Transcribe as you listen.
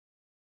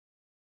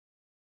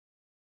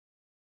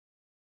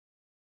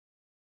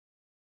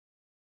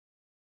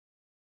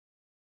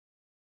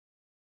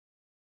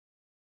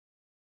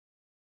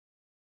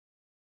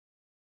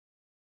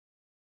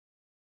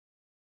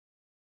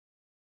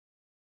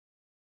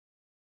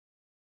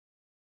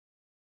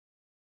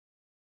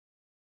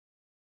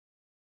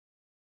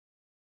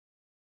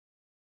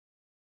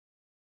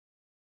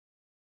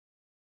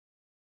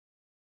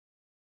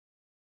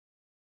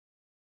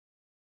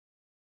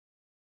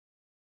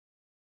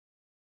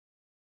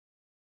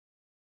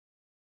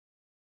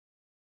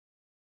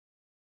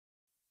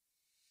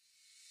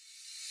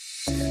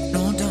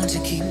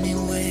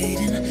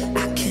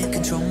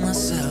control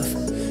myself.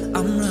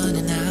 I'm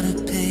running out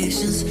of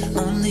patience,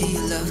 only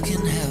your love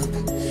can help.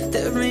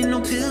 There ain't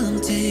no pill I'm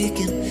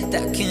taking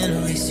that can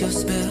erase your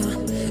spell.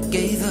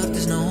 Gave up,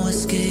 there's no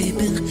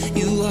escaping.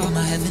 You are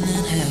my heaven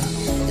and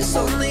hell. It's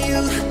only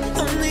you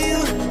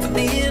for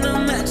being a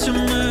match of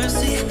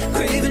mercy.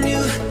 Craving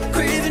you,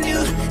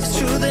 it's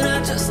true that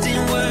I just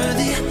ain't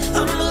worthy.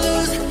 I'ma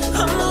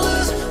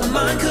lose my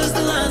mind cause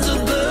the lines are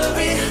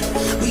blurry.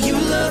 Will you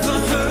love or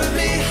hurt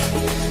me?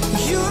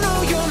 You know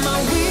you're my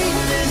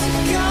weakness,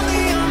 got me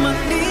on my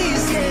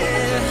knees,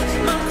 yeah.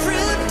 My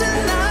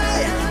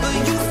kryptonite, but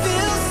you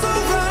feel so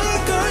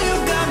right. Girl, you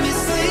got me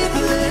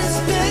sleepless,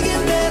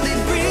 begging, barely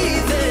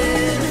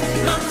breathing.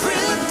 My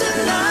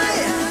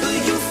kryptonite, but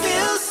you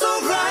feel so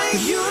right.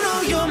 You know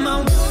you're my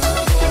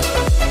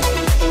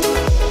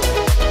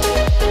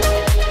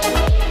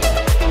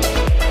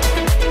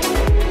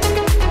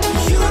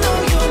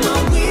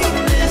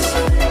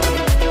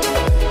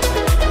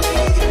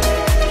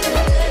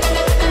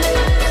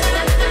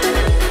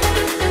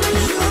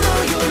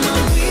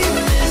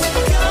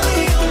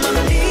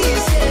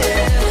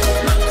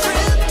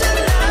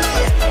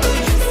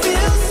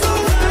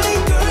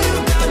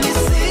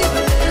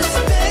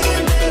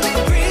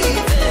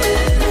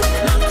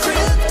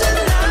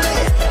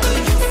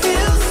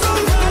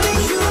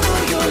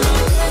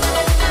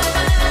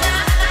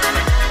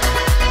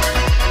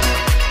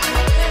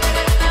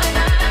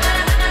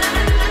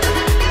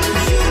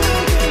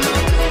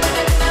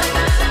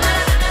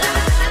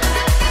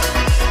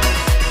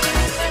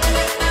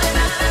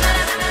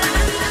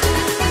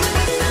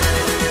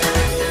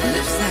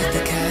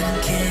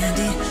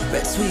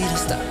sweet are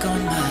stuck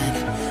on mine.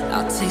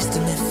 I'll taste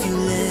them if you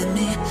let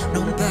me.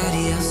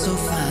 Nobody else so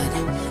fine.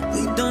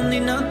 We don't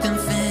need nothing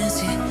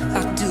fancy,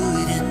 I'll do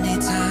it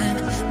anytime.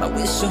 My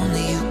wish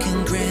only you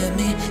can grant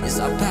me is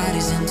our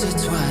bodies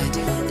intertwined.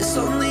 It's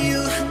only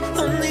you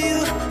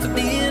for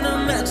being a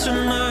match of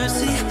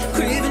mercy.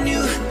 Craving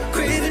you,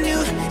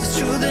 it's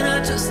true that I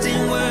just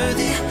ain't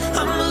worthy.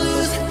 I'ma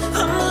lose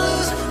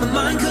my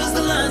mind cause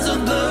the lines are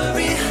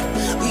blurry.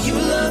 Will you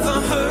love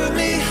or hurt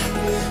me?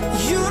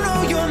 You know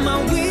you're my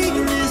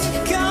weakness,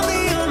 got me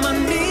on my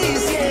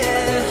knees,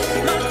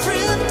 yeah. My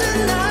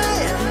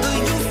kryptonite, but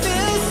you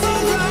feel so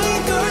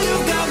right. Girl, you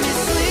got me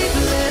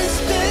sleepless,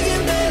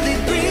 begging, barely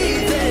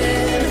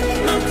breathing.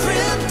 My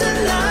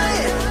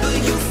kryptonite, but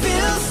you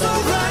feel so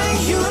right.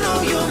 You know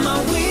you're my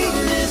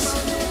weakness.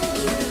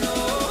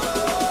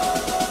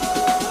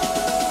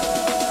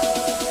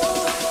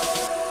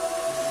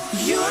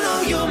 You know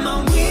you're my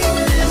weakness.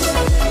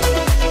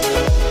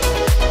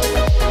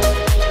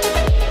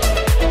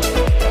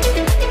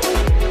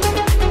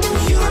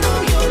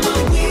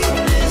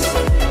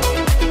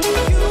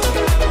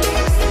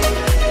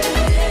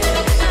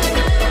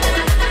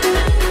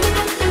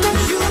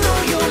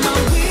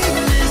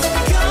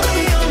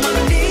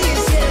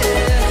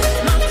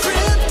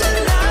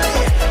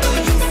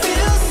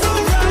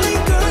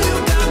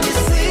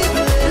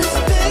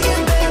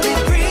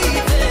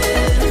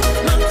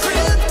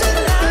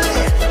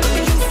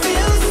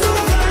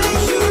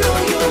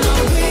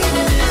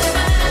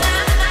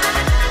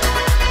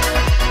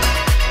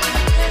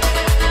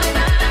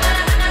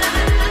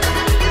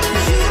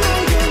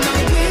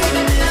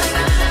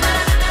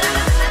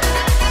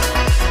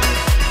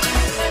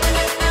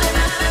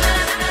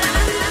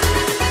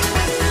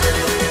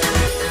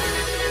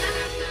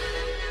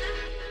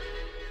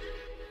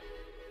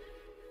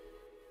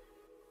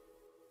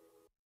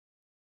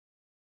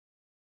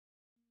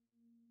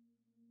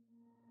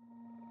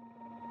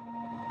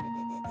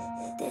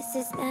 This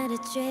is not a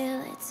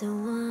drill, it's a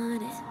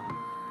warning.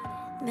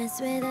 Mess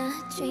with our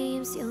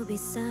dreams, you'll be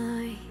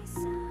sorry.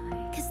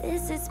 Cause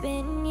this has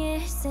been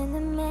years in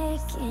the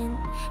making,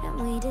 and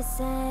we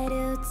decide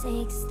who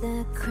takes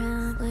the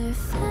crown. We're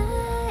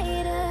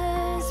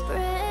fighters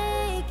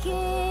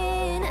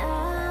breaking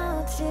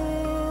out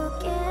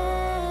together,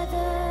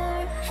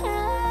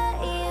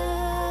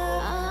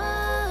 higher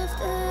off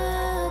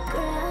the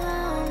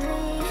ground.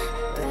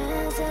 We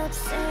rise up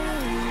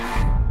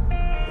singing.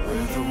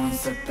 We're the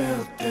ones that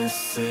built this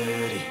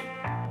city,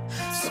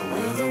 so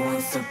we're the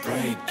ones that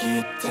break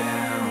it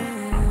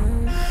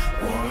down.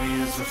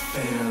 Warriors with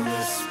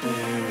fearless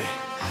spirit.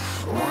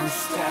 One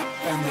step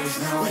and there's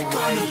no way out. We're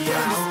gonna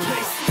burn this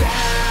place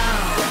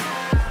down,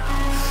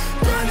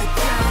 burn it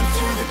down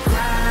to the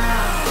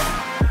ground.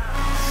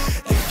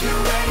 If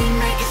you're ready,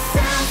 make a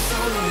sound so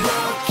the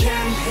world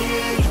can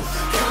hear you.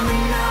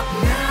 Coming up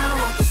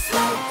now off the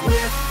smoke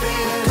with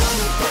fear. We're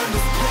gonna burn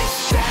this place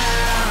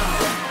down,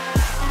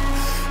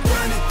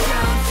 burn it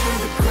down to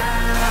the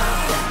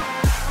ground.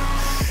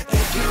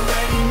 If you're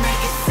ready,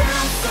 make a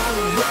sound so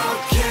the world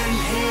can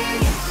hear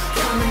you.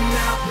 Coming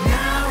out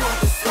now off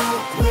the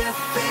smoke with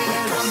fear.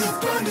 We're gonna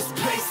burn this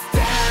place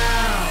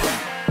down.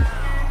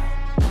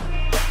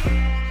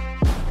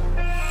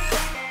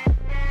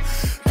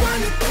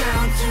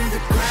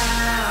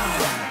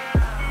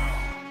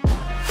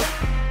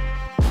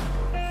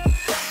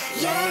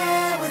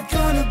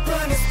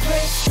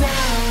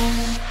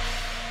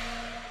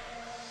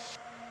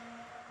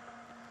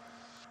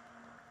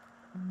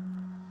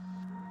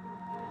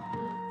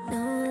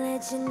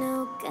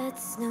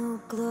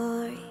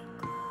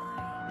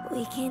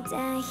 We can't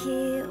die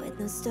here with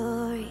no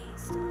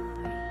stories.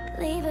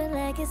 Leave a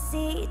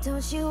legacy,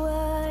 don't you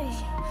worry.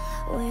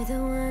 We're the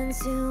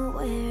ones who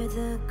wear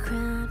the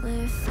crown.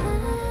 We're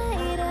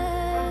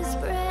fighters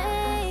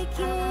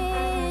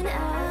breaking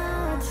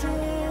out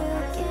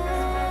together.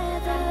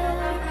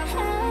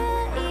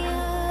 Hey,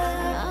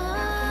 you're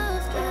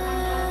off the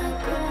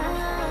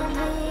ground.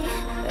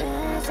 We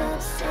rise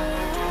up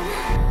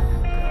singing.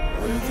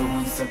 We're the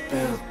ones that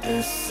built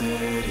this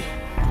city,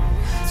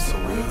 so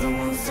we're the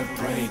ones that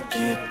break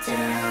it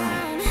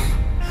down.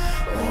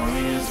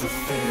 Warriors with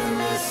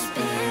fearless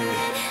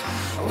spirit.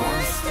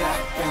 One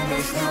step and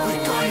there's no way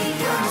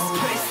down.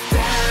 Burn this place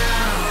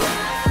down.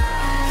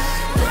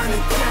 Burn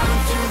it down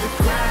to the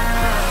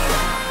ground.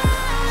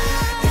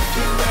 If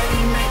you're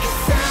ready, make a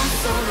sound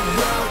so the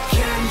world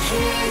can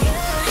hear you.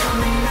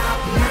 Coming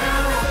up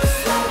now, the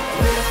smoke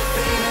will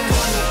fade.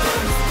 Gonna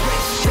burn this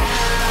place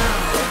down.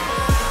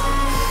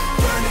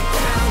 Burn it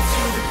down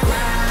to the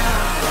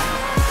ground.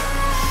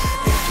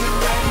 If you're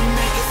ready,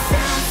 make a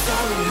sound so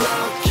the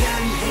world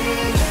can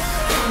hear you.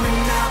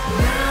 Coming up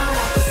now,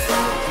 the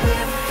smoke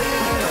will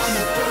fade.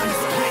 Gonna burn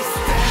this place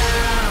down.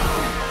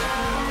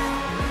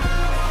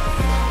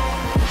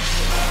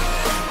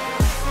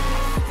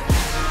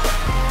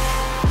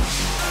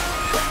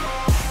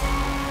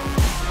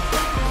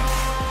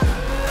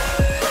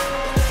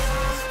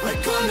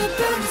 We're gonna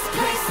burn this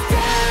place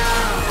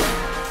down.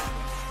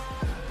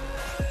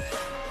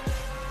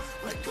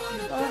 We're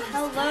gonna Well,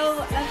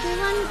 hello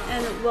everyone,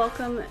 and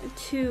welcome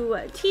to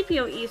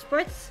TPO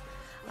Esports.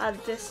 My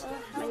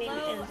name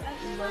is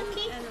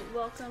Loki,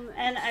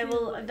 and I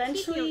will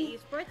eventually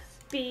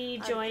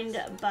be joined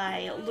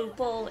by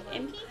Lupul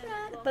Imp,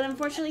 but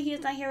unfortunately he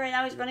is not here right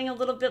now. He's running a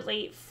little bit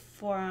late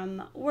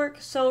from work,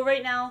 so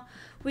right now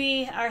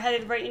we are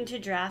headed right into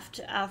draft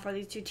for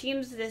these two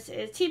teams. This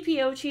is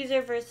TPO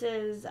Cheezer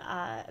versus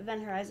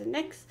Event Horizon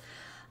Nyx.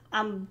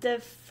 The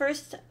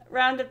first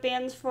round of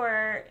bans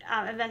for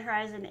Event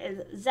Horizon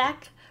is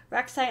Zach,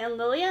 Rek'Sai, and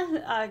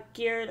Lilia,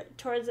 geared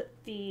towards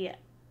the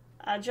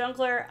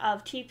jungler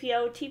of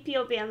TPO.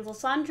 TPO bans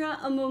Lysandra,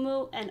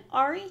 Amumu, and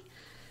Ahri.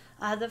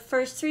 The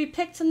first three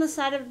picks on the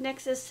side of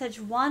Nyx is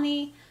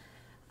Sejuani,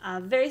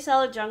 very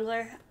solid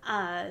jungler.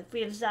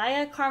 We have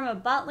Zaya, Karma,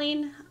 bot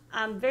lane,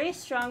 very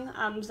strong.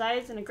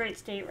 Zaya's in a great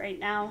state right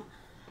now.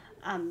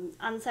 On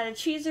the side of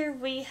Cheezer,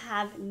 we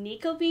have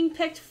Nico being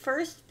picked,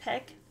 first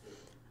pick.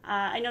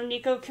 I know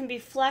Nico can be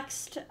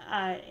flexed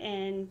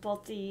in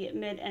both the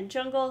mid and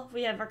jungle.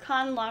 We have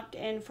Rakan locked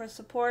in for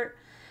support.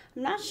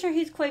 I'm not sure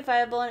he's quite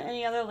viable in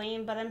any other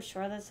lane, but I'm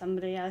sure that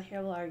somebody out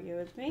here will argue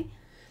with me.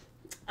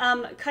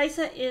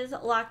 Kaisa is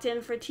locked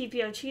in for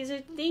TPO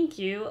Cheezer. Thank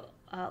you,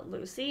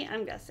 Lucy,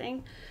 I'm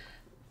guessing.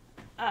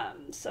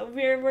 So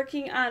we're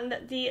working on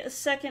the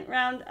second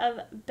round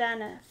of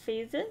ban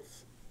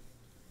phases.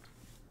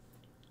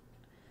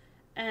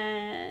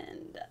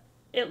 And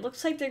it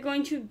looks like they're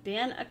going to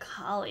ban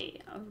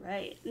Akali.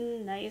 Alright,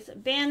 nice.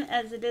 Ban,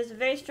 as it is a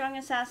very strong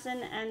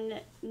assassin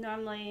and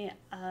normally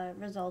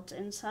results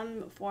in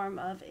some form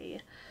of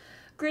a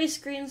gray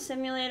screen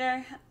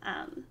simulator.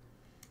 And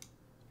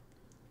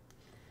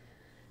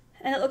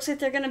it looks like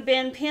they're going to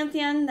ban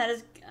Pantheon. That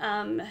is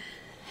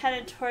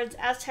headed towards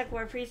Aztec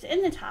War Priest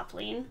in the top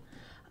lane.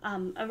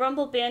 A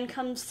Rumble ban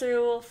comes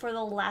through for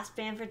the last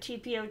ban for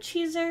TPO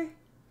Cheezer.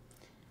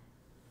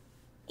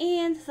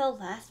 And the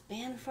last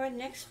ban for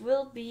Nyx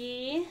will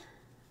be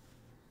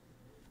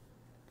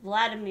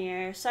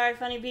Vladimir. Sorry,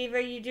 Funny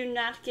Beaver, you do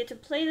not get to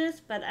play this,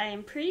 but I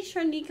am pretty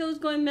sure Nico's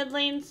going mid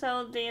lane,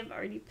 so they have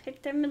already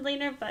picked their mid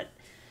laner, but,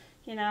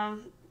 you know,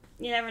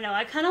 you never know.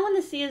 I kind of want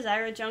to see a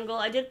Zyra jungle.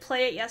 I did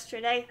play it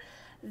yesterday.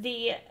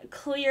 The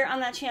clear on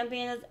that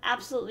champion is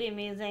absolutely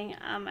amazing.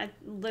 I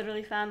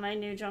literally found my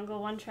new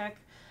jungle one trick.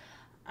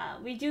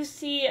 We do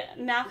see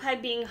Maokai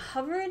being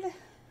hovered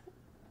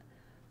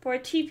for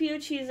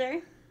TPO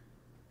Cheezer.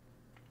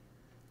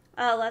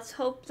 Let's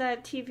hope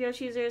that TPO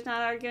Cheezer is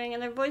not arguing in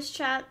their voice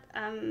chat,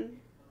 as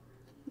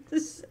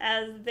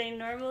they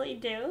normally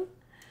do.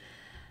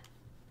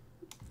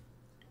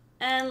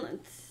 And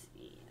let's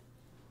see.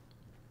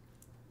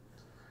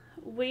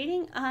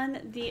 Waiting on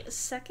the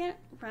second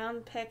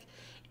round pick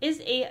is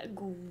a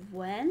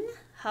Gwen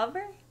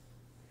hover.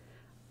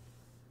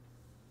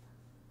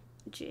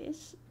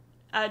 Jace.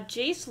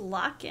 Jace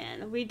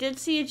lock-in. We did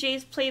see a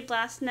Jace played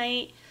last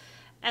night,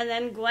 and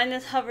then Gwen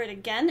is hovered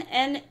again,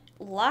 and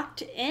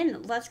locked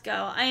in. Let's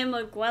go. I am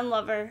a Gwen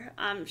lover.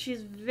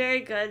 She's very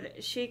good.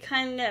 She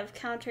kind of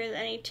counters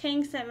any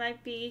tanks that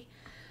might be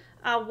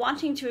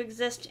wanting to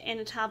exist in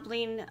a top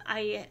lane.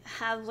 I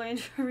have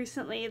learned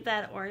recently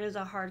that Ornn is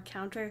a hard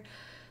counter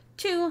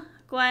to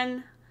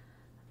Gwen.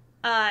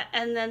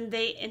 And then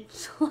they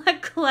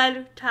intellect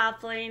Glen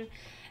top lane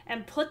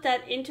and put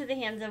that into the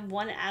hands of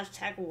one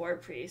Aztec War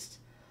Priest.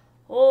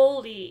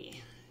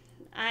 Holy.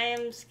 I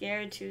am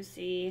scared to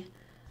see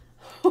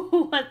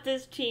what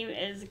this team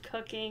is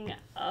cooking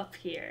up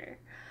here.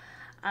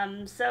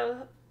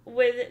 So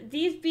with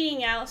these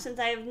being out, since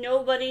I have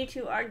nobody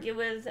to argue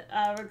with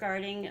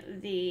regarding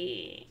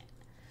the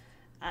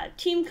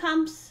team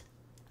comps,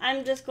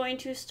 I'm just going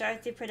to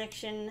start the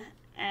prediction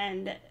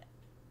and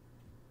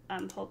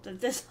hope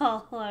that this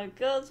all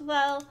goes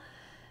well.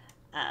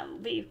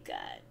 We've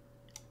got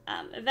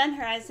Event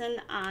Horizon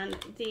on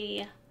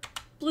the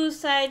blue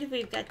side.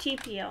 We've got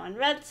TPO on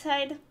red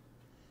side.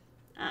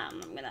 I'm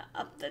going to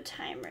up the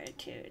timer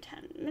to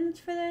 10 minutes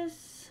for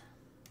this.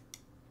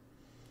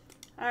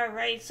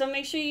 Alright, so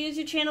make sure you use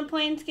your channel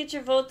points, get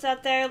your votes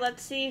out there.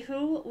 Let's see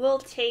who will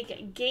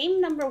take game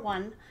number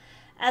 1,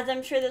 as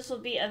I'm sure this will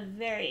be a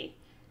very,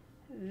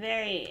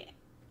 very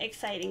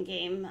exciting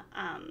game.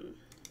 I'm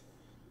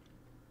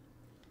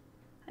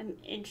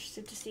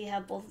interested to see how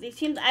both of these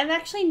teams... I've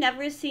actually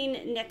never seen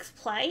Nyx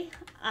play,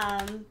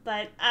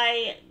 but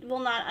I will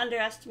not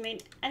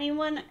underestimate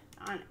anyone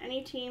on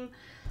any team,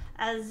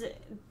 as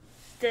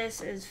this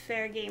is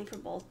fair game for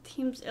both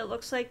teams. It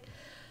looks like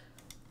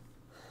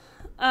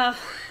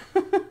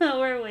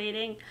we're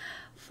waiting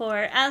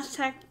for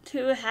Aztec,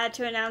 who had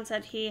to announce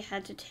that he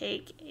had to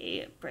take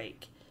a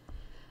break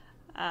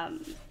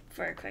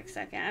for a quick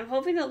second. I'm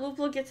hoping that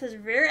Lupul gets his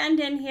rear end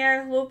in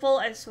here. Lupul,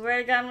 I swear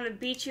to God, I'm going to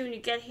beat you when you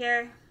get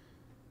here.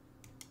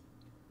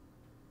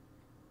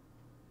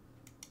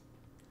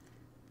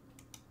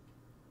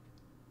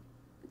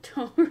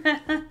 Don't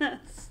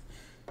rest.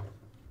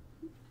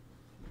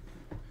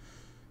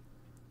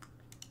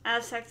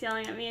 Aztec's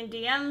yelling at me in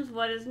DMs.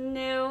 What is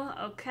new?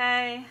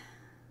 Okay.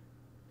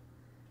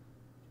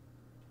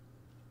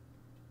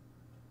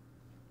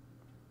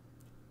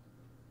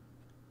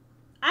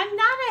 I'm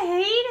not a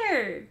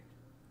hater.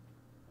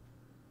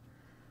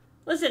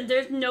 Listen,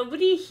 there's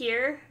nobody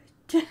here.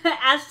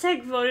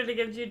 Aztec voted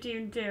against your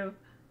team too.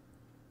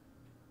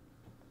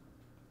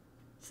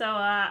 So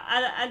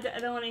I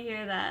don't want to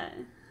hear that.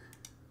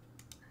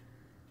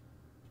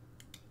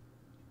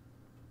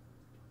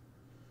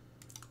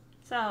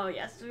 So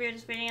yes, we are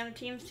just waiting on the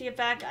teams to get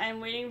back. I'm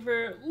waiting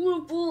for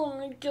Lupul. I'm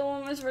gonna kill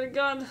him, I swear to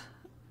God.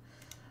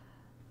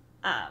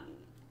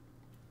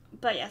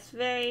 But yes,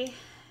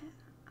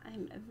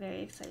 I'm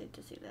very excited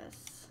to see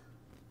this.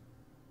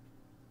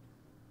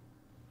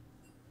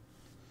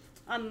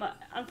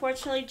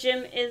 Unfortunately,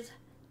 Jim is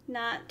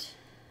not.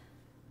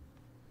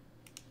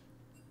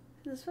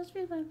 Is this supposed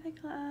to be my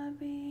pick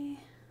lobby?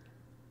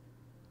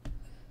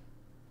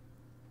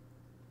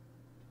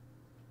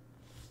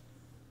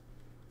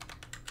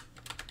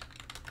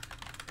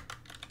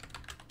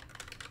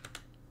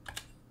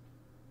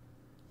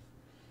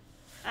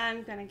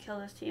 I'm gonna kill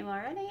this team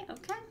already.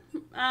 Okay.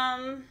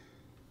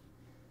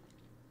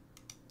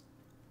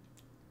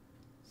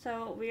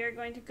 So we are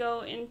going to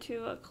go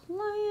into a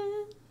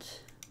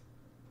client.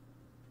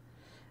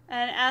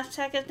 And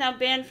Aztec is now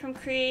banned from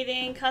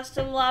creating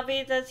custom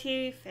lobbies as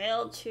he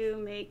failed to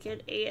make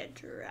it a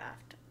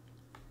draft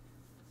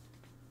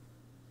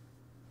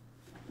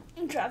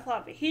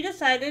lobby. He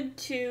decided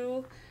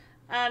to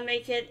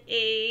make it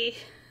a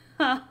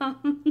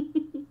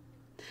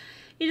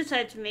he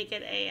decided to make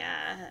it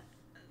a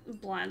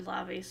blind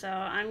lobby, so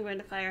I'm going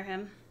to fire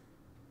him.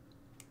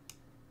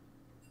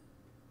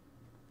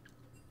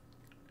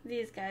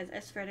 These guys, I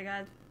swear to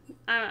God,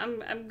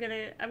 I'm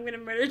gonna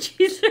murder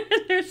Cheezer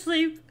in their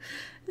sleep.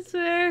 I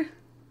swear.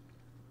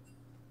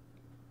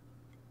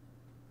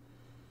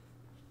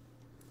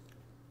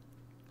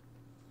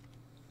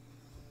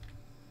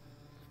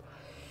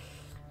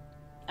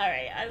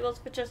 Alright, I will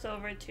switch us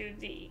over to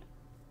the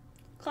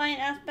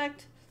client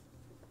aspect.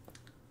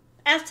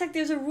 Aztec,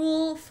 there's a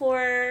rule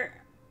for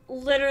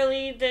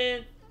literally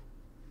the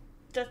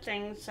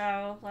thing,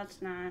 so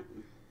let's not.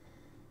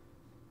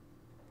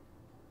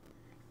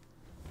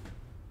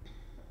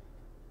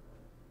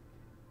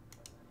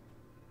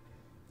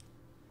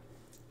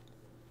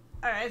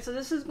 Alright, so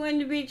this is going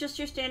to be just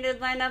your standard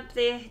lineup.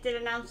 They did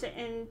announce it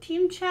in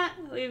team chat.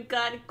 We've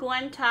got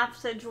Gwen top,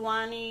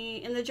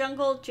 Sejuani in the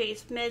jungle,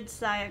 Jace mid,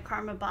 Zaya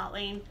Karma bot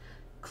lane,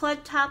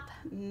 Kled top,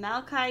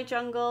 Maokai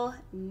jungle,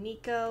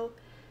 Nico,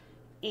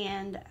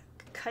 and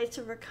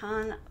Kaiser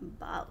Rakan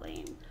bot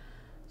lane.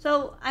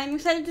 So I'm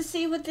excited to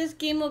see what this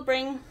game will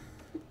bring.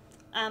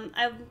 I'm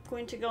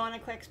going to go on a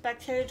quick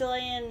spectator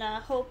delay and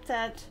hope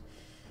that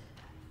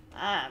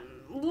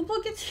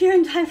Lupul gets here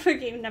in time for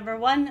game number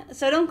 1.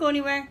 So don't go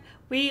anywhere.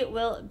 We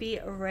will be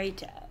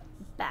right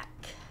back.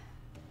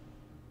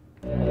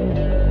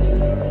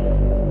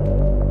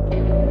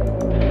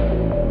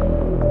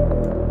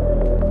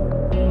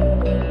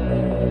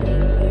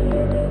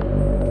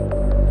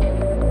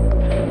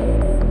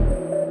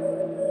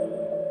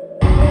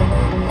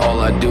 All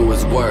I do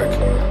is work,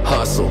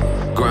 hustle,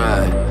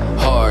 grind,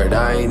 hard.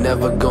 I ain't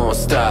never gonna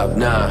stop,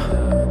 nah.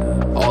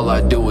 All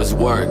I do is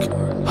work,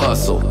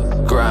 hustle,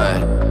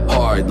 grind,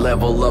 hard.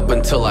 Level up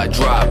until I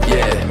drop,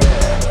 yeah.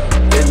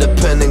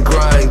 Independent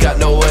grind, got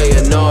no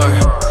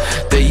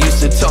A&R. They used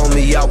to tell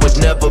me I would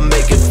never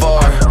make it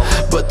far,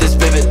 but this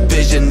vivid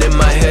vision in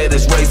my head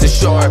is razor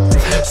sharp.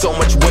 So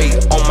much weight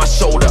on my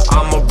shoulder,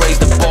 I'ma raise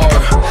the bar.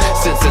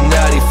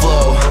 Cincinnati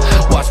flow,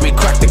 watch me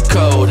crack the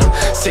code.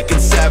 Sick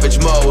and savage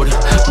mode,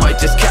 might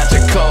just catch a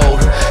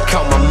cold.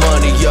 Count my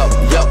money up,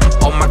 yup,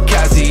 on my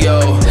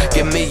Casio.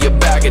 Give me a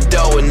bag of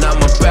dough and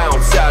I'ma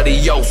bounce,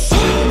 adios.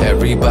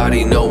 Everybody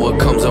know what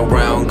comes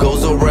around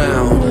goes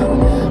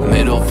around.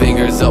 Middle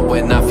fingers up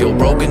when I feel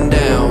broken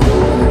down.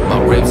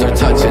 My ribs are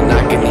touching,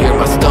 I can hear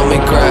my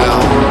stomach growl.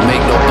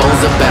 Make no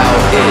bones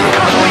about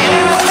it.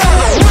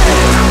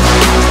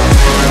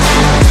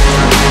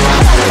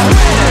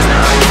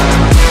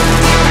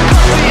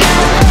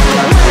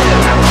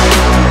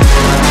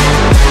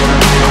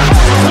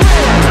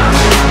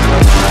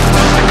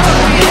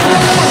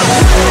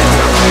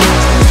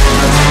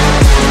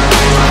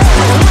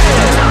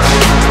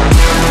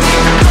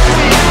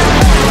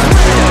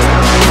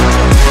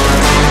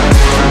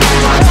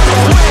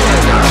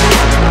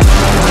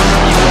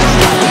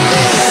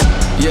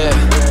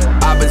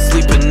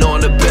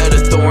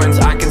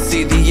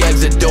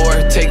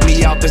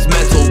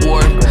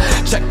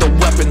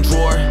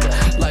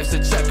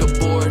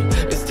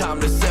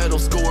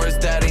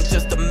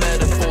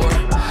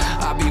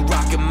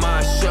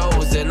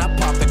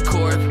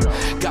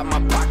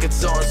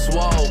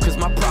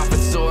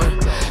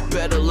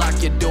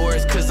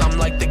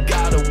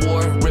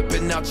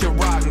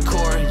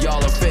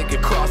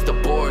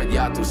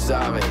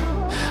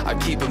 I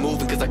keep it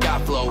moving cause I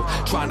got flow,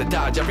 trying to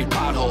dodge every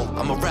pothole.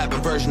 I'm a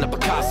rapping version of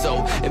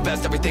Picasso,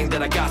 invest everything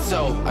that I got,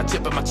 so I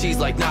chip in my cheese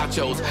like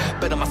nachos.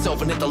 Bet on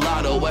myself and hit the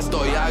lotto.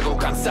 Estoy algo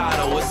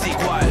cansado, así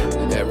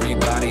quiet.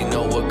 Everybody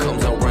know what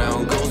comes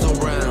around goes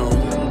around.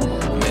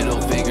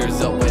 Middle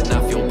fingers up when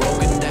I feel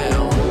broken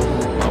down.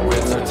 My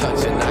ribs are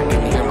touching, I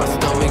can hear my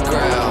stomach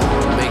growl.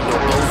 Make no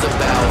bones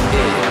about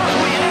it.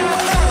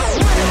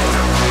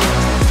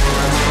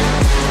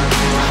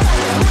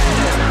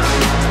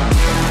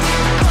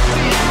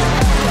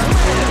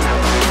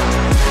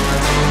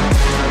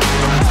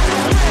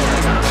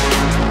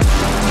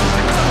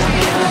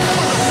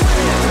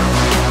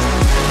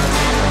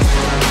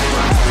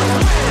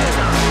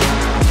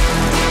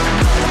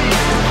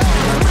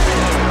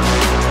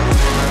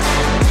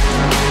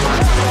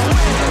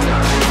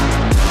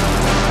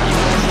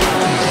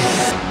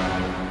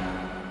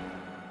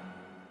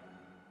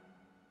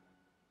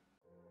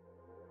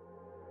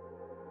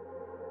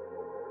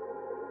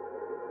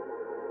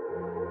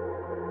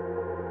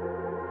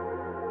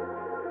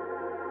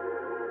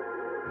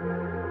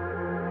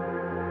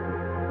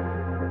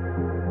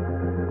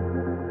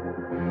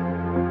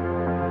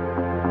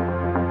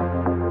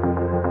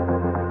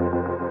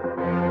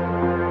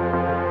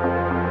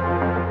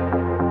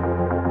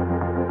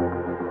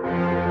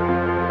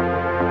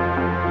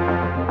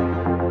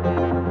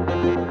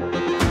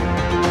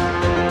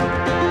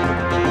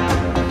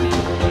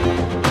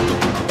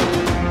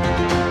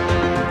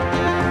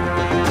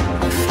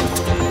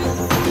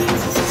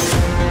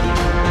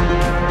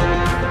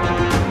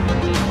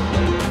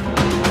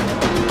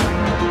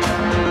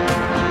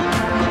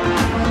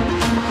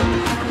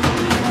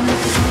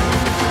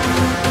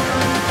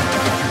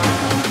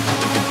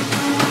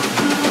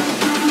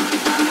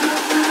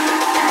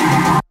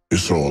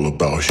 It's all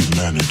about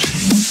humanity.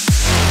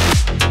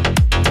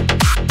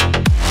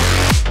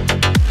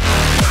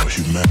 About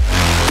humanity.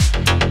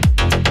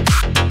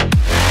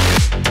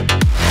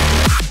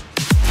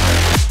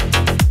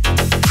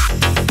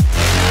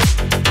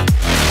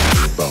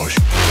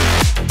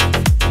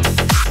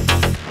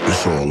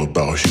 It's all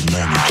about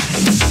humanity.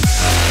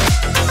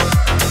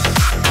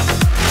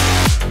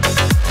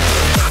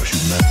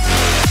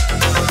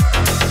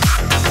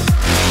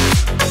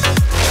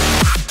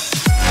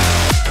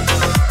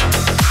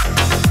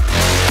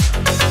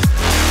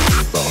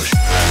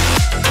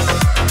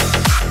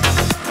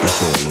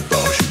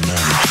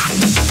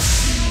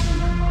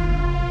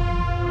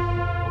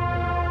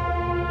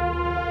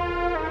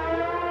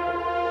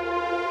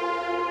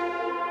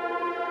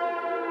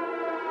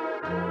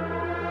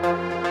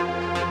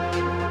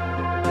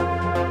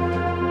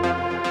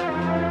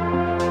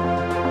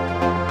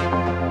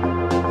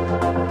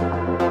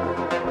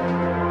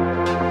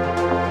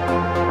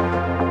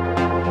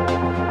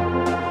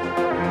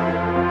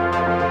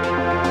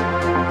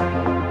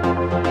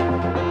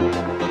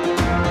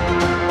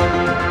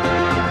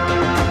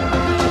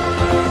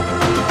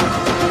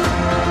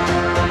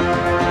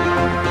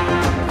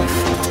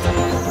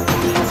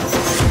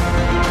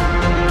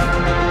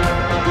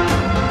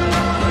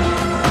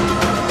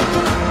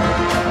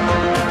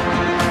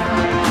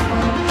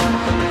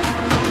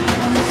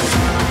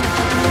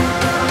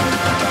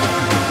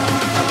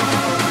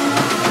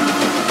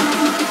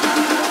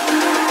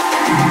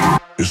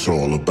 It's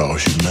all about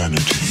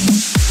humanity.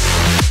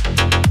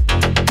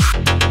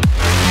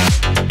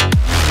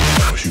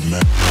 About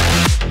humanity.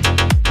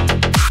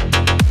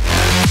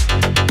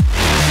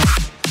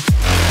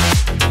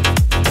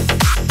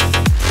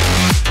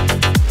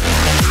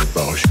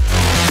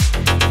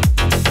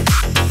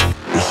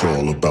 It's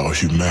all about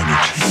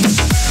humanity.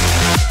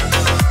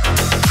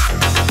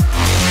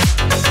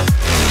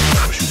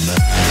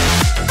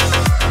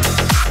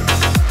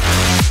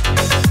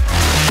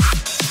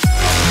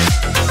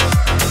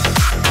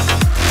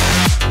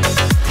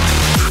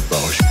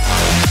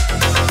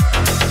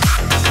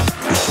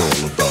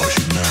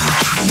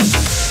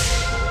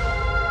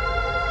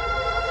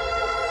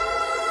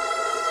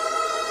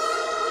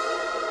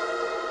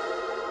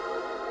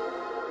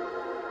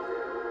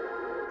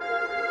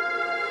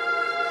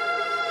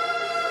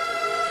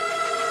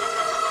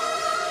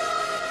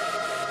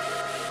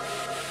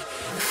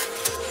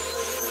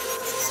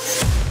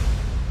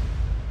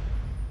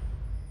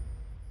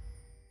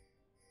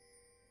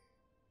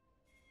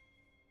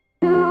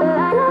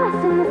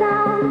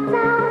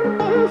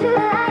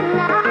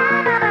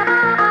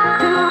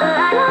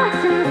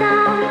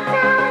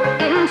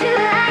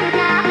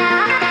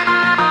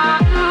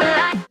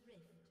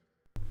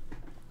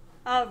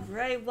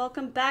 Alright,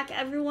 welcome back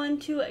everyone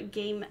to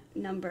game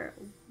number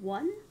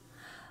 1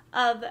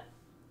 of,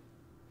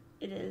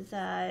 it is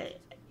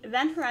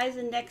Event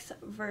Horizon Nyx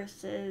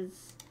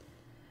versus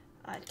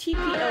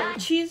TPO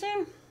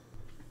Cheezer.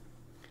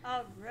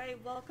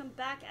 Alright, welcome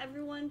back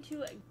everyone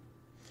to,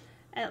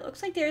 and it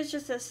looks like there's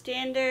just a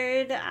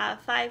standard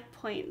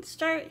 5-point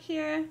start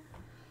here.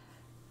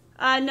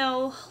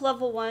 No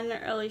level 1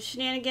 early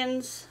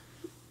shenanigans.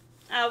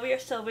 We are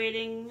still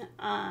waiting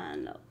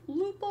on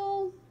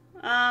Lupo.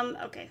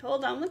 Okay,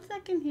 hold on 1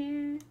 second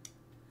here.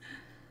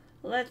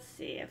 Let's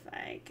see if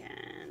I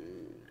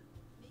can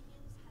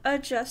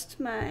adjust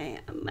my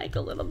mic a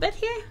little bit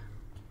here.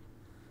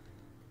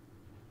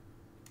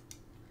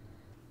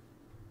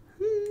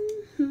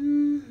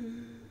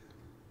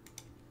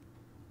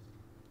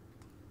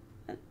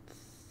 Let's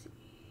see.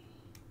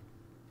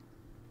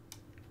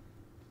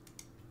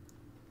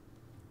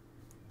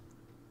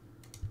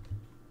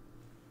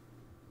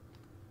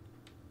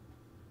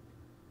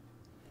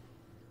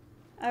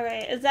 All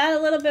right, is that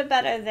a little bit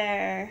better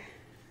there,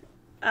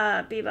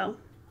 Bebo?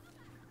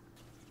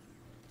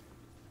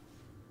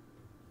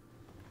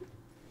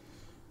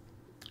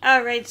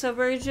 All right, so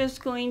we're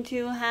just going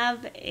to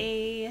have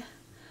a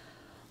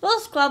little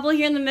squabble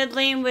here in the mid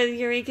lane with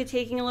Eureka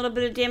taking a little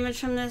bit of damage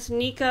from this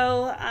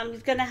Nico.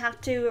 He's gonna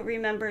have to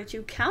remember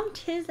to count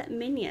his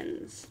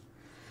minions.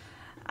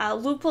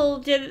 Lupo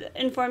did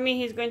inform me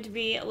he's going to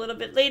be a little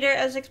bit later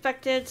as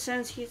expected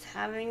since he's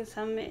having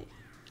some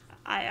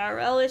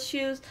IRL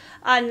issues.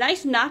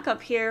 Nice knock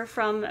up here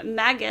from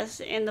Magus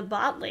in the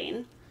bot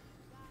lane.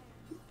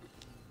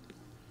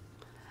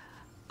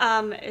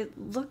 It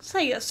looks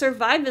like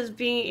Survive is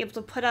being able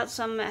to put out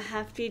some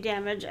hefty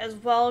damage as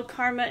well.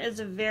 Karma is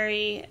a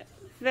very,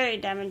 very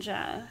damage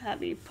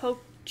heavy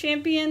poke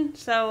champion.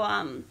 So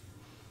I'm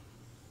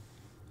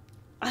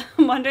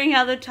wondering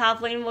how the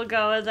top lane will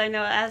go, as I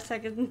know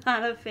Aztec is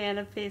not a fan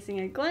of facing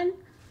a Gwen.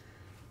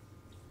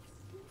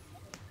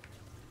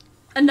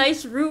 A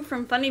nice root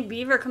from Funny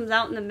Beaver comes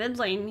out in the mid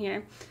lane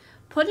here,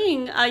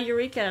 putting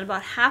Eureka at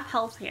about half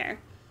health here.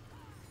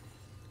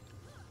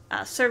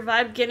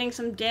 Survive getting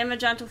some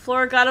damage onto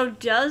Florigato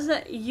does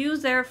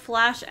use their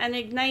flash and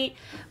ignite,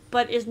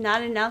 but is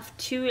not enough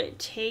to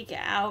take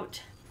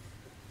out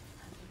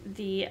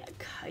the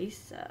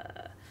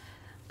Kaisa.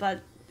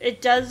 But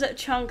it does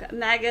chunk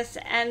Magus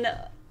and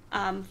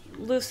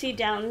Lucy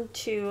down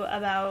to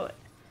about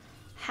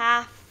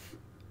half,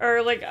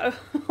 or like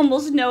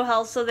almost no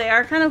health, so they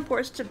are kind of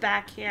forced to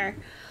back here.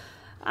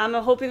 I'm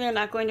hoping they're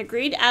not going to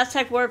greed.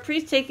 Aztec War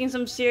Priest taking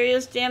some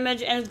serious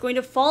damage and is going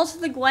to fall to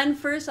the Gwen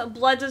first.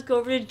 Blood does go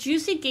over to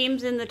Juicy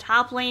Games in the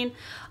top lane.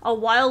 A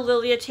Wild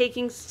Lilia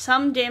taking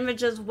some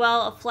damage as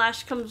well. A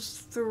flash comes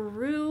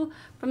through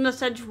from the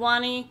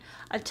Sejuani.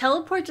 A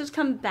teleport just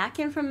come back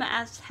in from the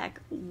Aztec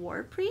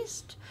War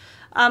Priest.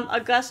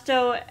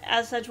 Augusto,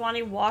 as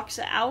Sejuani walks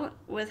out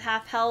with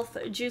half health.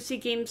 Juicy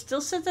Games still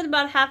sits at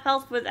about half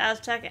health with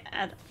Aztec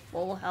at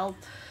full health.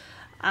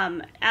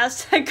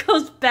 Aztec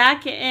goes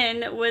back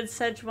in with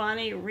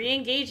Sejuani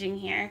re-engaging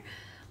here.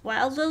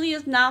 Wild Lily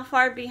is not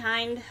far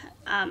behind.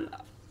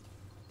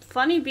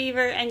 Funny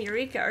Beaver and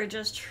Eureka are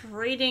just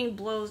trading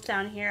blows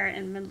down here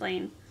in mid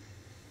lane.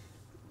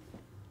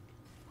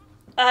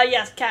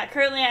 Yes, Cat.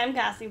 Currently I'm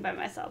casting by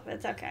myself.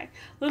 It's okay.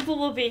 Lupo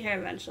will be here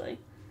eventually.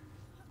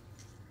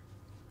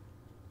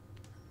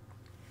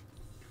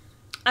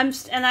 I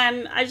just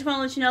want to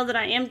let you know that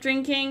I am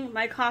drinking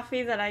my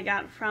coffee that I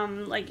got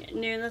from like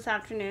noon this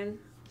afternoon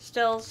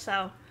still,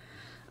 so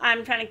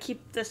I'm trying to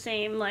keep the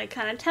same like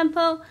kind of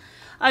tempo.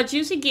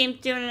 Juicy Games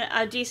doing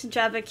a decent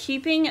job of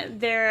keeping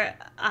their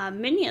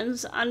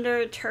minions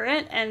under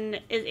turret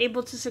and is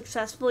able to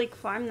successfully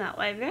farm that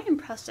way. Very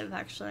impressive,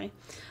 actually.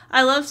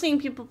 I love seeing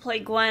people play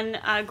Gwen.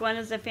 Gwen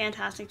is a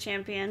fantastic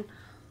champion.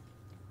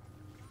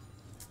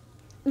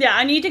 Yeah,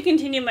 I need to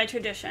continue my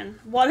tradition.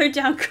 Watered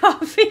down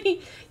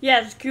coffee.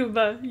 Yes,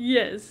 Kuba.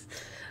 Yes.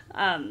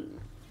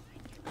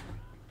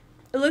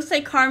 It looks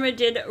like Karma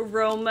did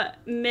roam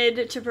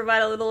mid to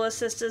provide a little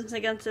assistance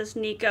against this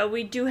Nico.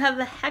 We do have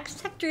the Hex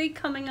Sectory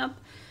coming up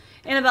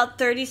in about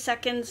 30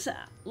 seconds.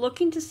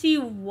 Looking to see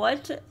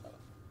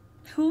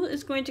who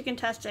is going to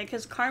contest it,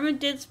 because Karma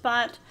did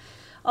spot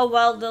a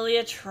Wild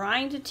Lilia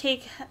trying to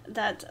take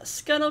that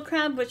Scuttle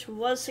Crab, which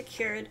was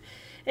secured.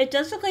 It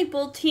does look like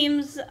both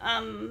teams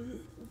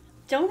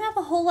don't have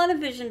a whole lot of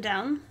vision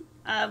down,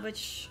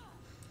 which,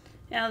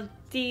 you know,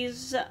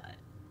 these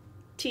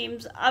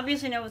teams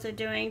obviously know what they're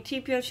doing.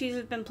 TPO Cheezer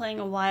has been playing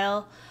a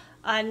while.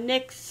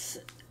 Nyx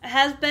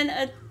has been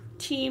a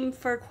team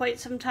for quite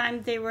some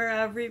time. They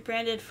were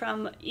rebranded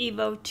from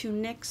Evo to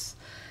Nyx.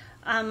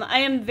 I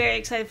am very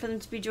excited for them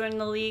to be joining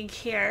the league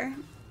here.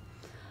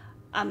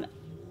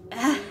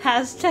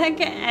 Aztec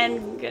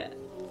and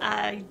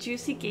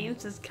Juicy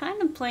Games is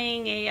kind of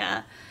playing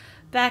a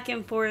back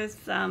and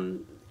forth.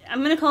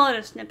 I'm going to call it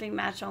a snipping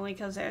match only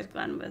because there's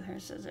Gwen with her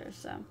scissors.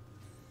 So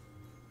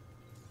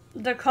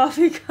The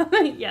coffee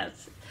coming,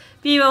 yes.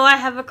 Bebo, I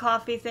have a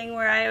coffee thing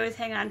where I always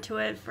hang on to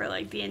it for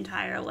like the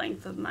entire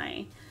length of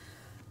my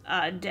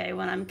day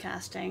when I'm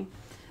casting.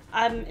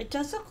 It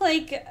does look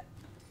like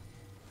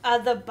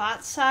the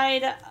bot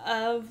side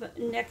of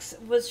Nyx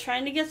was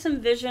trying to get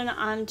some vision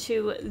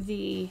onto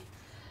the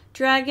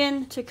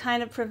dragon to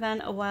kind of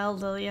prevent a Wild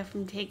Lilia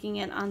from taking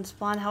it on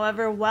spawn.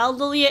 However, Wild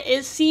Lilia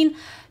is seen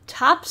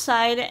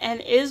topside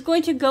and is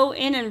going to go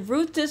in and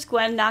root this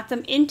Gwen, knock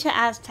them into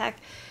Aztec.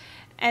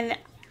 And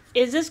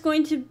is this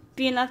going to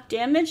be enough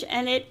damage?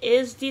 And it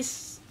is.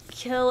 This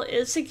kill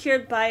is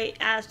secured by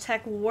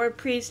Aztec War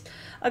Priest.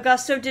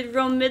 Augusto did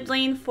roam mid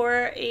lane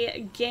for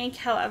a gank,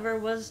 however,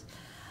 was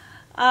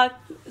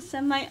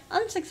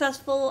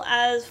semi-unsuccessful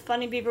as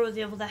Funny Beaver was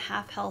able to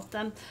half-health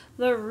them.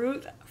 The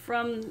root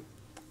from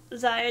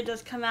Xayah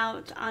does come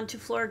out onto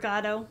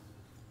Florgato.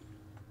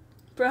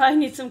 Bro, I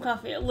need some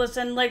coffee.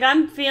 Listen, like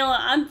I'm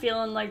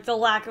feeling like the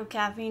lack of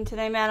caffeine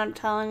today, man. I'm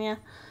telling you,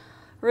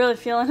 really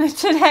feeling it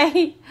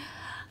today.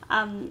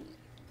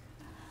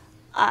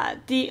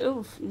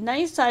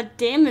 Nice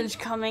damage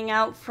coming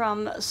out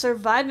from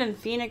Survive and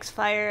Phoenix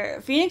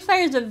Fire. Phoenix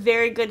Fire is a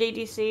very good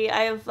ADC.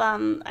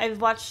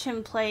 I've watched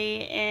him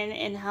play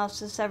in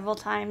houses several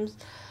times,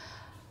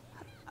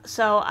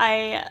 so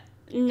I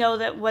know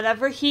that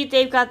whatever heat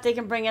they've got, they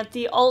can bring it.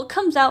 The ult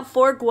comes out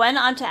for Gwen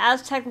onto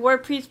Aztec War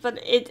Priest, but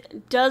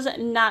it does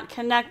not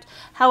connect.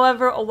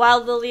 However, a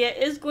Wild Lilia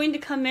is going to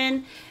come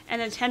in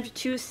and attempt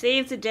to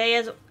save the day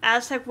as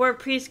Aztec War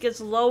Priest gets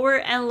lower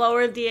and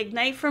lower. The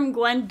ignite from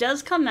Gwen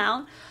does come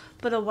out,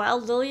 but a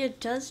Wild Lilia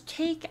does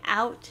take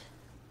out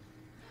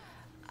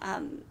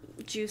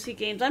Juicy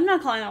Games. I'm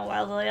not calling it a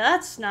Wild Lilia.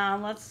 That's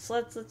not.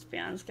 Let's be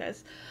honest,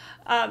 guys.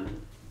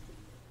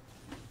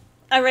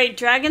 Alright,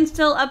 Dragon's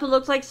still up. It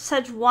looks like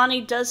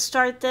Sejuani does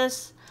start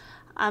this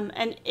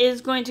and is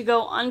going to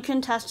go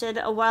uncontested.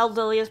 A Wild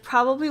Lily is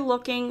probably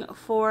looking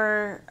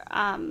for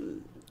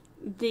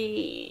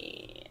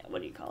the,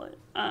 what do you call it?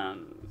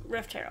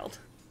 Rift Herald.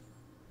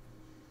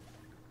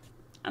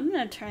 I'm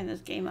going to turn this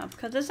game up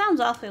because it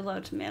sounds awfully low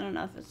to me. I don't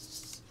know if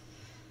it's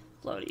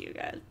low to you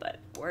guys, but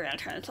we're going to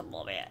turn it up a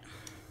little bit.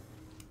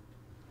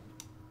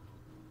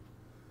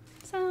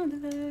 Sound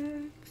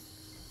effects.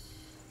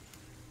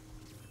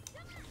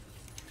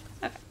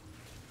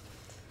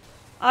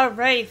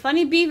 Alright,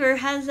 Funny Beaver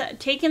has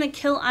taken a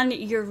kill on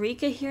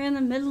Eureka here in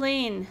the mid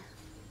lane.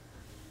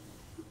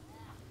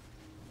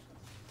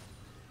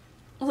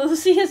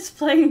 Lucy is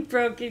playing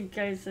broken,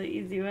 guys, so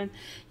easy one.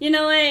 You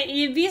know what,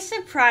 you'd be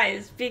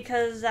surprised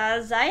because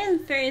Xayah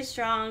is very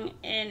strong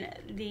in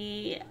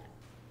the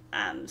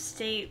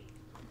state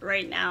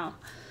right now.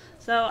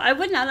 So I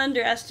would not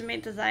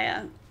underestimate the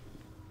Xayah.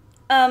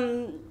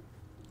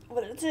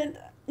 What is it?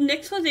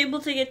 Nyx was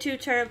able to get 2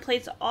 turret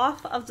plates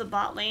off of the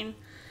bot lane.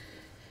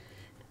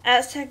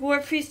 Aztec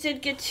War Priest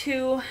did get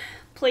 2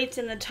 plates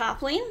in the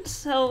top lane,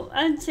 so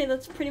I'd say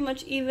that's pretty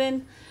much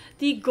even.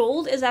 The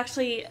gold is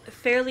actually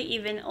fairly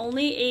even,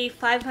 only a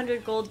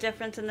 500 gold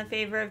difference in the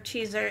favor of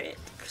Cheezer.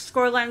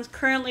 Scoreline's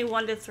currently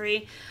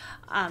 1-3.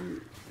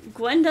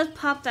 Gwen does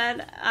pop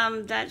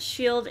that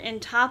shield in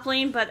top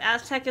lane, but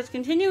Aztec is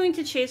continuing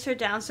to chase her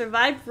down.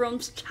 Survive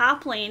roams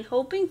top lane,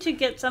 hoping to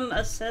get some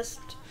assist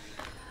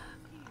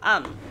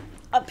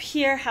up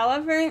here.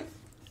 However,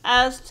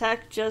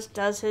 Aztec just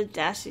does his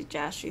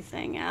dashy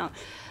thing out.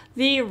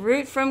 The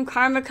root from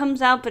Karma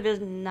comes out, but is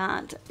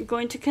not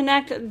going to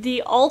connect.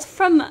 The ult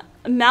from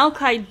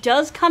Maokai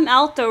does come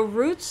out. The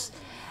roots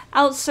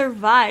out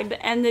survived,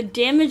 and the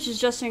damage is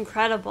just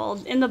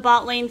incredible. In the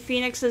bot lane,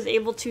 Phoenix is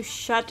able to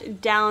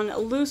shut down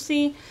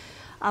Lucy.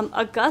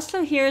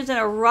 Augusto here is in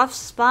a rough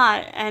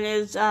spot and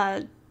is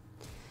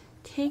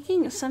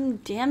taking some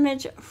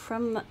damage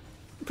from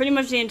pretty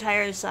much the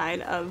entire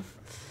side of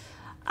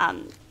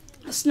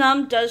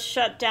Snum does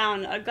shut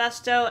down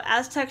Augusto.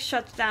 Aztec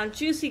shuts down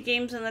Juicy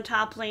Games in the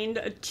top lane,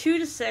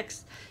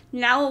 2-6,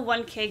 now a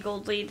 1k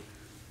gold lead.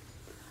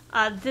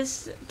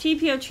 This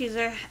TPO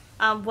Cheezer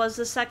was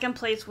the 2nd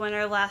place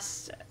winner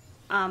last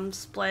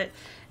split,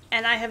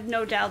 and I have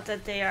no doubt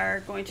that they are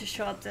going to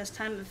show up this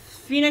time.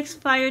 Phoenix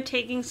Fire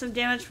taking some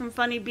damage from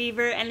Funny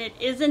Beaver, and it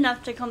is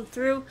enough to come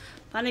through.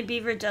 Funny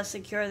Beaver does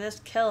secure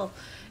this kill.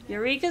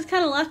 Eureka's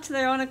kind of left to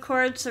their own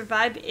accord.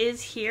 Survive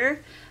is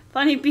here.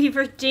 Funny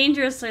Beaver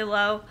dangerously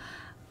low.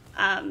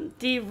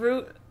 The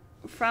root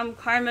from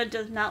Karma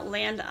does not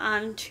land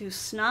onto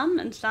Snum,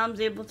 and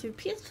Snum's able to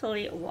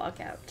peacefully walk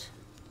out.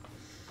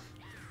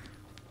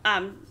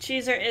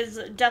 Cheezer is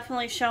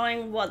definitely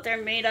showing what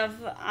they're made of,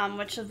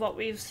 which is what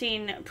we've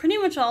seen pretty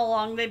much all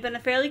along. They've been a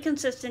fairly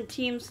consistent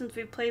team since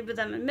we played with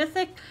them in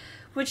Mythic,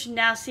 which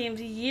now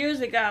seems years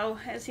ago.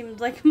 It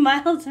seems like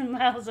miles and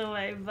miles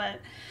away,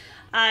 but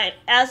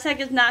Aztec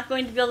is not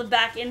going to be able to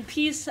back in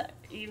peace.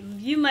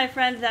 You, my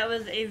friend, that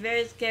was a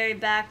very scary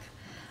back.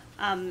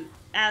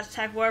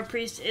 Aztec War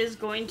Priest is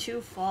going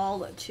to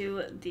fall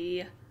to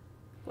the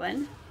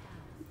Gwen.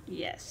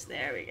 Yes,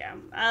 there we go.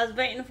 I was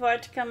waiting for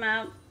it to come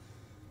out.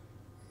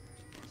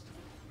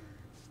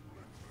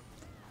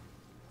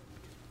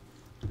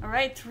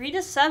 Alright,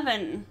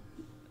 3-7.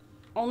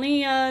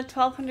 only a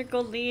 1,200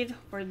 gold lead.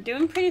 We're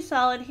doing pretty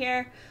solid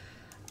here.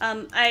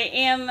 I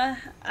am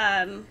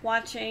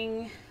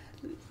watching.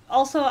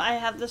 Also, I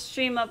have the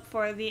stream up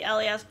for the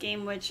LES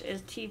game, which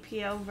is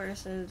TPO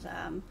versus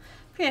I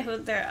forget who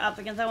they're up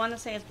against. I want to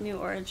say it's New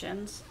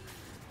Origins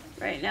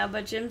right now,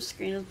 but Jim's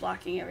screen is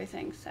blocking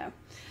everything. So,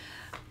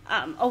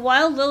 a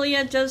while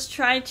Lilia does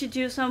try to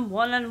do some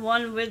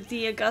one-on-one with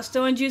the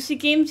Augusto and Juicy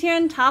games here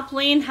in top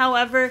lane.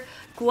 However,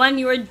 Gwen,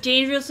 you are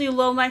dangerously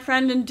low, my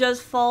friend, and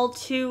does fall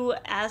to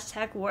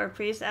Aztec War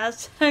Priest.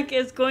 Aztec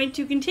is going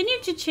to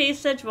continue to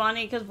chase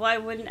Sejuani, because why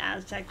wouldn't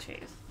Aztec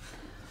chase?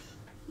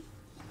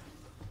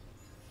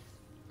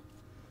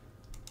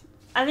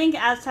 I think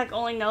Aztec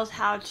only knows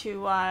how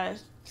to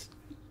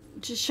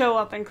show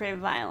up and create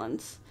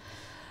violence.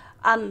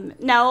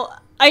 Now,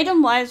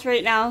 item-wise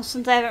right now,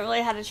 since I haven't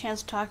really had a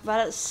chance to talk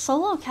about it,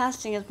 solo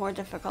casting is more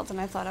difficult than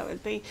I thought it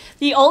would be.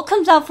 The ult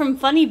comes out from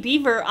Funny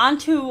Beaver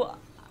onto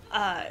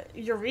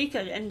Eureka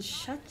and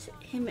shuts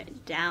him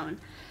down.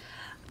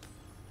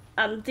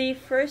 The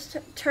first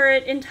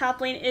turret in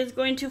top lane is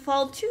going to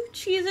fall to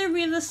Cheezer.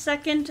 We have the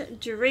second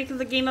Drake of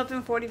the game up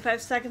in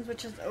 45 seconds,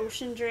 which is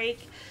Ocean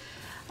Drake.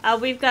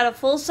 We've got a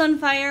full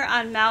Sunfire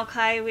on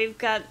Maokai. We've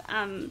got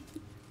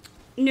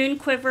Noon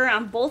Quiver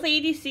on both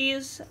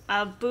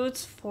ADCs.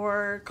 Boots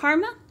for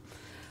Karma.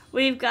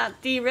 We've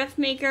got the Rift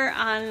Maker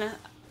on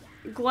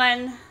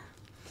Gwen.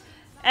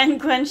 And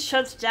Gwen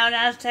shuts down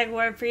Aztec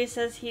War Priest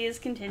as he is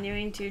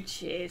continuing to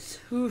chase.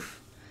 Oof.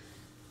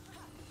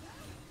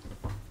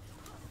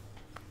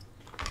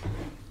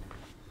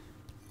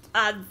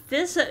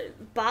 This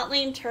bot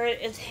lane turret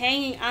is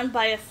hanging on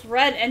by a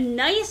thread, and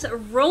nice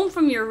roam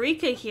from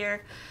Eureka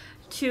here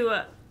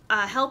to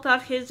help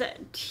out his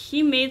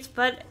teammates,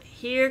 but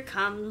here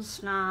comes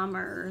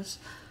Snommers.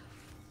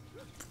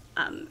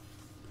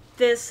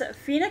 This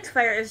Phoenix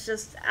Fire is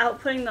just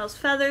outputting those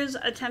feathers,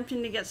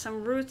 attempting to get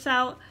some roots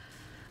out.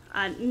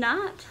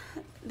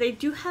 They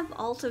do have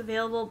ult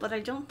available, but I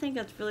don't think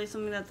that's really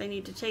something that they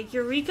need to take.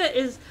 Eureka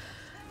is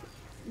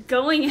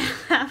going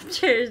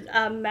after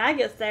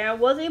Magus there. I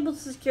was able to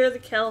secure the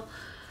kill.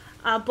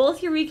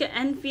 Both Eureka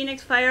and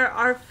Phoenix Fire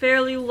are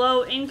fairly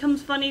low. In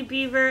comes Funny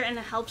Beaver and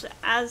helps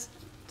us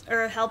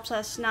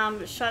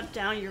Snom shut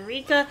down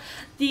Eureka.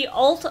 The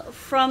ult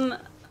from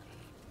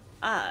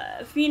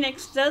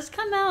Phoenix does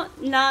come out,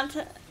 not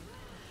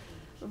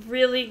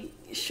really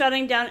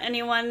shutting down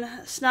anyone.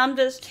 Snom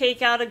does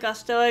take out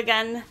Augusto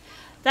again.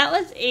 That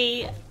was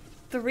a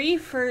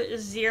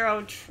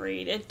 3-for-0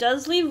 trade. It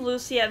does leave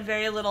Lucy at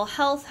very little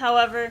health,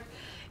 however,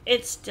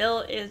 it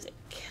still is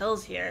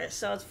kills here.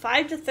 So it's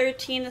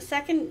 5-13. The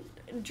second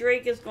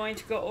Drake is going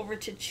to go over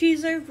to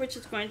Cheezer, which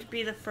is going to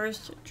be the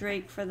first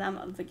Drake for them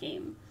of the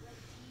game.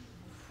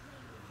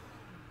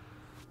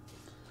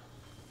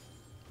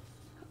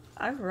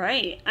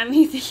 Alright, I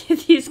mean,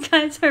 these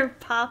guys are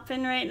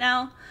popping right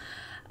now.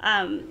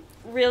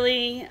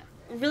 Really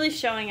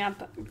showing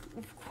up.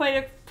 Quite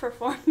a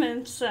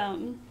performance.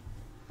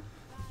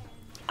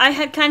 I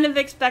had kind of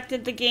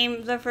expected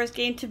the first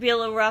game to be a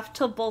little rough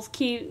till both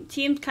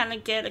teams kind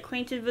of get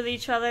acquainted with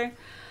each other,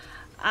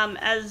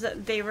 as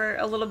they were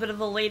a little bit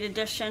of a late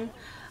addition.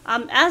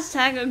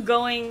 Aztec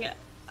doing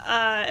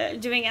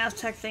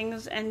Aztec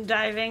things and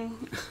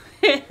diving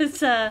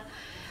is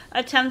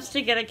attempts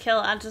to get a kill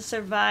onto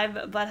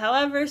Survive, but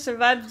however,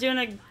 Survive's doing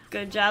a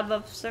good job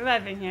of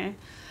surviving here.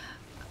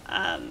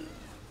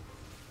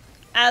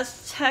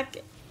 Aztec,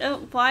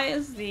 why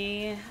is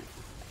the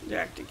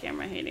director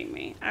camera hating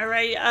me?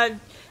 Alright,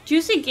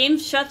 Juicy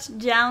Games shuts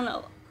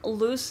down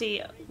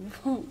Lucy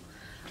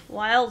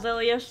while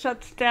Lilia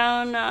shuts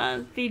down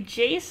the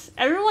Jace.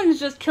 Everyone is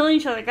just killing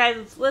each other,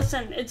 guys.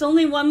 Listen, it's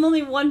only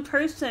one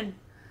person.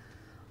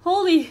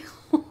 Holy.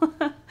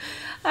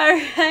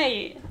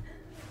 Alright.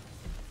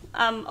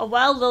 A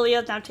while Lilia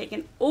has now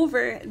taken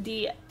over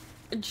the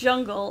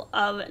jungle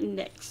of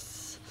Nyx.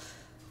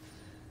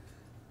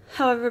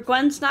 However,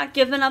 Gwen's not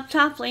giving up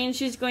top lane.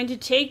 She's going to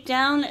take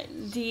down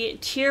the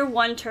tier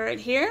 1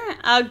 turret here.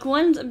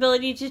 Gwen's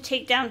ability to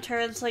take down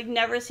turrets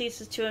never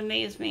ceases to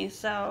amaze me.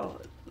 So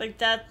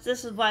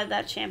this is why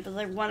that champ is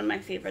one of my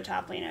favorite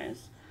top laners.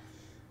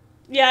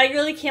 Yeah, I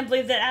really can't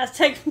believe that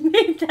Aztec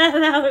made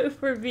that out,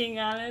 if we're being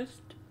honest.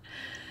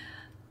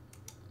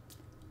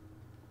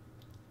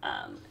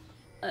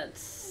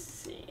 Let's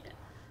see.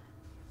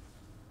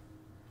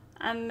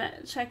 I'm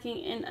checking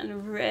in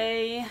on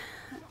Ray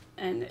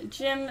and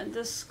Jim. The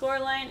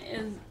scoreline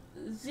is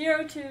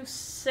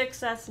 0-6.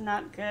 That's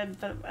not good,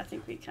 but I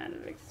think we kind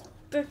of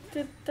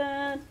expected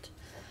that.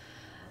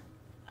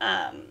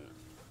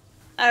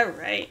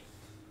 Alright.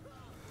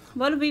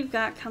 What do we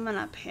got coming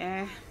up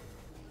here?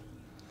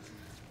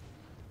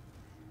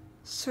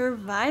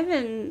 Survive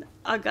and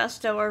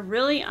Augusto are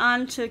really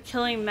on to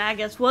killing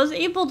Magus. Was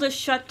able to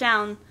shut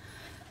down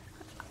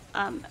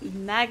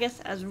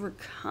Magus as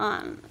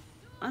Rakan.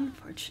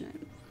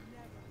 Unfortunate.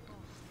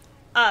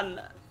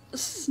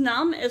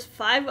 Snum is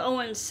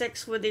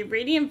 5-0-6 with a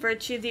Radiant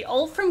Virtue. The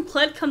ult from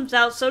Kled comes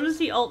out, so does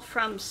the ult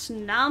from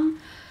Snum.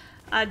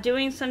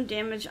 doing some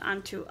damage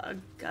onto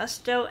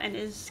Augusto and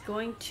is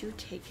going to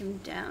take him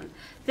down.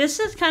 This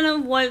is kind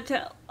of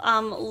what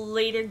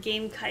later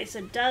game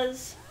Kai'Sa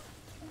does.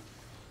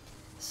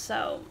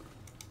 So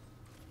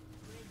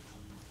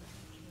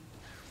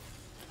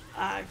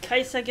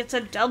Kai'Sa gets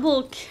a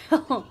double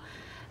kill.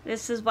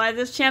 This is why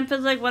this champ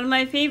is like one of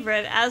my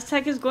favorite.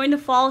 Aztec is going to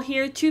fall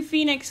here to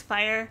Phoenix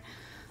Fire.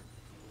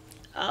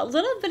 A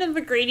little bit of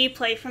a greedy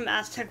play from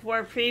Aztec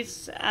War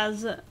Priest,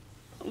 as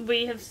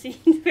we have seen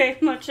very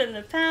much in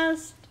the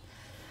past.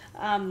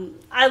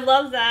 I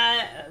love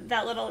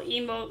that little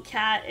emote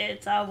cat.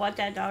 It's what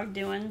that dog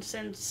doing,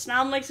 since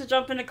Snom likes to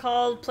jump into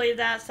call, play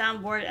that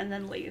soundboard, and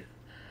then leave.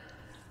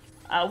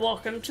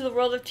 Welcome to the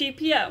world of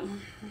TPO.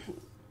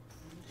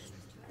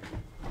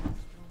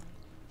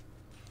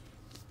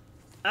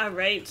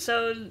 Alright,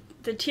 so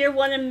the tier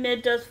 1 in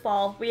mid does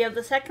fall. We have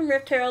the second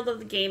Rift Herald of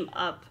the game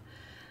up.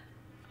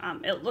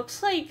 It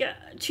looks like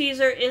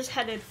Cheezer is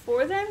headed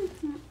for them.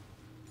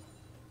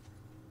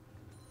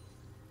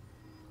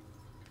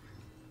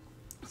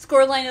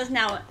 Scoreline is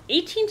now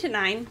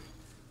 18-9.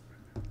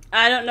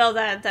 I don't know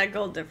that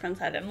goal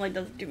difference. Emily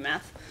doesn't do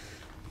math.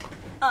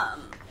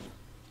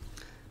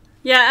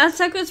 Yeah,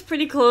 Aztec was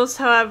pretty close.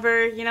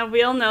 However, you know,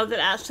 we all know that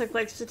Aztec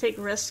likes to take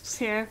risks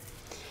here.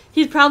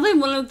 He's probably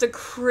one of the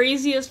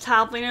craziest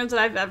top laners that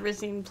I've ever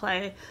seen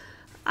play.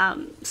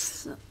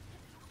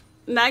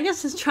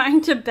 Magus is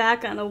trying to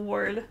back on a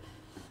ward.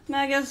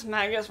 Magus. What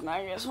am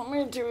I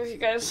gonna do with you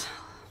guys?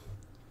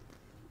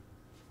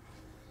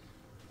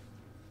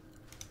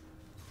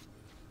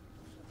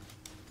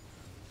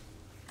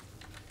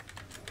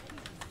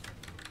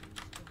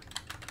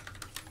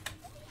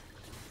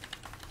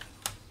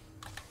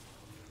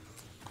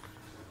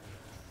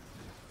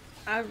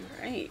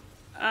 Alright.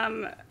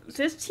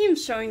 This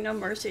team's showing no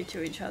mercy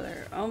to each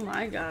other. Oh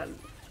my god.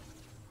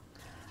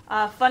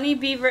 Funny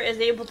Beaver is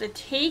able to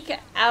take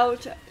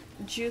out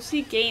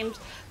Juicy Games.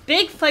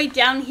 Big fight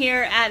down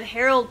here at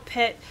Herald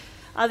Pit.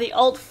 The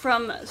ult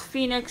from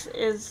Phoenix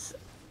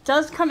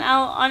does come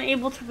out,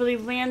 unable to really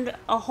land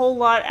a whole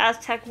lot.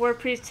 Aztec War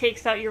Priest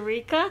takes out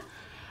Eureka.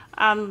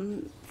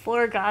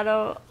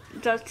 Florgato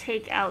does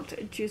take out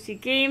Juicy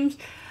Games.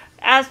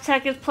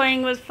 Aztec is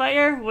playing with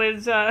fire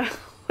with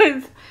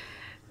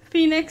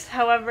Phoenix,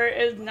 however,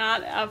 is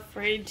not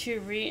afraid to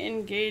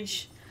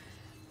re-engage.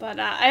 But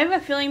I have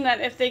a feeling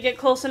that if they get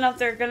close enough,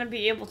 they're going to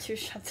be able to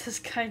shut this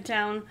guy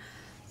down.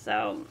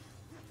 So,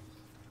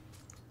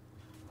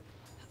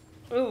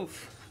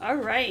 oof.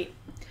 Alright.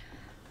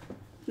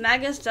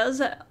 Magus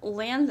does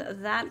land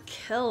that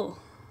kill.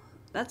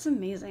 That's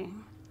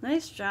amazing.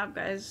 Nice job,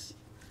 guys.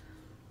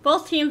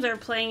 Both teams are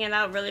playing it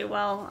out really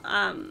well.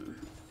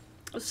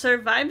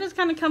 Survive is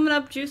kind of coming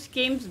up. Juice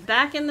Games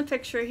back in the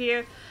picture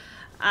here.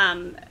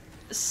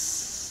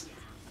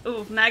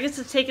 Magus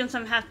has taken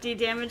some hefty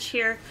damage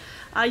here.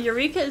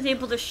 Eureka is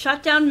able to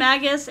shut down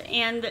Magus,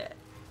 and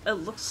it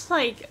looks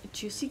like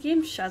Juicy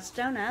Game shuts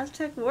down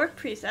Aztec War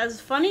Priest as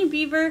Funny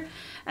Beaver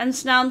and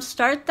Snom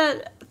start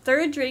that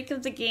third Drake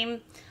of the game.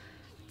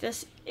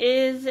 This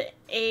is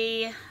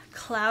a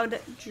Cloud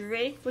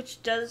Drake,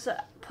 which does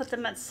put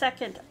them at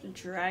second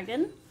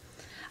Dragon.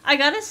 I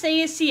gotta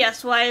say,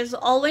 CS-wise,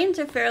 all lanes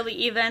are fairly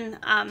even.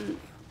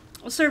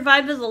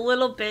 Survive is a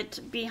little bit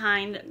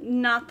behind,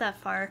 not that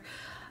far.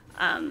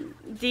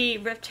 The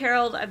Rift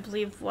Herald, I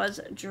believe, was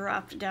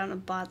dropped down a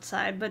bot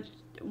side, but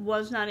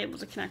was not able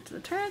to connect to the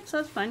turret, so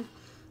that's fine.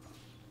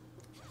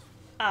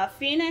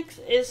 Phoenix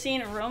is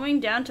seen roaming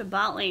down to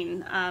bot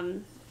lane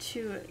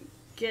to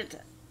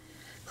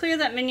clear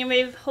that minion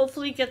wave,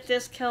 hopefully get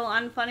this kill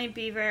on Funny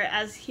Beaver,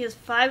 as he is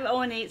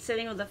 5-0-8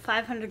 sitting with a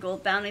 500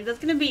 gold bounty. That's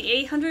going to be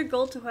 800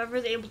 gold to whoever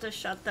is able to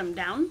shut them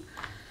down.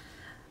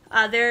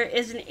 There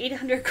is an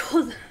 800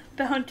 gold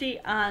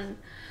bounty on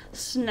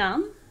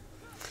Snum,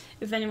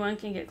 if anyone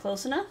can get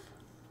close enough.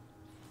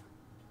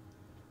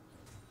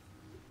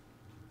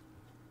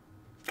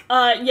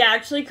 Yeah,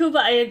 actually, Kuba,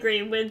 I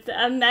agree. With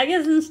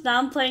Magus and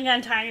Snum playing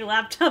on tiny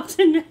laptops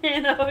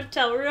in a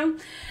hotel room,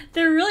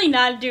 they're really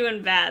not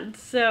doing bad.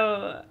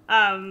 So,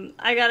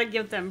 I gotta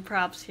give them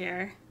props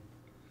here.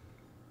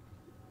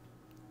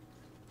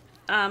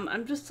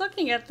 I'm just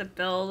looking at the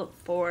build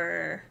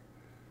for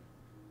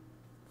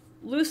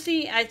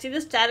Lucy. I see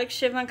the Static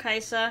Shiv on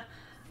Kai'Sa.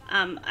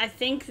 I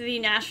think the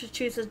Nash's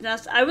Tooth is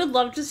Nest. I would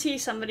love to see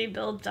somebody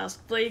build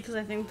Duskblade, because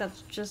I think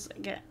that's just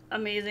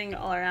amazing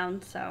all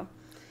around, so.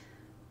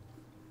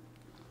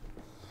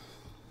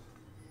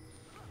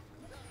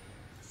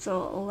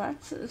 So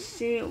let's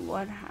see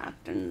what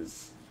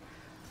happens.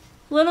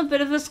 A little bit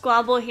of a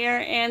squabble here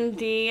in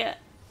the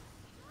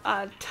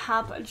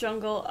top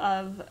jungle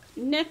of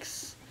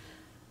Nyx.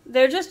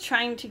 They're just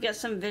trying to get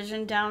some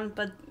vision down,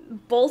 but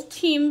both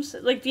teams,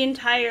 like the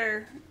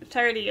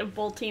entirety of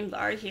both teams,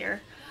 are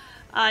here.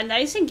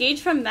 Nice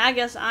engage from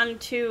Magus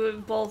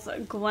onto both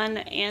Gwen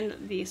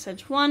and the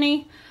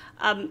Sejuani.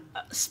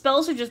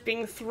 Spells are just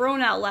being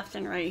thrown out left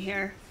and right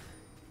here.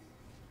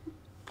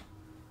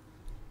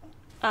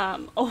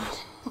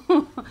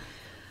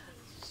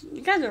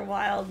 You guys are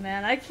wild,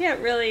 man. I can't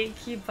really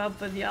keep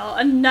up with y'all.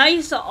 A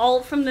nice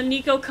ult from the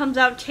Nico comes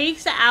out,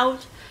 takes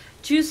out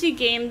Juicy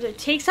Games,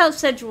 takes out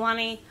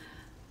Sejuani.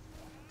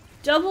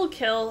 Double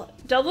kill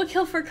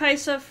for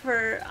Kaisa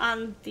for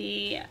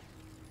the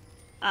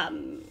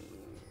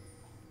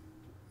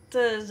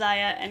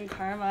Xayah and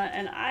Karma,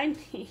 and I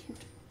need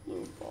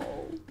blue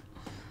ball.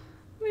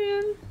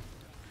 Man.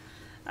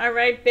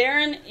 Alright,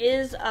 Baron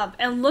is up.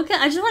 And look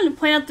at, I just wanted to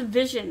point out the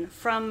vision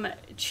from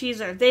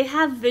Cheezer. They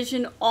have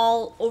vision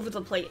all over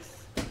the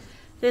place.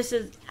 This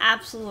is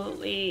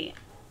absolutely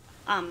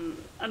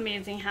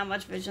amazing how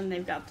much vision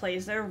they've got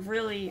plays. They're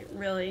really,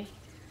 really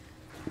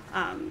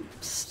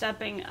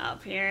stepping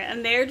up here.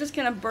 And they're just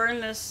going to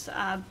burn this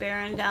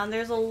Baron down.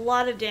 There's a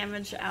lot of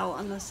damage out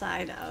on the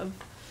side of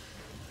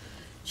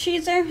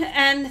Cheezer.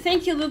 And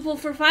thank you, Lupo,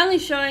 for finally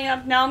showing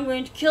up. Now I'm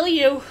going to kill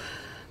you.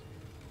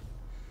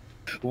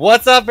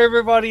 What's up,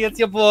 everybody? It's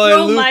your boy,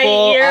 Throw Lupo. my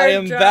I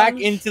am eardrums. back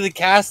into the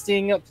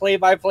casting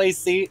play-by-play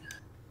seat.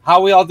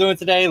 How we all doing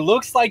today?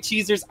 Looks like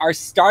Cheezers are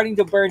starting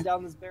to burn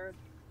down this Baron.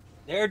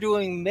 They're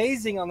doing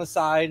amazing on the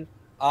side.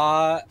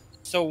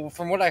 So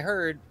from what I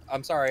heard,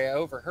 I'm sorry, I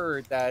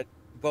overheard that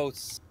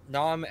both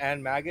Nom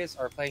and Magus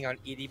are playing on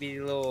itty-bitty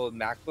little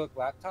MacBook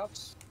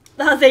laptops.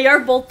 They are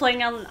both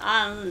playing on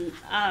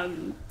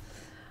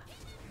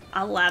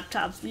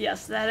laptops.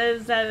 Yes, that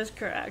is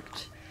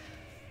correct.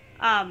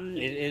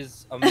 It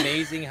is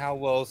amazing how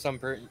well some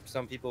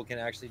people can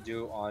actually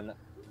do on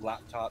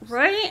laptops.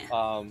 Right?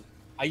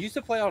 I used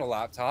to play on a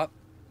laptop,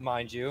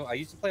 mind you. I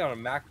used to play on a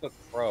MacBook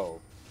Pro.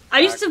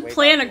 I used to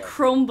play on a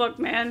Chromebook,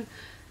 man.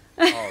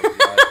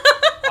 Oh,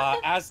 God.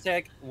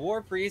 Aztec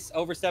War Priest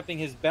overstepping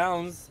his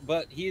bounds,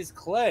 but he is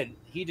Kled.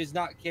 He does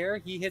not care.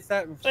 He hits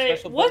that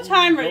special what button.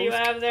 time are you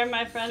at there,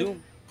 my friend?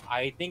 Zoom.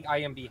 I think I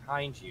am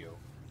behind you.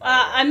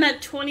 I'm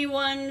at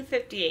 21,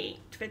 58,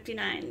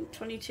 59,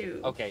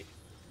 22. Okay.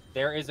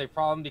 There is a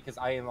problem because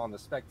I am on the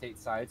spectate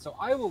side, so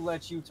I will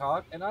let you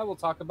talk, and I will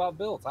talk about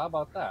builds. How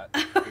about that?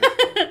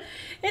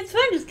 It's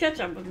fine. Just catch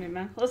up with me,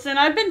 man. Listen,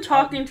 I've been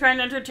talking, trying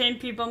to entertain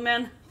people,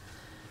 man.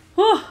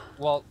 Whew.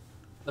 Well,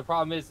 the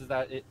problem is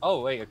that it... Oh,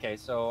 wait, okay.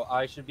 So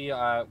I should be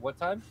what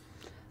time?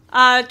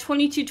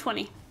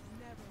 22:20.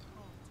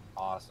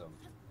 Awesome.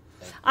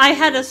 I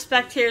had a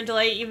spectator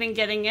delay even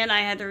getting in.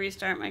 I had to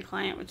restart my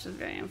client, which is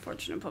very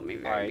unfortunate. Put me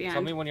very behind.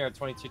 Tell me when you're at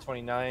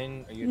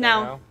 22:29. Are you No.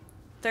 there now?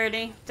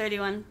 30,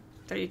 31,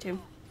 32.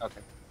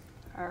 Okay.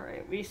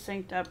 Alright, we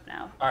synced up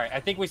now. Alright, I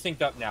think we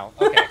synced up now.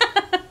 Okay.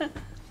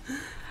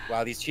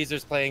 Wow, these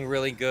Cheezers playing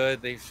really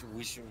good.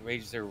 We should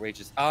raise their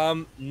wages.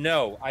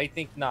 No, I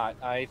think not.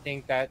 I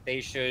think that they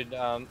should,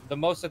 the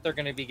most that they're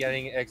going to be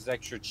getting is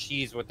extra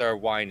cheese with their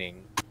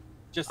whining.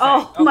 Just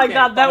saying. Oh my Okay,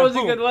 god, that was a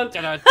boom. good one.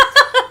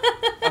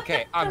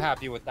 Okay, I'm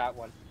happy with that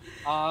one.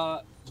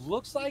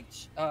 Looks like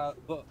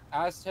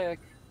Aztec.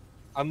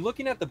 I'm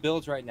looking at the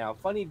builds right now.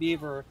 Funny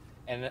Beaver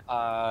and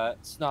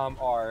Snom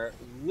are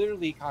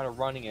literally kind of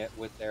running it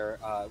with their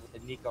with the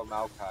Nico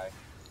Maokai.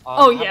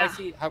 Oh yeah.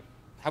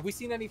 Have we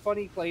seen any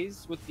funny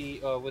plays with the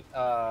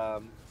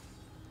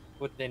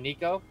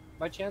Nico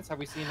by chance? Have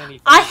we seen any?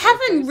 I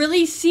haven't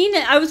really seen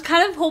it. I was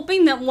kind of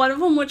hoping that one of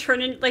them would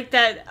turn in like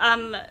that.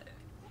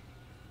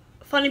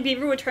 Funny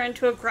Beaver would turn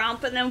into a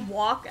Grump and then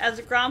walk as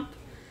a Grump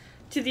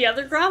to the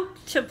other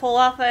Grump to pull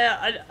off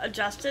a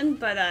Justin,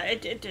 but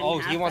it didn't happen. Oh,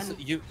 he wants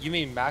to, you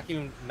mean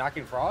macking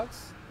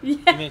frogs? Yeah.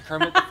 You mean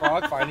Kermit the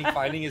Frog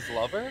finding his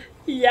lover?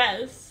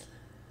 Yes.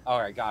 All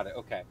right, got it.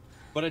 Okay,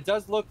 but it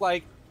does look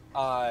like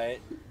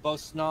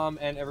both Snom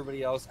and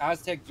everybody else,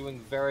 Aztec doing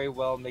very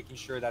well, making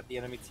sure that the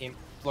enemy team,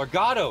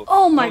 Florgato,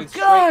 oh my going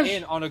gosh, straight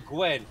in on a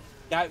Gwen.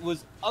 That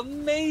was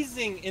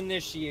amazing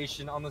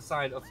initiation on the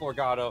side of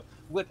Florgato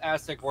with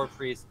Aztec War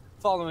Priest,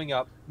 following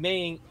up,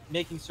 making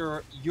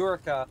sure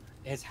Eureka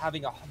is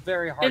having a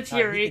very hard time. It's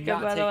Eureka,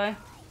 by the way.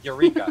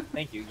 Eureka,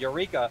 thank you.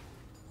 Eureka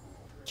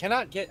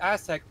cannot get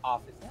Aztec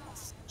off his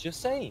ass.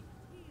 Just saying.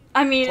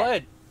 I mean,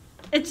 Kled.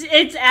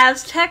 it's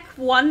Aztec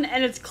 1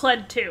 and it's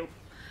Kled 2.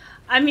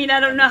 I mean,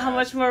 I don't know how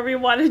much more we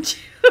wanted to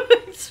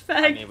expect.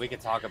 I mean, we could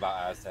talk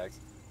about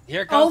Aztecs.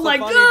 Here comes my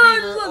the Funny gosh,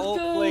 Beaver let's ult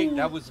go. play.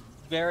 That was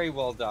very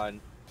well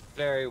done.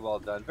 Very well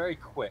done. Very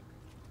quick.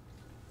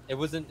 It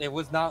was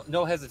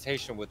no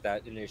hesitation with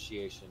that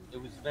initiation.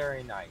 It was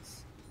very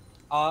nice.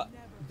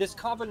 This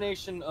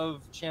combination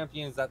of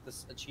champions that the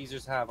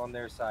Cheezers have on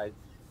their side,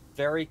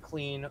 very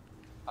clean.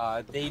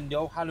 They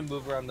know how to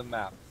move around the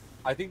map.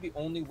 I think the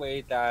only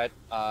way that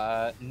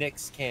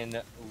Nyx can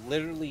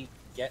literally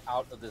get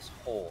out of this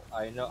hole,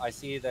 I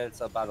see that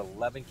it's about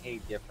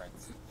 11k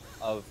difference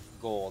of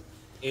gold,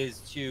 is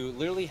to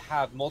literally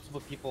have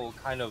multiple people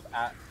kind of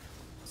at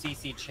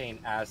CC chain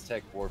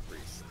Aztec War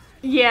Priest.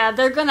 Yeah,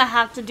 they're gonna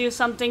have to do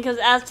something because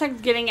Aztec's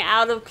getting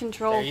out of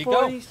control. There you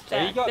go.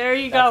 There you go. There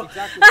you That's go.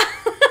 Exactly.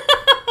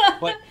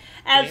 But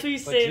as we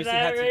say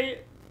that,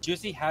 right?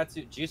 Juicy had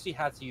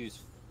to use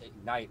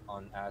Ignite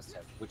on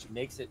Aztec, which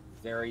makes it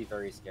very,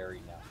 very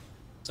scary now.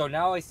 So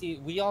now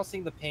we all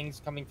see the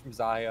pings coming from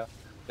Xayah.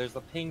 There's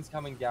the pings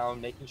coming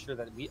down, making sure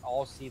that we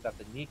all see that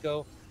the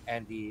Nico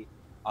and the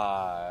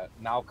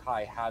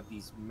Maokai have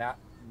these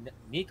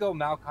Nico,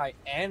 Maokai,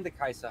 and the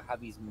Kaisa have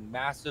these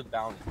massive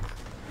bounties.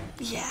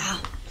 Yeah.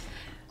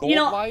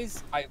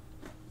 Gold-wise,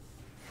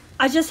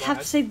 I just have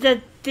to say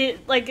that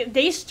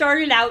they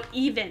started out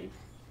even.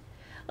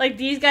 Like,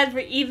 these guys were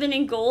even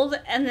in gold,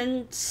 and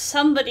then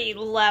somebody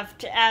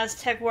left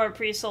Aztec War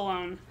Priest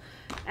alone.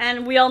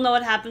 And we all know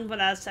what happens when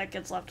Aztec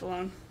gets left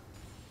alone.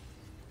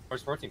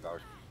 Where's protein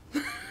powder?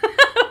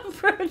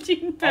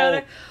 Protein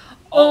powder.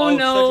 Oh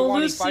no,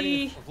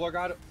 Lucy.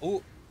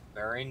 Oh,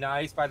 very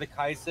nice by the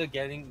Kaisa,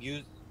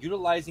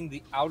 utilizing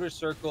the outer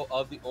circle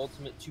of the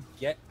ultimate to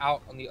get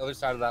out on the other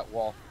side of that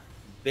wall.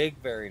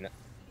 Very nice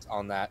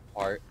on that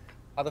part.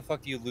 How the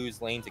fuck do you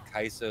lose lane to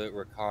Kaisa,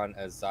 Rakan,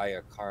 as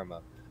Zaya,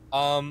 Karma?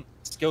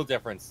 Skill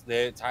difference.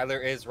 Tyler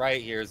is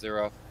right here,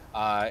 Zero.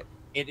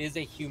 It is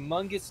a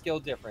humongous skill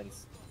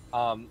difference.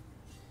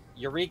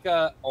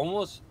 Eureka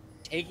almost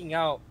taking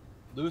out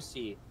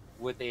Lucy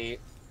with a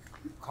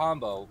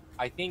combo.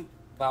 I think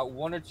about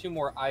 1 or 2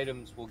 more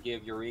items will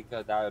give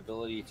Eureka that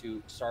ability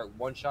to start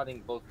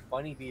one-shotting both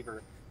Bunny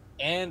Beaver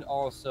and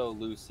also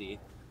Lucy.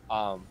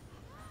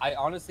 I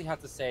honestly have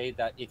to say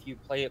that if you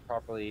play it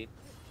properly,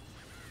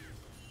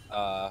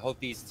 hope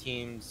these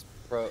teams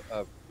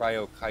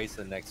prio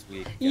Kaisa next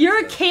week. You're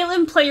a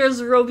Caitlyn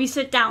player's Roby,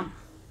 sit down.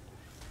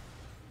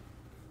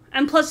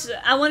 And plus,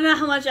 I want to know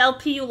how much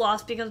LP you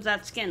lost because of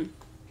that skin.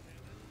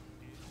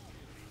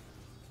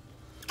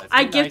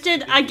 I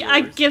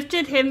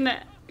gifted him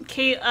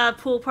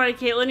pool party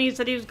Caitlyn. He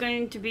said he was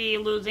going to be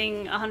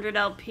losing 100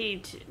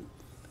 LP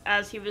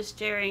as he was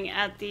staring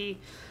at the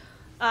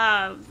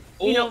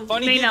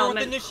main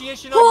element.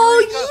 Initiation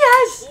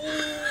yes!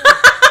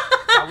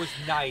 That was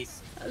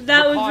nice.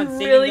 That was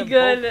really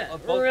good.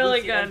 Both really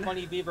Lucy good. And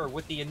Funny Beaver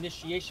with the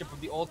initiation from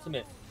the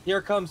ultimate.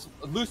 Here comes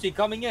Lucy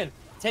coming in,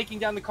 taking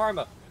down the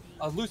Karma.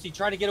 Lucy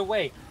trying to get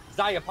away.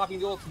 Zaya popping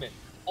the ultimate.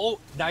 Oh,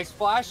 nice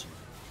flash.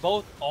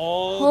 Both.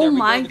 Oh there we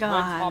my go. The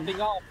god. popping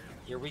off.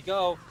 Here we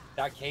go.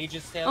 That cage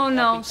is still. Oh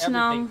no,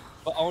 Snum.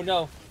 But oh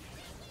no.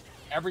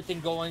 Everything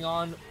going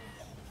on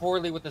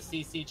poorly with the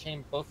CC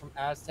chain, both from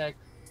Aztec,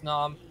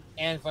 Snum,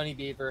 and Funny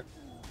Beaver.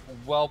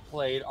 Well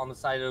played on the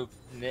side of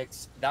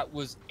Nyx. That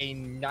was a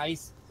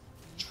nice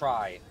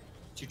try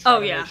to try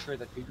to make sure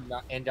that they do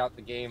not end out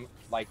the game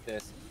like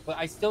this. But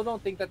I still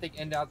don't think that they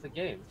end out the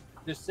game.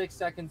 There's 6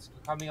 seconds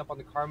coming up on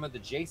the Karma. The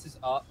Jace is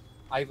up.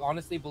 I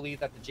honestly believe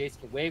that the Jace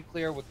can wave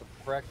clear with the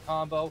correct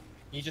combo.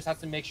 He just has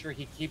to make sure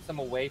he keeps them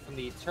away from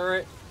the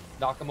turret.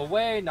 Knock him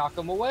away. Knock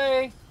him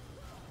away.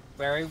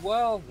 Very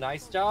well.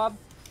 Nice job.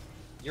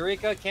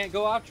 Eureka can't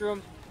go after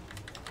him.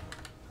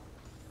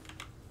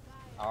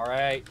 All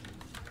right.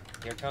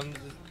 Here comes...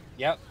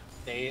 Yep.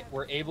 They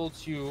were able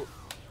to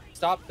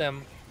stop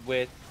them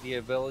with the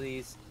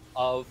abilities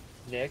of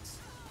Nyx.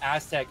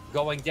 Aztec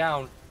going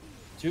down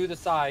to the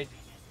side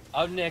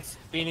of Nyx.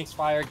 Phoenix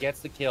Fire gets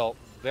the kill.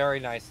 Very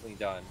nicely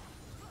done.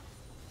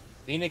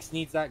 Phoenix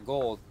needs that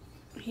gold.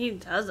 He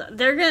does.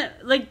 They're gonna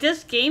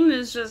this game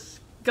is just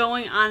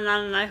going on and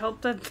on, and I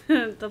hope that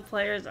the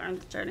players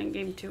aren't starting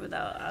game 2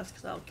 without us,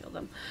 because I'll kill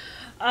them.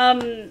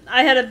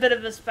 I had a bit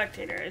of a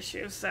spectator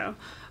issue, so,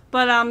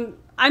 but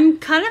I'm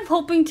kind of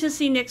hoping to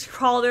see Nyx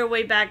crawl their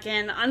way back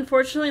in.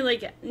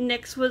 Unfortunately,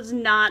 Nyx was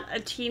not a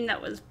team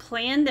that was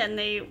planned, and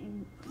they,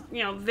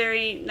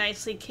 very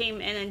nicely came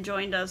in and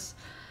joined us.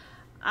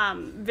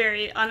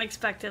 Very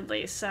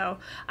unexpectedly, so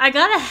I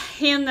gotta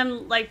hand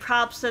them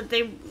props that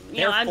they're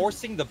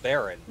forcing the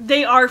Baron.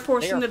 They are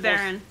forcing the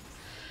Baron.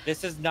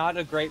 This is not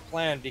a great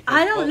plan because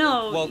I don't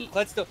know. Well,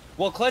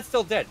 Klett's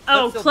still dead.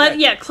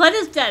 Klett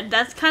is dead.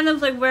 That's kind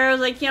of where I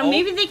was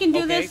maybe they can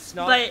do this,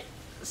 but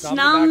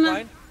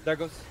Snum. There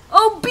goes.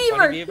 Oh,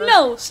 Beaver!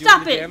 No,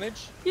 stop it!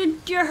 Damage.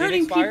 You're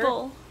hurting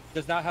people.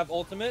 Does not have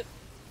ultimate.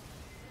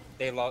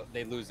 They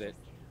lose it.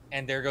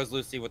 And there goes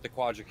Lucy with the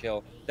quadra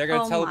kill. They're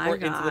going to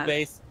teleport into the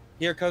base.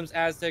 Here comes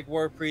Aztec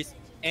War Priest,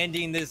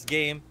 ending this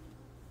game.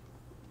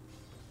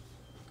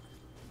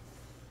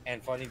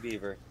 And Funny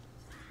Beaver,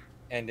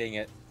 ending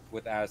it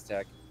with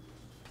Aztec.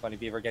 Funny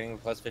Beaver getting the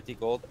plus 50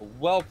 gold.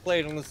 Well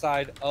played on the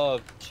side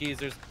of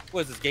Cheezers.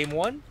 What is this, game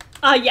 1?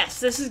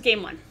 Yes, this is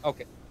game 1.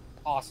 Okay,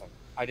 awesome.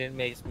 I didn't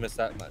miss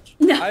that much.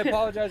 No. I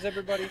apologize,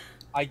 everybody.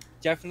 I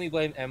definitely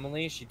blame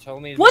Emily. She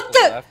told me to make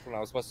a left when I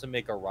was supposed to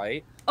make a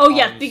right. Oh,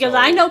 yes, because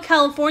I know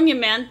California,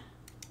 man.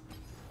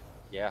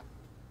 Yeah.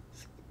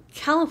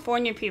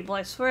 California people,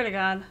 I swear to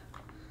God.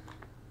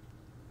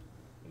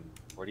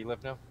 Where do you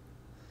live now?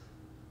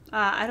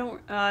 I don't,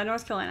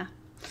 North Carolina.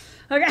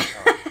 Okay,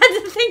 oh. I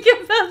had to think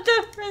about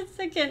that for a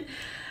second.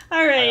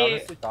 All right. I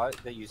honestly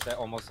thought that you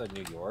almost said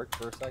New York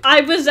for a second.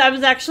 I was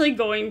actually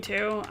going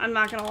to. I'm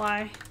not going to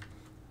lie.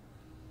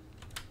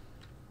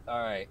 All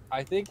right,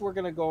 I think we're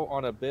gonna go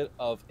on a bit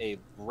of a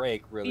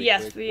break, really.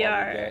 Yes, we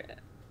are.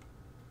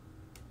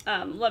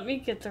 Let me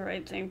get the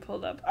right thing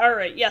pulled up. All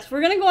right, yes,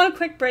 we're gonna go on a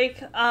quick break.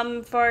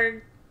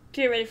 To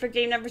get ready for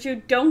game number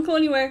 2. Don't go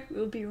anywhere.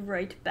 We'll be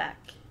right back.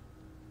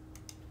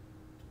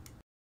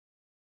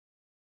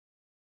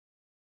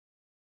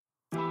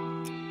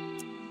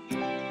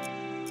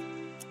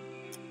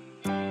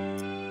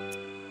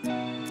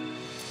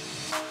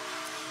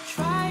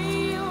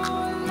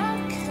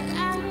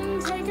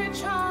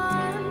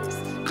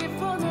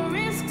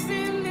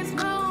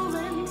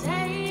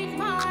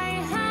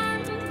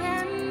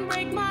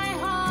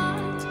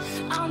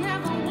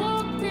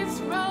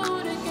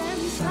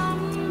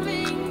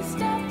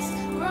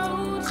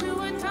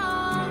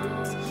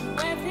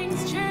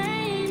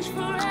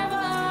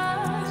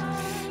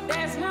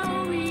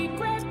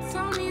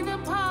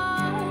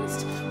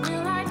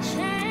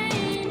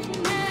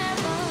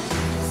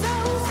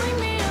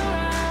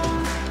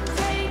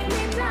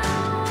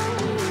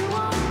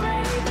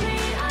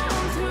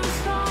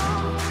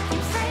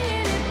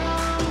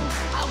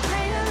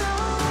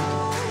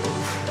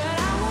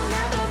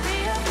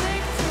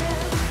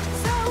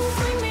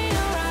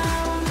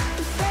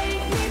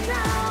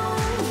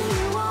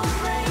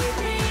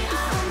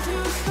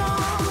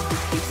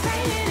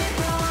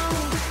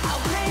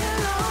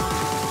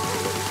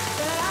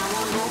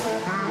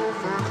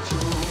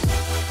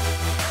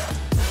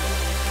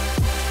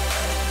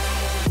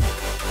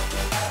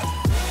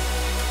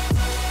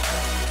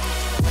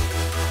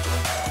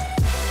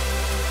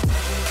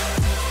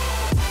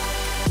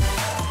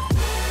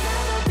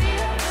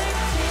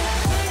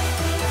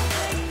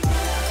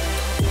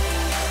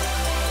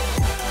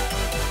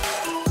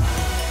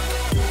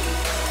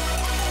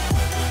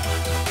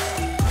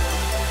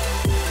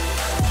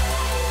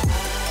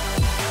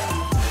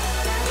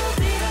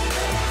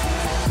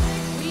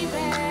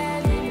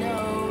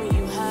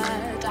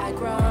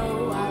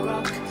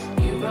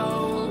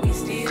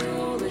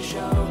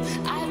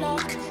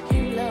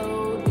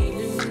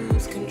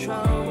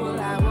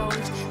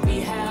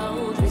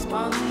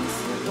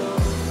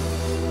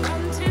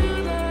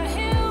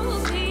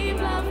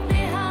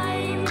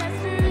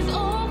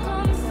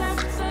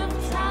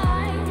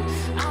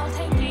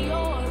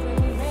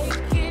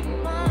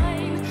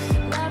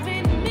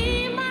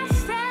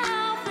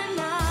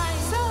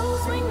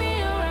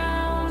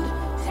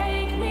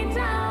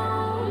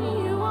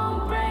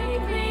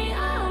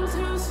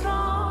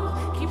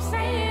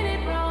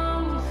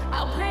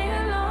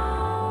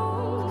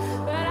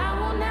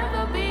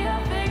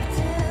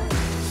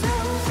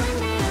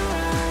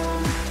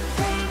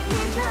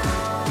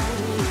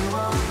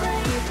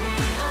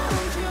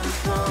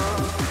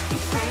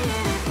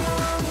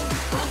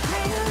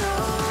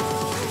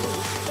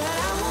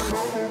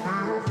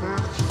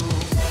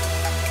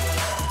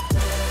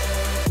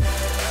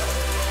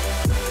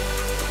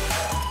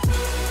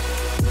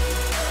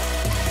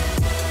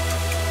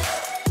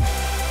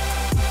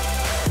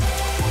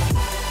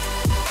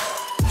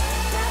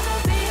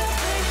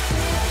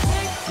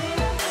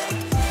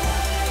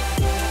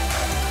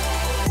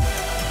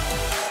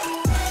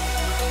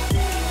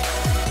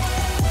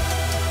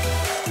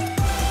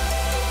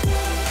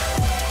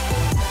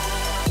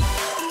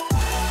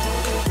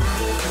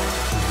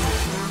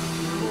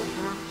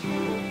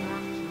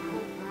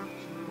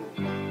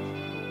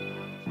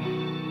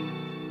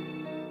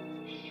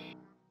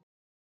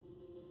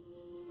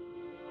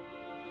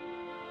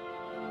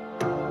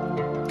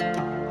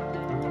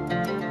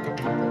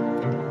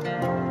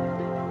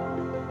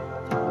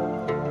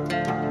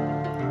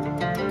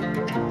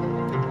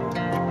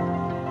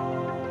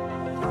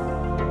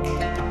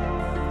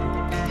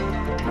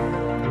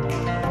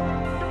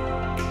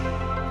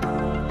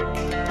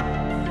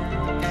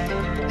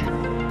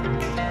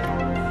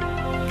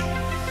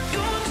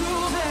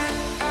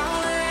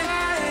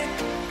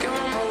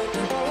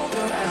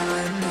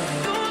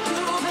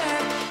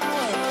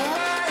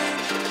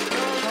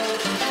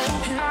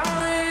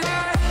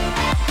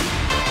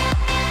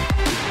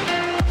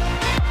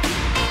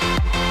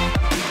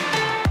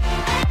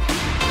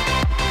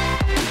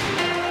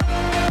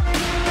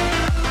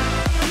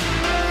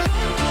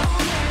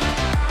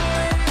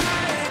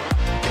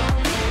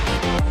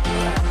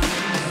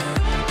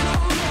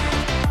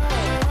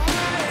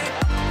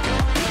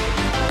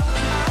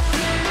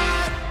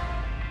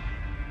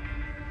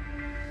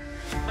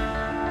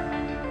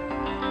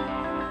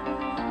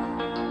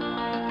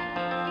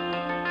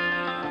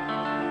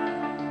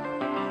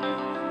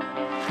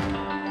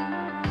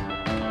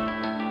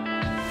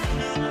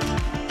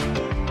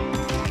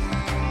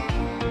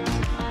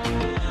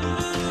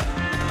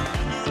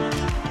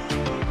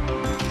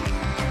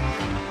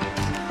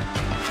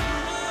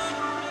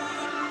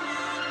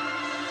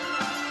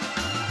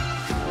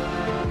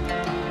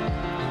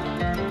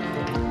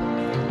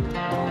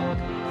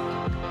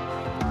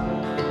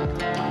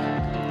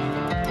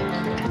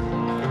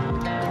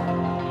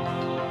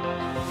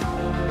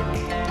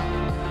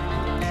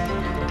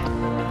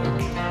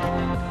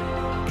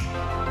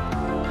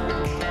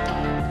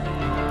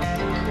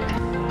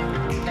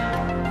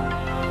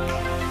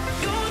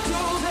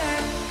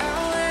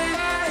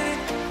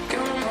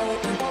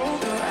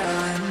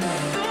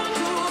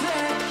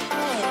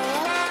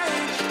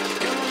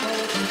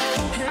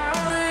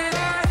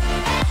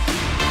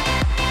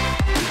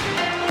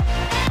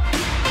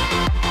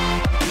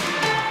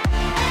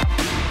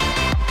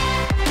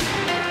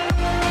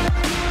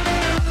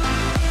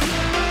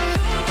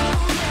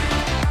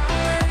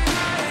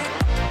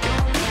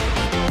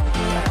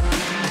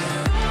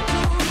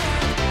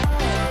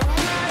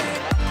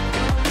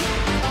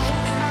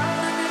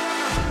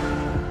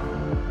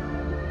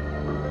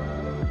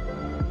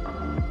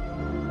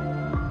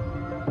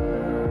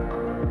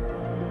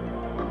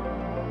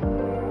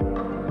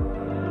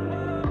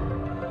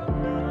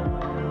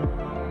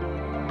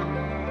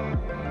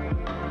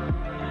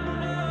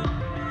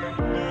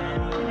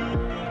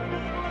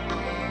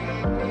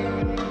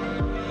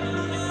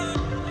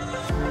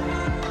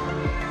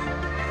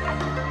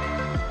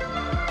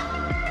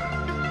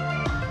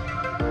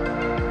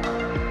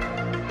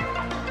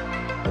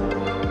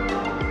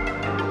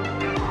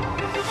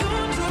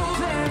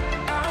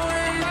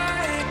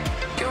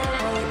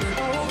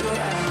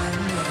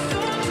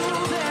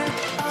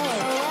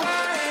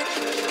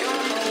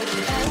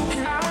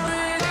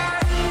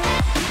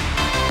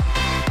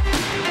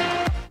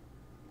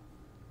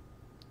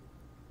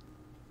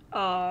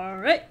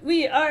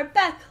 are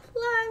back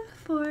live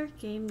for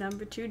game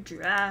number 2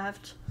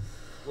 draft.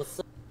 What's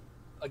up?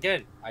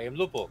 Again, I am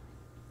Lupo.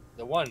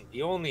 The one,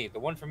 the only, the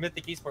one from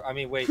Mythic Esports. I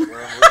mean, wait, you're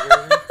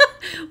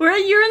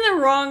You're in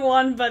the wrong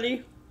one,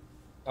 buddy.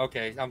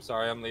 Okay, I'm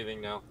sorry, I'm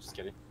leaving now. Just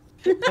kidding.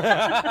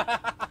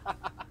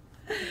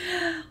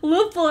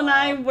 Lupo and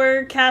I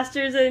were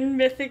casters in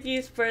Mythic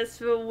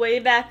Esports way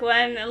back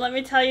when, and let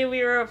me tell you,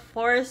 we were a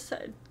force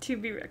to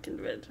be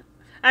reckoned with.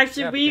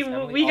 Actually,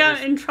 yeah, we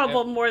got in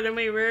trouble more than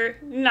we were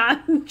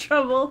not in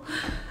trouble.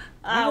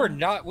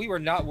 We were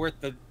not worth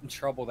the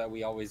trouble that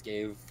we always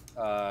gave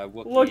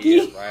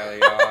Wookie and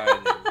Riley on,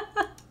 and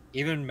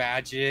even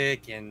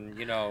Magic, and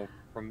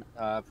from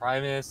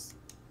Primus.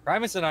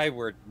 Primus and I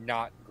were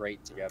not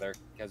great together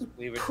because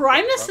we would.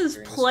 Primus is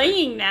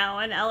playing now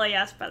in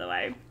LAS, by the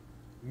way.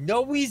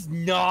 No, he's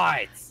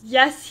not.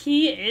 Yes,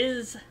 he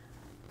is.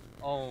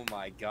 Oh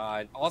my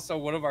God! Also,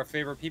 one of our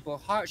favorite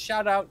people.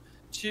 Shout out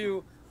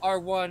to our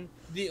one,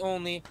 the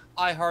only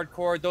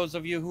iHardcore. Those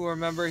of you who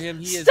remember him,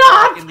 he is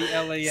back in the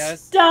LAS.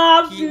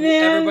 Stop, man!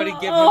 Everybody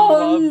give him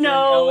love during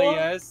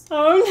LAS.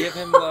 Oh, no. Give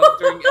him love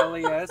during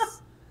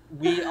LAS.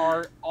 We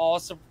are all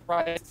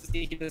surprised to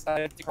see he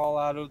decided to call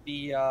out of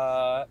the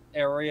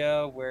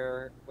area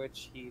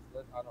which he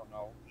lived. I don't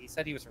know. He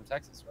said he was from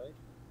Texas, right?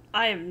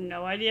 I have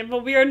no idea,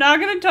 but we are not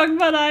going to talk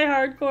about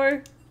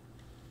iHardcore.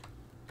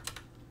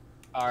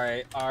 All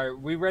right.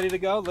 We ready to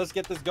go? Let's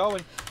get this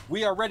going.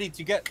 We are ready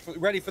to get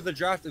ready for the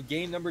draft of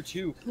game number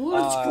 2.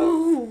 Let's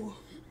go.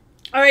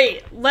 All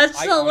right, let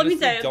me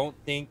say. I don't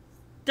think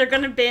they're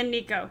going to ban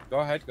Nico.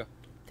 Go ahead. Go.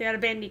 They got to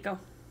ban Nico.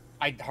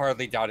 I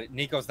hardly doubt it.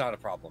 Nico's not a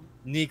problem.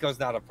 Nico's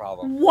not a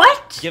problem.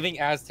 What? Giving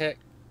Aztec.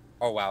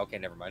 Oh wow. Okay,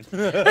 never mind.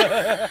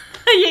 Yeah,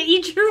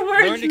 eat your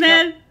words,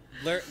 man.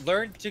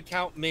 Learn to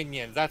count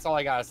minions. That's all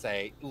I gotta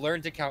say.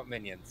 Learn to count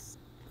minions.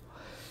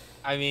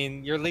 I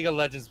mean, you're League of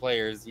Legends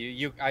players.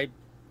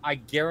 I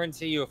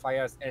guarantee you, if I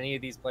asked any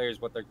of these players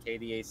what their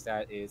KDA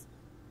stat is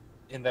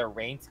in their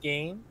ranked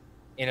game,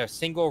 in a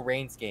single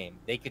ranked game,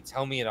 they could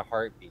tell me in a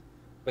heartbeat.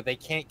 But they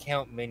can't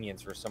count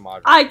minions for some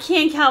odd reason. I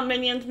can't count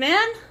minions, man.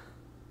 I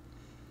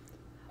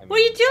mean, what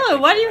are you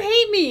doing? Why do you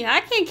hate me? I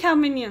can't count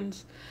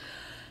minions.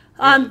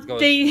 Yeah, it goes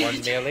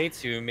 1 melee,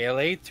 2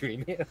 melee,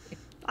 3 melee.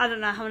 I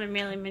don't know how many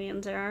melee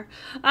minions there are.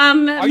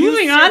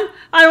 Moving on.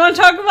 I want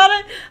to talk about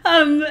it.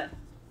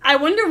 I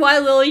wonder why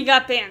Lily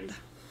got banned.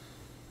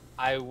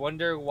 I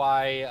wonder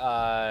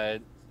why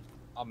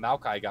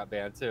Maokai got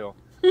banned too.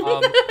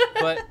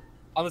 But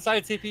on the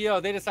side of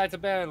TPO, they decided to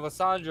ban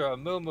Lissandra,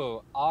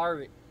 Mumu,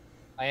 Ari,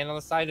 and on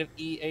the side of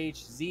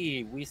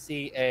EHZ, we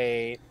see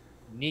a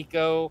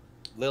Nico,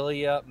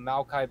 Lilia,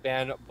 Maokai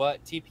ban,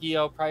 but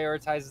TPO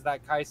prioritizes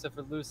that Kaisa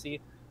for Lucy.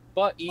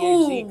 But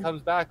EHZ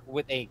comes back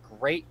with a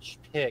great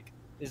pick.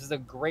 This is a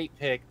great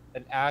pick,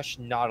 an Ashe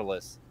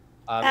Nautilus.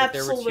 If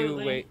there were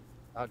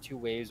two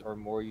waves or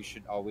more, you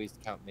should always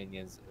count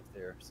minions if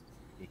there's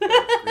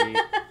 3,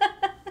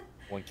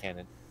 1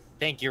 cannon.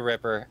 Thank you,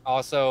 Ripper.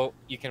 Also,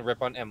 you can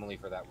rip on Emily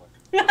for that one.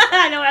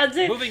 I know.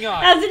 Moving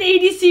on. As an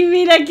ADC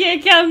main, I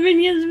can't count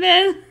minions,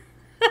 man.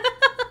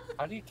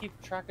 How do you keep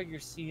track of your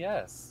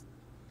CS?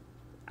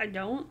 I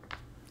don't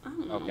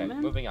know, okay,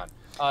 man. moving on.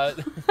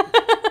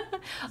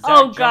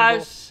 Oh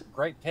gosh,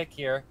 great pick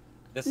here.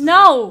 This is an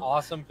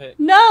awesome pick.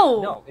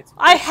 No,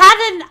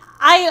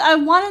 I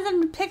wanted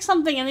them to pick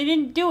something and they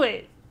didn't do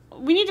it.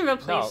 We need to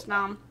replace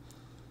Nom.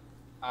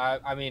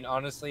 I mean,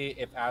 honestly,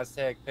 if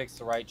Aztec picks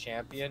the right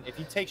champion, if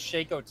you take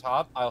Shaco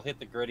top, I'll hit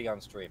the gritty on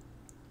stream.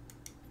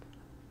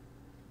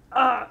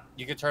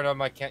 You can turn on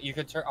my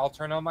I'll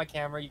turn on my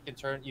camera. You can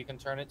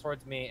turn it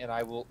towards me, and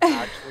I will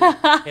actually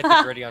hit the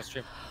gritty on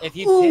stream. If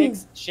he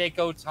picks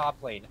Shaco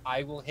top lane,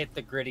 I will hit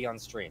the gritty on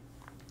stream.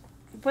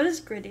 What is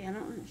gritty? I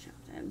don't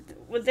understand.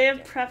 Would they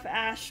have pref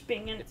Ashe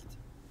being an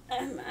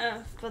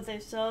MF, but they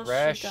still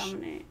should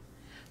dominate?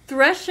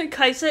 Thresh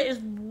Kaisa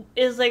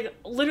is like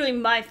literally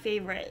my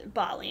favorite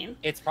bot lane.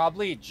 It's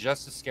probably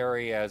just as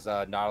scary as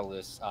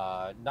Nautilus.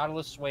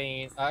 Nautilus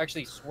Swain.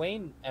 Actually,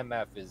 Swain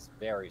MF is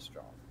very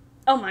strong.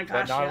 Oh my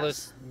gosh!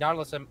 But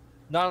Nautilus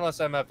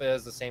MF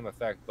has the same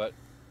effect, but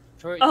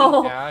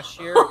Ashe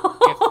here.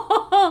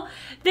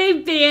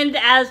 They banned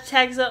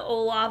Aztecs at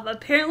Olaf.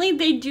 Apparently,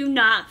 they do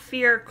not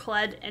fear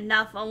Kled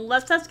enough,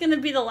 unless that's going to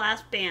be the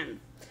last ban.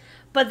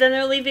 But then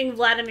they're leaving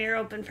Vladimir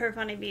open for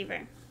Funny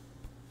Beaver.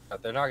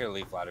 But they're not going to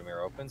leave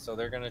Vladimir open, so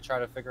they're going to try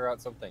to figure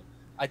out something.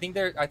 I think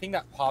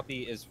that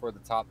Poppy is for the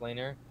top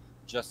laner.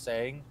 Just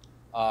saying.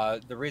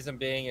 The reason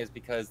being is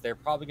because they're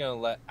probably going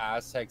to let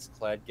Aztecs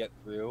Kled get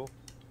through,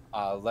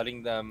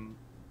 letting him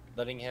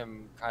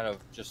kind of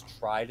just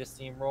try to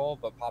steamroll,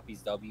 but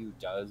Poppy's W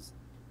does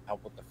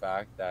help with the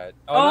fact that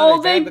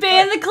they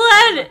banned the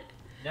Kled.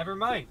 Never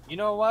mind. You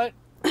know what?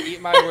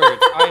 Eat my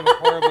words. I am a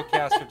horrible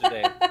caster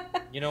today.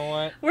 You know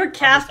what? We're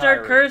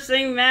caster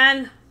cursing,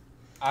 man.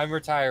 I'm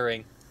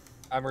retiring.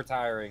 All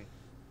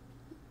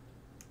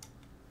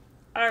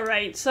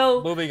right.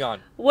 So moving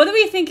on. What do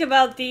we think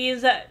about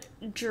these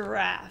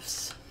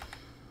drafts?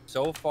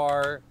 So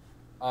far,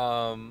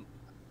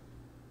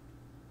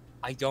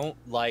 I don't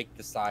like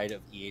the side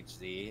of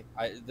EHZ.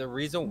 The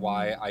reason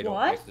why I don't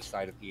like the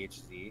side of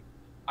EHZ,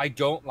 I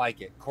don't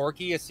like it.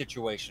 Corky is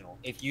situational.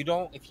 If you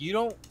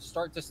don't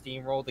start to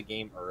steamroll the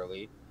game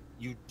early,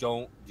 you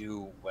don't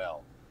do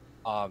well.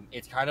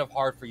 It's kind of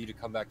hard for you to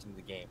come back into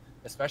the game,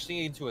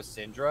 especially into a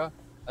Syndra.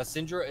 A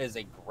Syndra is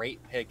a great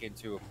pick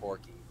into a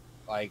Corky.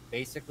 Like,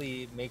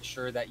 basically make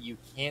sure that you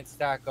can't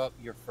stack up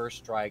your first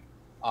strike.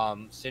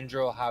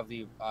 Syndra will have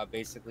the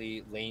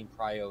basically lane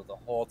prio the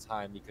whole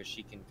time because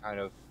she can kind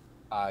of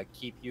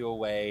keep you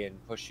away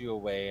and push you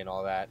away and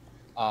all that.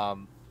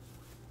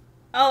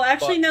 Oh,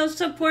 actually, no,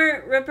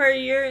 support Ripper.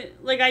 You're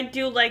like, I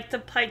do like the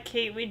Pike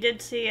Kate. We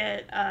did see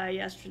it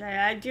yesterday.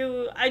 I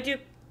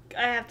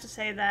have to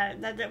say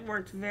that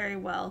worked very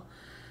well.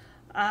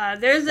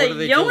 There's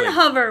a Yone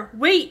hover.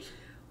 Wait,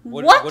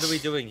 what? What are we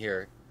doing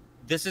here?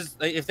 This is,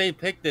 if they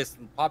pick this,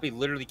 Poppy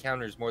literally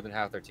counters more than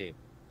half their team.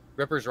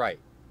 Ripper's right.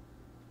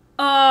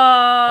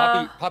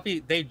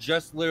 Poppy, they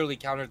just literally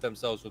countered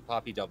themselves with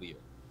Poppy W.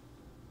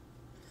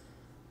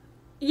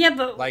 Yeah,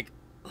 but like,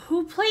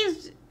 who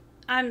plays?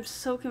 I'm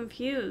so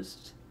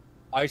confused.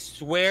 I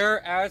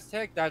swear,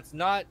 Aztec, that's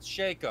not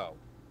Shaco.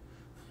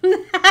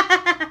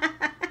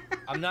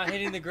 I'm not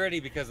hitting the gritty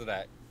because of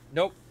that.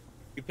 Nope,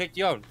 you picked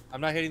Yone. I'm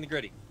not hitting the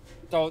gritty.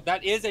 So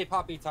that is a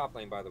Poppy top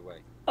lane, by the way.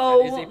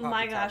 Oh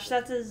my gosh,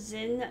 that's a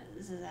Xin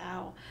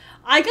Zhao.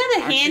 I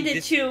gotta hand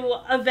it to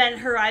Event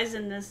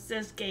Horizon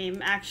this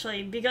game,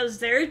 actually, because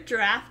their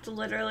draft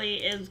literally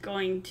is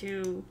going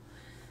to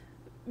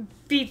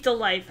beat the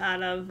life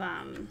out of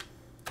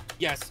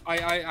Yes, I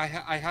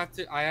have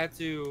to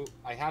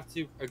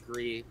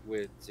agree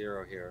with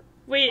Zero here.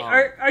 Wait,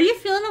 are you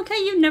feeling okay?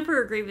 You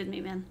never agree with me,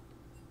 man.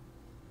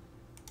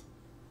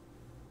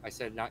 I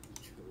said not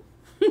you.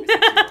 I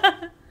said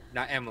Zero.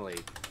 Not Emily.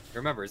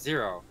 Remember,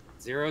 Zero.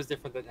 Zero is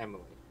different than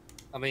Emily.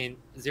 I mean,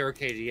 Zero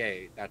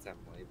KDA, that's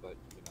Emily, but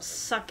you know.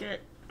 Suck it.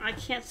 I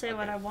can't say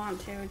what I want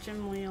to.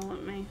 Jim will yell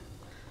at me.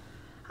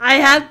 I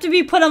have to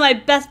be put on my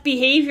best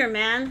behavior,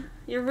 man.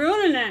 You're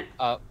ruining it.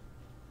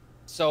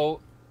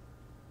 So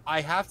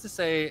I have to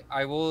say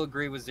I will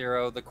agree with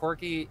Zero. The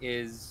Corky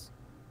is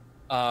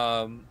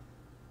Corky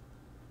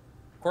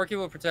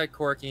will protect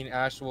Corky, and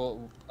Ash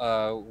will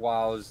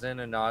while Zen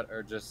and Not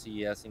are just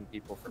CSing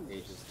people for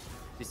ages.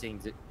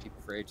 CSing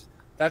people for ages.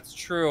 That's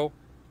true.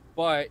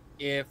 But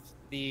if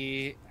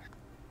I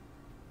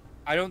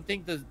don't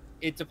think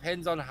it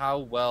depends on how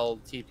well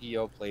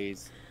TPO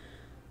plays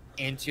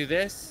into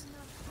this,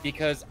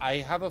 because I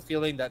have a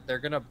feeling that they're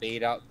gonna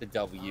bait out the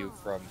W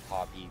from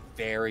Poppy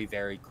very,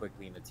 very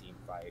quickly in a team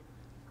fight.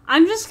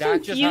 I'm just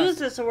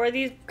confused as to where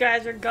these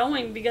guys are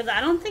going, because I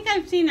don't think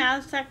I've seen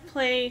Aztec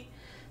play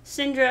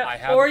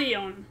Syndra or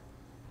Yone.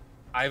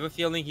 I have a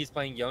feeling he's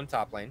playing Yone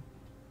top lane.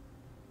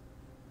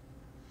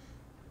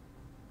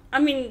 I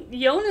mean,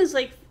 Yone is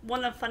like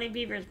one of Funny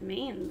Beaver's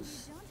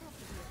mains.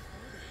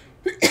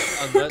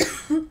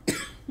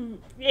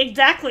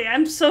 Exactly,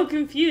 I'm so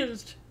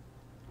confused.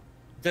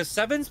 Does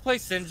Sevens play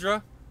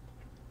Syndra?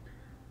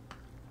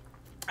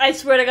 I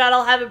swear to God,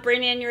 I'll have a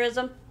brain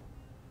aneurysm.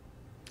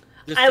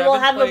 I will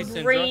have a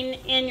brain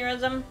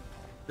aneurysm.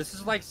 This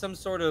is like some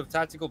sort of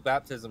tactical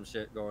baptism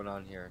shit going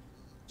on here.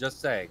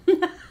 Just saying.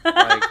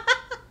 Like,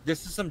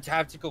 this is some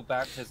tactical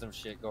baptism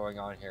shit going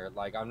on here.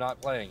 Like, I'm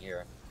not playing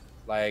here.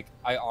 Like,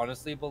 I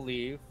honestly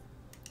believe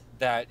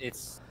that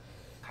it's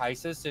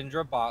Kaisa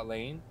Syndra bot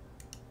lane.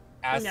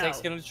 Aztec's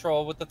gonna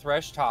troll with the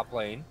Thresh top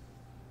lane.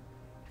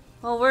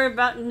 Well, we're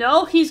about...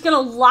 No, he's gonna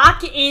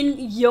lock in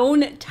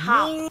Yone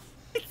top.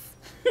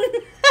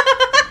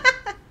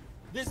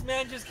 This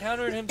man just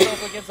countered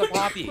himself against a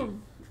Poppy.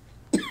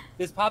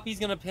 This Poppy's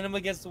gonna pin him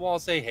against the wall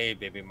and say, "Hey,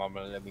 baby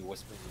mama, let me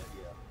whisper in your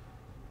ear."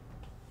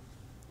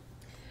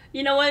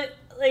 You know what?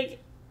 Like...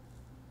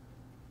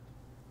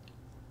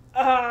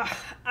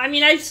 I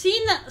mean, I've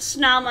seen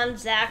Snom on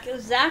Zac.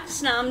 Zac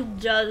Snom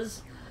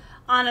does,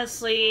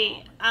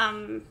 honestly,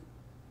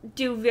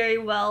 do very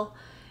well.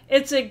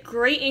 It's a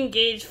great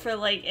engage for,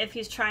 like, if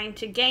he's trying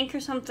to gank or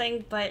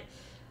something, but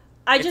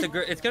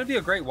it's going to be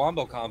a great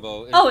wombo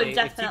combo. It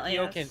definitely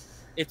is.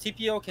 If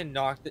TPO can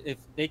if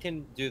they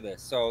can do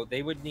this, so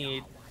they would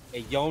need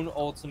a Yone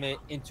ultimate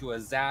into a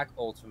Zac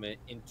ultimate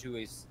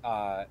into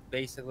a,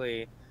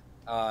 basically,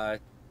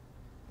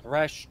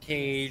 Thresh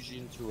cage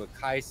into a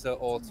Kaisa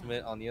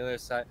ultimate on the other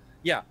side.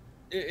 Yeah,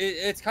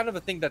 it's kind of a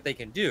thing that they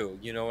can do,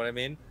 you know what I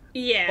mean?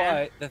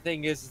 Yeah. But the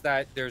thing is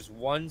that there's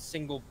one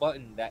single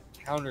button that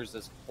counters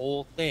this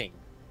whole thing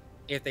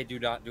if they do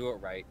not do it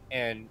right,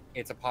 and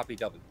it's a Poppy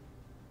W.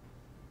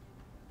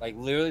 Like,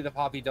 literally the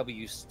Poppy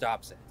W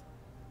stops it.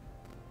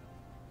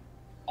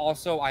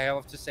 Also, I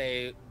have to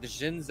say, the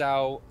Xin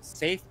Zhao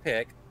safe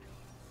pick,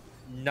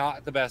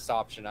 not the best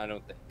option, I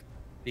don't think.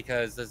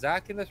 Because the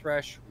Zac and the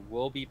Thresh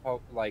will be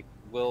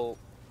will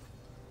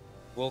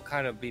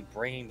kind of be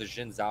bringing the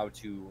Xin Zhao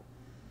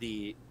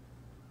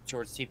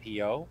towards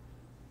TPO,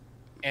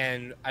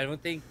 and I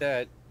don't think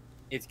that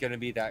it's going to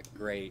be that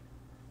great,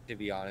 to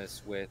be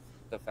honest, with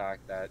the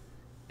fact that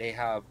they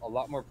have a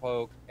lot more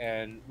poke,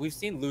 and we've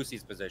seen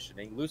Lucy's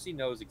positioning. Lucy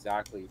knows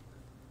exactly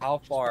how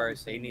far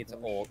they need to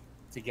ult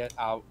to get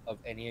out of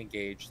any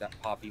engage that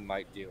Poppy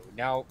might do.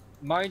 Now,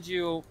 mind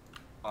you,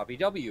 Poppy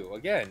W,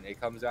 again, it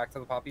comes back to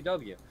the Poppy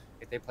W.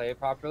 If they play it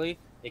properly,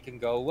 it can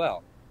go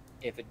well.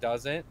 If it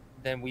doesn't,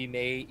 then we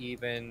may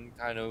even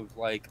kind of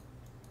like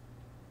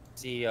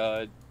see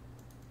a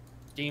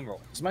steamroll.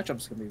 This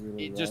matchup's gonna be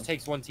really It just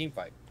takes one team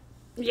fight.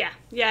 Yeah,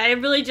 it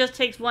really just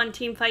takes one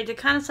team fight to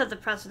kind of set the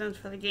precedence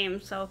for the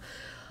game. So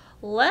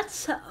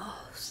let's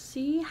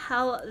see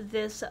how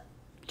this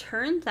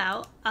turns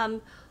out.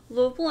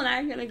 Louisville and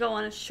I are going to go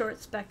on a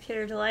short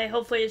spectator delay.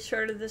 Hopefully it's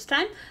shorter this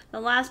time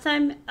than last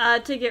time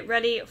to get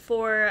ready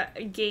for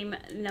game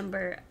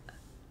number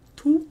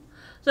 2.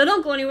 So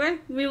don't go anywhere.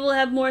 We will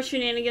have more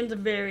shenanigans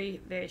very,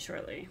 very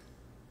shortly.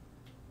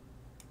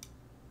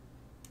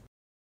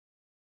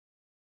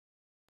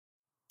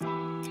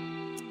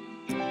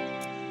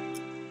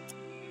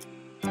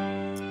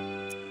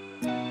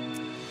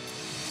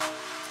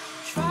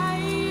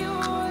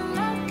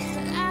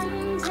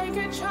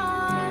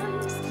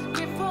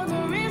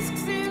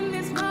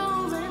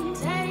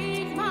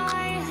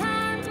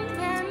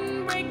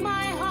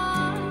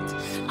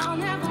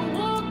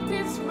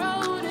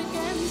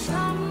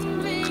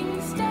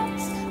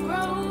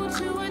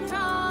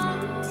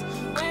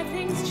 Where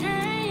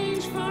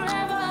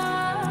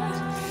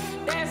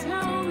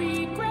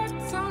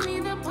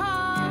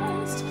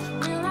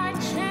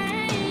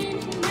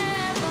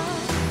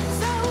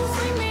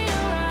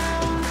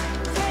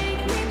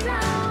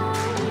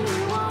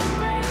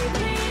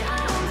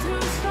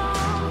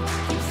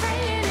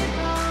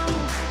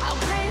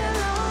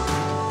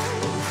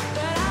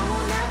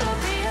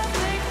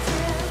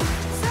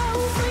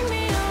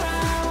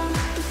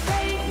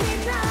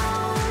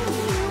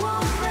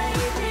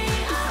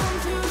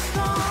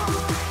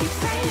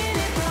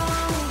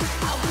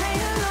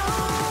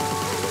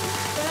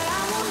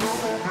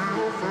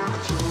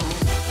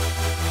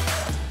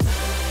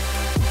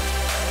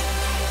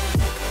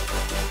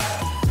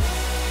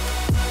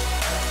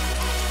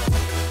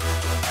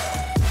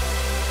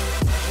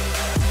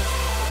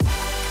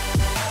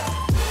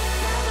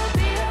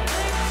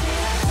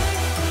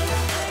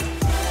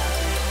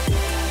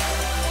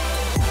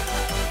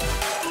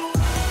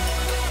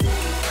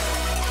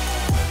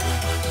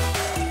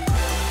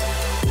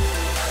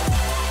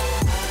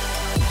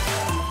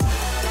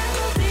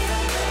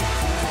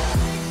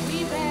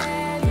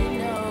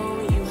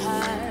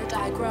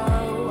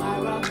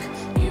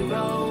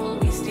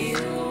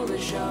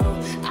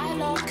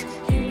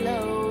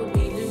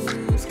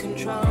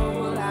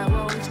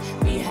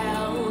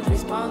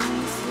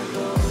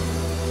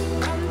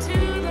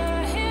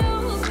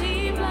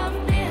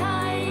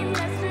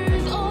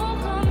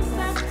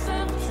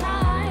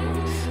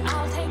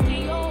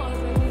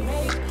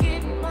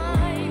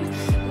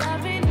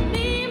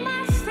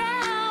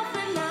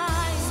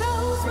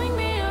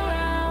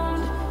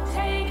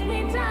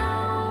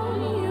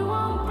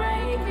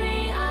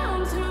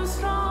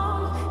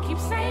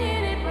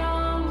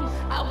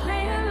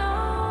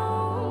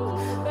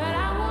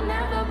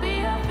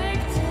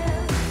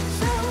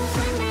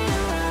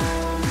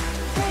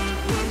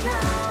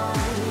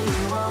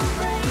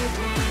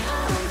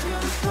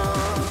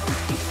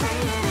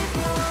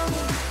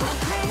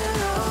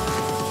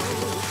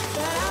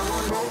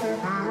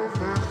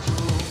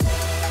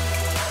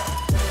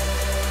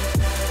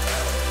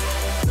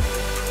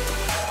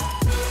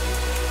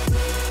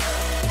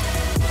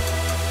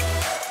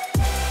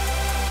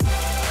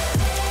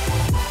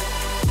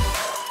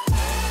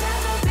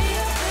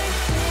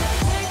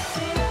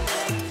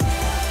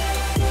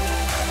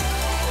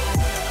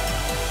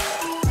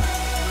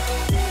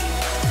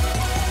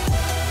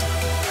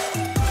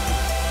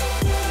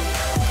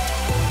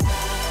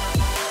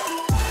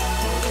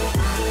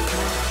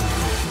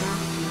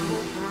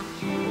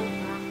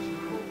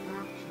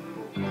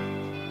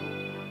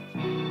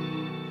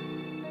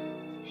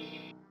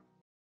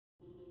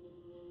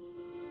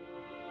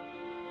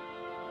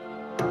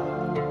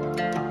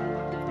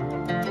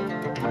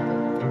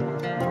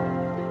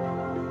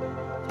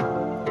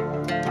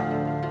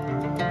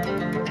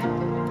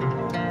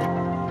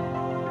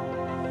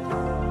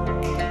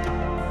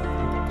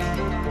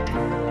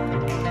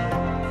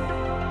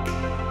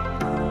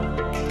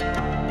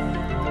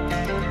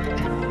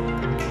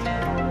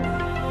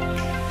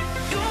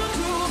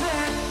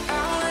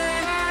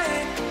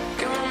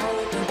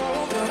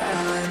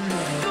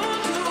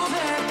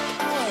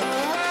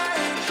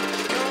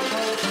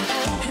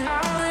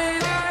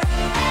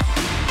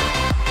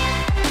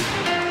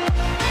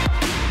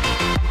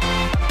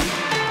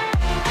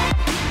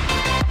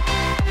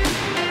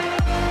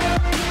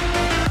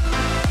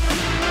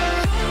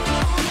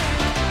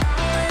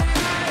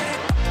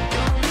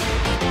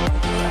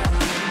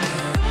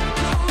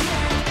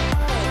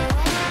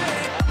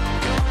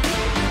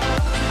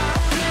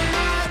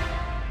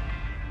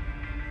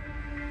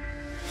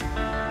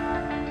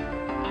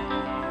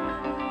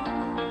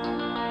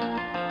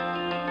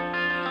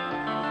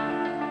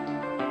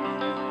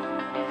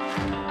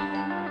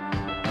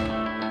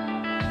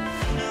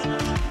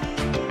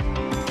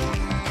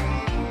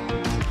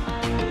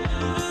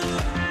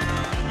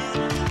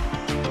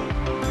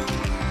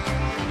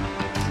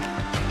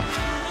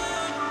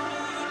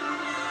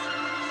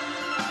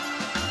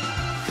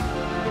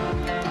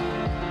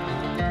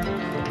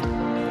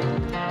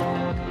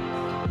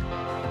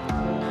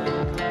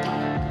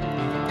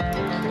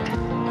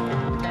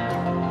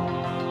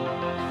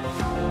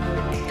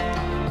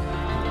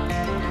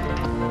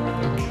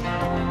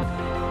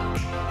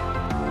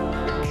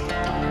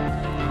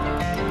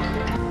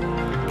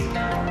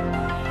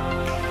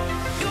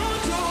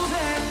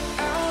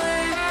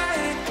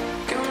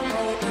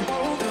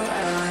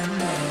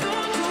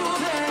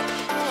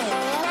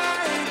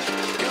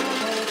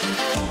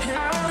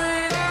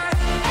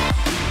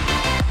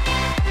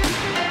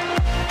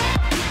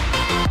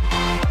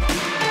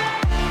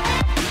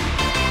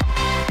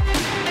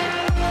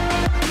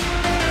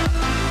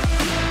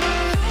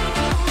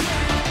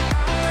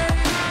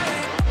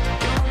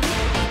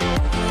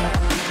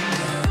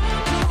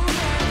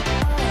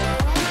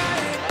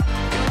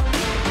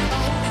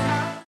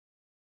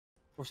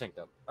synced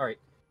up. All right.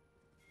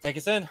 Take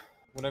us in.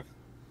 Whatever.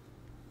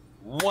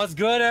 What's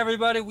good,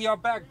 everybody? We are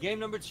back. Game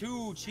number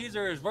 2,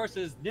 Cheezers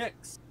versus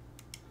Nyx.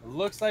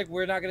 Looks like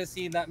we're not going to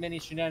see that many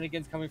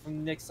shenanigans coming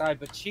from the Nyx side,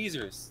 but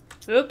Cheezers.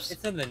 Oops.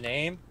 It's in the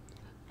name.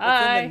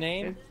 Hi. It's in the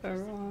name. It's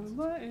the wrong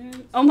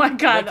button. Oh my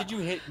god. What did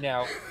you hit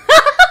now?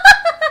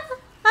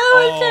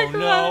 Oh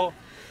no.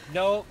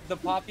 No, the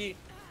Poppy.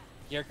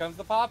 Here comes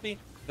the Poppy.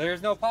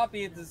 There's no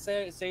Poppy to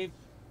save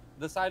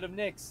the side of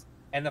Nyx.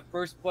 And the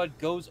first blood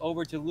goes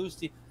over to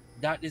Lucy.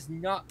 That is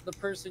not the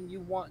person you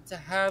want to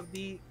have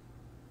the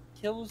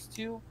kills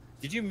to.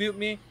 Did you mute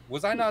me?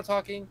 Was I not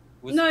talking?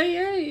 No,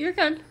 you're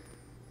good.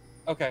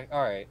 Okay,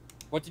 alright.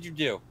 What did you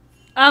do?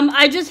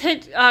 I just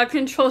hit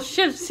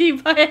Control-Shift-C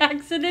by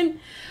accident.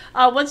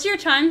 What's your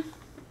time?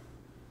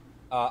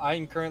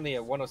 I'm currently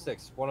at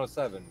 106,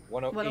 107,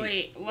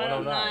 108,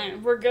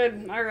 109. We're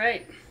good. All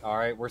right. All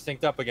right, we're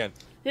synced up again.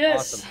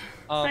 Yes.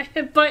 Awesome. I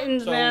hit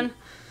buttons, man.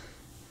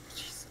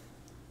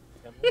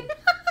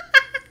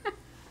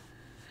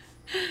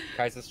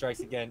 Kaisa strikes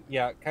again.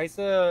 Yeah,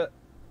 Kaisa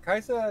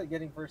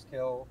getting first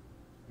kill.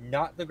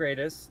 Not the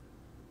greatest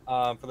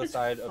for the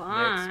side of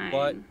Nyx,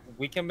 but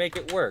we can make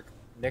it work.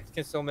 Nyx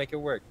can still make it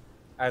work.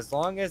 As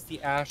long as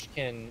the Ashe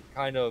can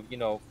kind of,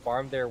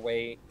 farm their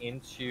way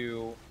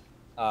into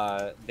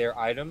their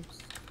items,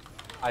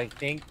 I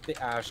think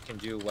the Ashe can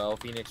do well.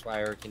 Phoenix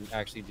Fire can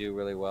actually do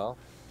really well.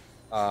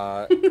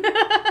 But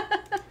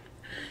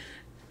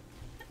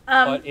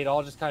it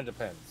all just kind of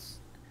depends.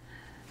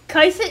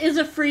 Kaisa is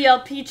a free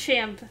LP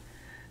champ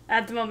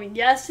at the moment.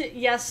 Yes,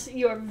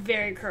 you are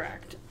very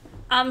correct.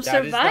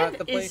 Survive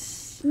is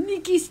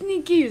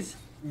sneakies.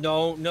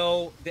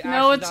 No, the Ashe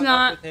no, is it's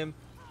not up with him.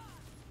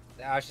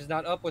 The Ashe is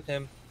not up with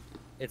him.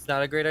 It's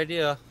not a great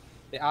idea.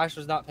 The Ashe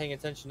was not paying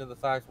attention to the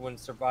fact when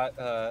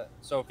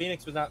so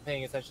Phoenix was not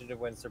paying attention to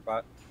when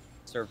Survive,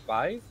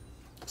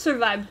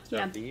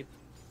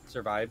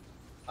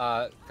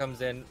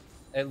 comes in.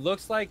 It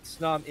looks like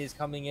Snom is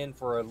coming in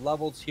for a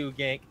level 2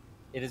 gank.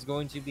 It is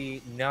going to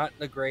be not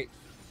a great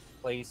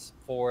place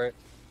for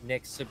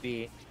Nyx to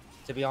be.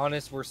 To be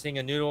honest, we're seeing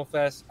a noodle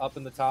fest up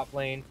in the top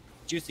lane.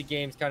 Juicy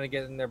Games kind of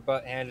getting their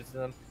butt handed to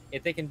them.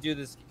 If they can do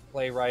this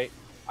play right,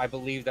 I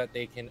believe that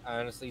they can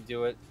honestly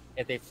do it.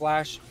 If they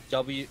flash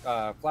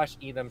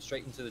E them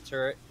straight into the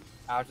turret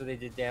after they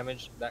did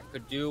damage, that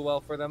could do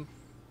well for them.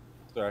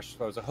 Thresh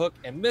throws a hook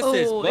and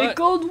misses. Oh, but it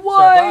goes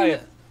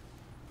wide.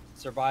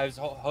 Survives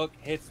hook,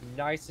 hits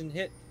nice and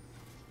hit.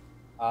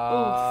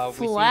 Ooh, we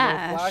see more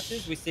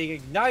flashes. We see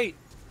ignite.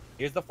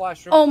 Here's the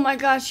flash from Oh my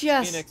gosh,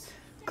 yes. Phoenix.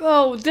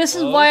 Go. This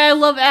is why I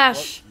love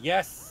Ashe.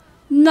 Yes.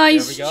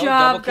 Nice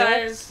job,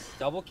 guys.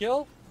 Double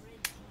kill.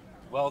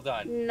 Well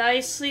done.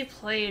 Nicely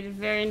played.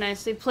 Very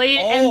nicely played.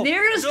 And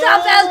they're going to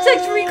stop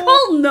Aztec's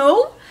recall.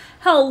 No?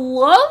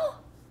 Hello?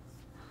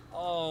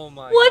 Oh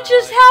my god. What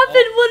just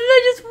happened? What did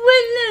I just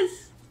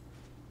witness?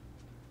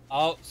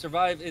 Oh,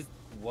 Survive is...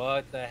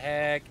 What the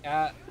heck?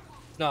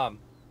 Snom,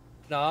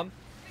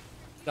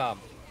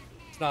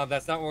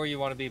 that's not where you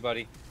want to be,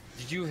 buddy.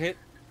 Did you hit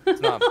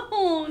Snom?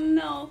 Oh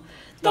no.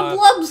 The Snom,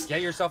 blubs!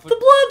 Get yourself The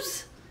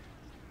blubs!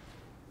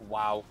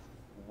 Wow.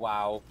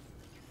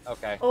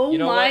 Okay. Oh you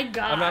know my what?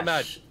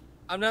 gosh.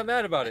 I'm not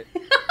mad about it.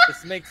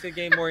 This makes the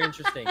game more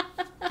interesting.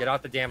 Get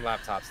off the damn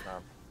laptop,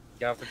 Snom.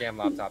 Get off the damn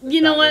laptop. It's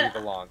you know not what? Where you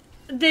belong.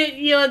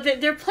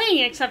 They're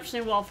playing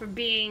exceptionally well for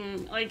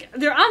being,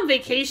 they're on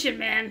vacation,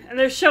 man, and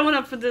they're showing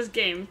up for this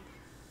game.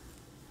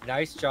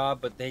 Nice job,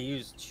 but they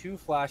used 2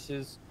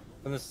 flashes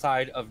from the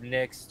side of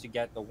Nyx to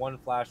get the 1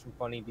 flash from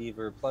Funny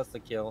Beaver plus the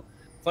kill.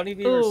 Funny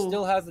Beaver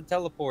still has the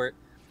teleport,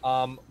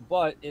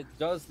 but it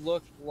does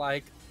look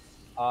like,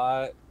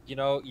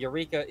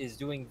 Eureka is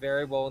doing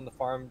very well in the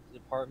farm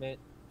department.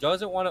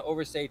 Doesn't want to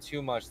overstay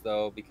too much,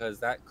 though, because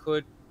that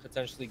could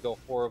potentially go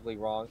horribly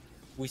wrong.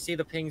 We see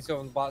the pings go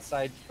on the bot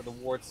side for the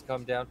wards to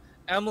come down.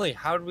 Emily,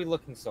 how are we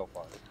looking so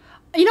far?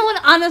 You know what?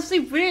 Honestly,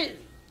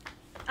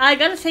 I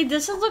gotta say,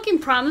 this is looking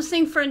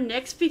promising for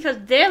Nyx because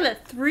they have a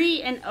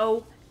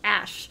 3-0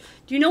 Ashe.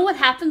 Do you know what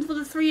happens with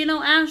a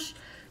 3-0 Ashe?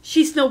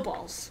 She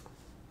snowballs.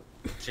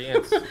 She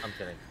ends. I'm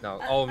kidding.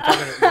 No. Oh, I'm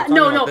talking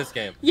about this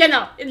game. Yeah,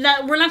 no.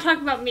 We're not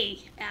talking about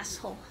me,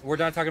 asshole. We're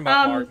not talking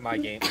about my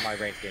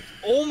ranked games.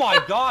 Oh my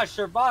gosh,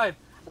 Survive!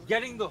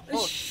 Getting the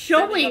hook.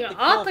 Showing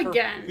up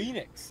again.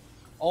 Phoenix.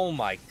 Oh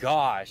my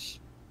gosh.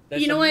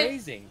 That's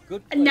amazing.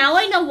 Good place. Now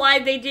I know why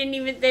they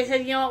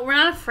said, we're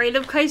not afraid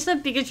of Kaisa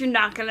because you're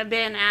not going to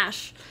ban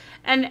Ashe.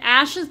 And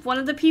Ashe is one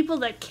of the people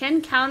that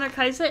can counter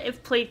Kaisa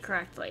if played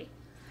correctly.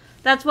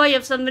 That's why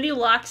if somebody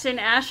locks in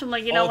Ashe, I'm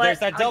like, you know what? There's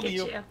that I'll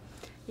W. Get you.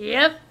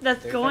 Yep,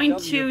 that's going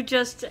to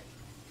just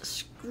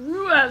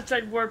screw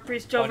outside War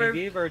Priest over.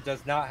 Funny Beaver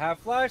does not have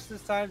flash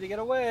this time to get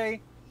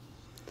away.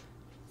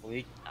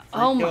 Free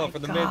oh kill my for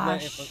the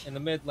gosh. in the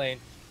mid lane.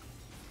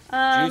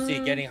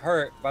 Juicy getting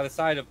hurt by the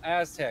side of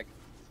Aztec.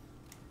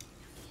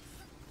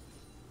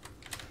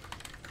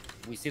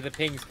 We see the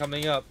pings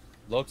coming up.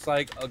 Looks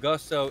like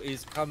Augusto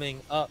is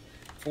coming up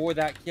for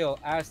that kill.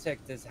 Aztec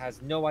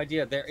has no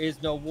idea. There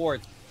is no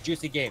wards.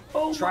 Juicy game.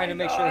 Oh trying to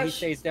make sure he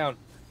stays down.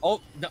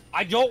 Oh, no,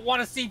 I don't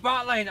want to see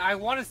bot lane. I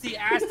want to see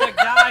Aztec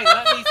die.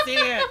 Let me see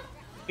it.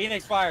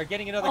 Phoenix Fire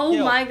getting another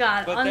kill. Oh my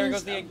god. But there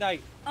goes the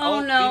ignite. Oh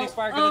no. Phoenix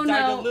Fire gonna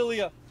die no. to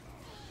Lilia.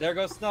 There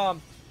goes Snom.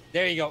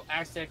 There you go.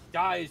 Aztec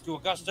dies to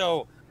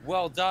Augusto.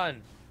 Well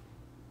done.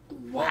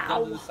 Wow. Well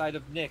done to the side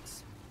of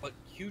Nyx. But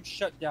huge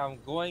shutdown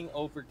going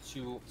over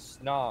to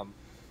Snom.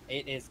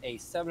 It is a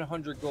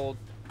 700 gold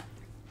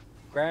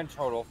grand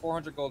total,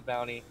 400 gold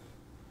bounty,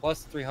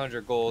 plus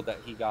 300 gold that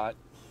he got.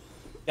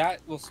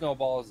 That will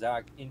snowball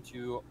Zach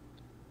into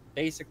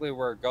basically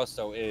where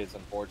Augusto is,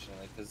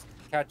 unfortunately, because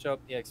catch-up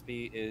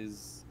EXP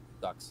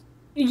sucks.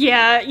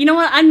 Yeah, you know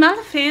what? I'm not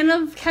a fan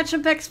of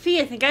catch-up XP.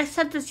 I think I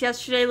said this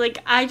yesterday. Like,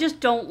 I just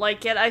don't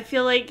like it. I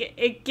feel like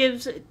it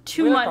gives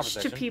too much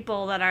to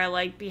people that are,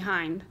 like,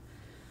 behind.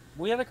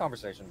 We had a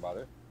conversation about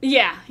it.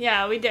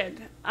 Yeah, we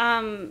did.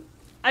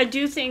 I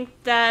do think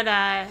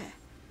that,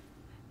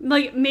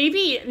 like,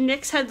 maybe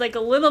Nyx had, like, a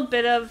little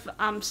bit of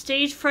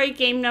stage fright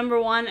game number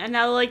 1, and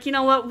now, like, you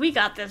know what? We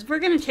got this. We're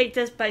gonna take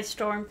this by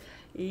storm.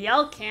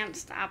 Y'all can't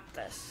stop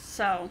this.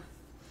 So...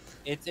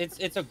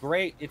 It's a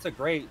great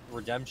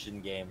redemption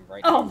game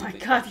right now. Oh now. my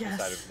god, yes.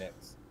 Side of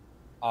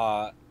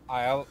Nyx.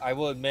 I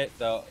will admit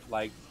though,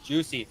 like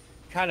Juicy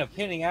kind of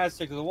pinning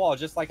Aztec to the wall,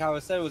 just like how I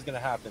said it was gonna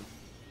happen.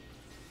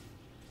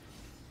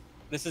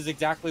 This is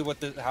exactly what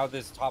how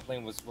this top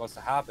lane was supposed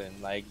to happen.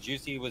 Like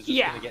Juicy was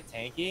just gonna get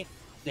tanky.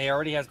 They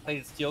already has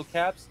plated steel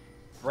caps.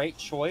 Great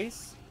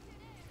choice.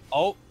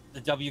 Oh,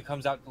 the W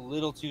comes out a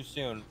little too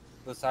soon.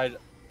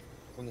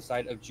 From the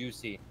side of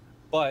Juicy.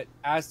 But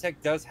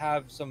Aztec does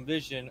have some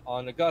vision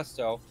on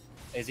Augusto.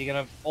 Is he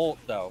gonna ult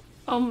though?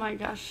 Oh my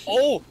gosh.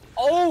 Oh!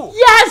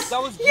 Yes! That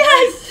was great!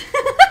 Yes!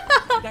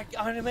 That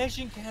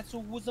animation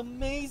cancel was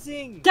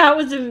amazing! That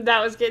was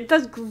good.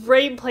 That's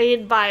great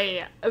played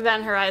by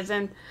Event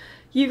Horizon.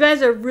 You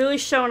guys are really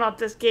showing up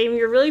this game.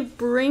 You're really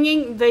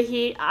bringing the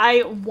heat.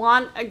 I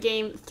want a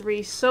game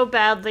 3 so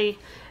badly.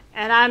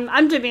 And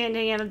I'm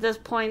demanding it at this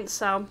point,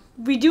 so.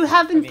 We do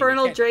have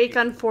Infernal Drake,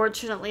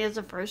 unfortunately, as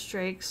a first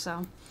Drake,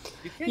 so.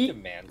 You can't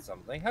demand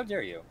something. How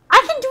dare you?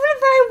 I can do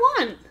whatever I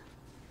want.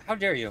 How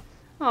dare you?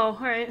 Oh,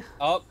 alright.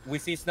 Oh, we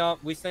see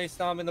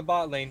Snom in the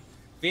bot lane.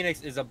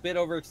 Phoenix is a bit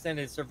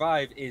overextended.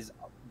 Survive is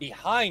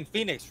behind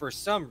Phoenix for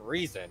some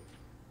reason.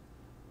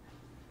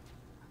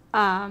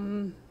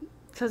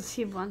 Because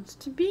he wants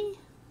to be?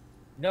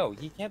 No,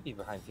 he can't be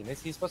behind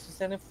Phoenix. He's supposed to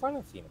stand in front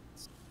of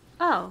Phoenix.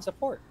 Oh.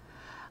 Support.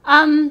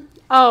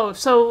 Oh,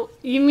 so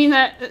you mean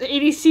that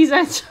ADCs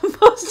aren't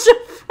supposed to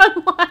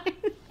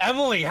frontline?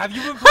 Emily, have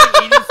you been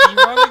playing ADC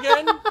wrong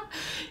again?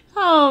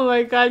 Oh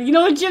my god. You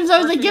know what, Jim's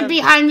always like, get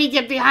behind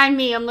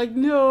me. I'm like,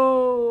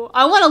 no.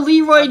 I want to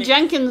Leroy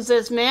Jenkins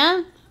this,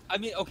 man. I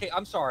mean, okay,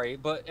 I'm sorry,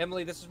 but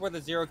Emily, this is where the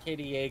 0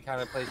 KDA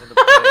kind of plays into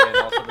play, and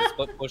also the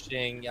split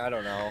pushing, I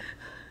don't know.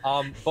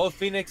 Both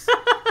Phoenix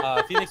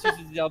uses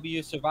the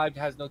W, survived,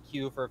 has no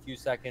Q for a few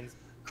seconds,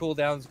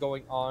 cooldowns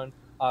going on.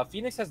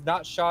 Phoenix has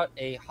not shot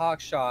a hawk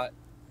shot,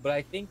 but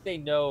I think they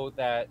know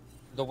that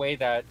the way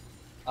that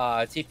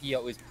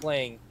TPO is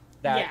playing,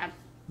 that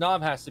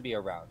Nom has to be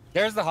around.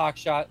 There's the hawk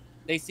shot.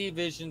 They see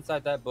vision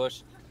inside that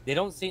bush. They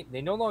no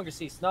longer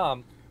see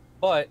Snom,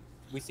 but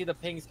we see the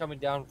pings coming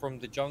down from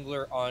the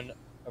jungler on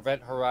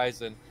Event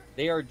Horizon.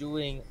 They're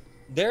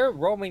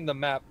roaming the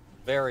map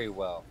very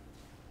well.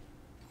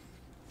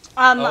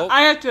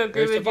 I have to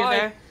agree with you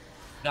there.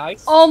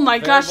 Nice. Oh my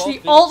gosh, the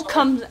ult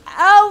comes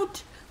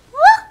out.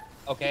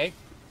 Okay,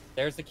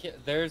 there's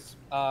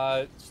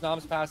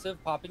Snom's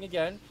passive popping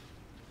again,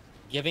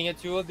 giving it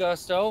to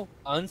Augusto.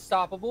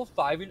 Unstoppable,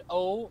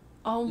 5-0.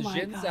 Oh my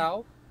Jin god!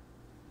 Zhao.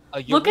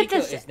 Look at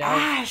this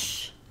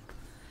Ashe.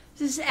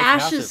 This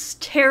Ashe is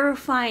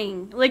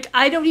terrifying. Like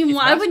I wouldn't even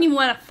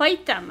want to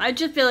fight them. I'd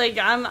just be like,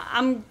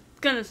 I'm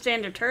gonna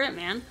stand a turret,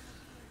 man.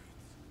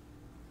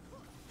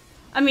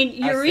 I mean,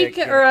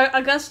 Eureka or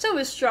Augusto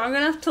is strong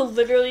enough to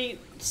literally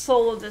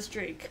solo this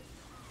Drake.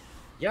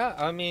 Yeah,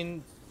 I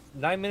mean,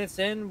 9 minutes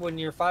in, when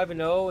you're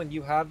 5-0 and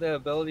you have the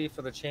ability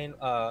for the chain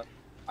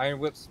Iron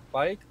Whip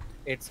spike,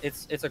 it's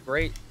a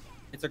great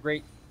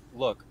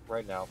look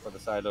right now for the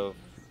side of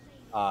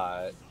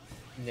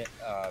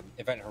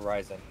Event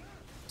Horizon.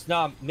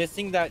 Snom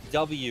missing that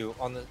W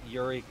on the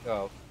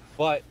Eureka,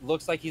 but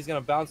looks like he's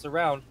gonna bounce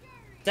around.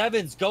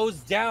 Sevens goes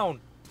down.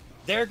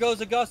 There goes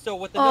Augusto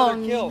with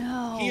another kill.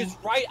 No. He is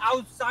right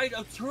outside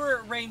of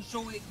turret range,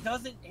 so it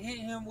doesn't hit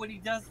him when he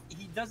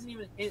doesn't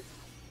even hit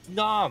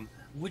Snom,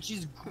 which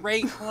is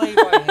great play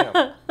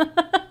by him.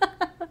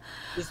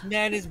 This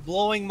man is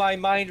blowing my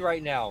mind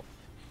right now.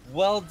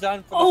 Well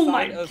done for the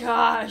side of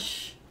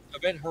gosh.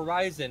 Event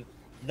Horizon.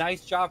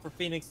 Nice job for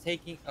Phoenix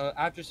taking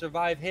after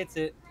Survive hits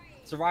it.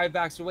 Survive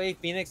backs away.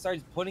 Phoenix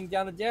starts putting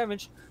down the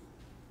damage.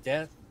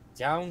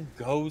 Down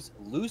goes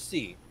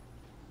Lucy.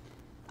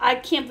 I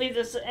can't believe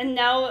this. And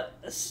now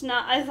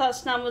I thought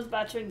Snom was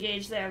about to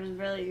engage there. I was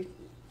really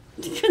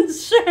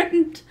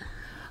concerned.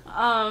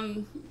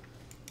 I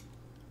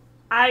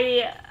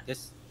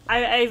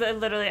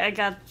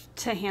got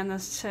to hand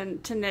this to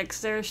Nyx.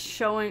 They're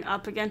showing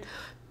up again.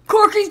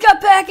 Corky's got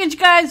package,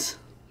 guys.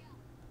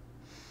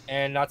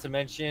 And not to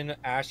mention,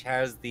 Ash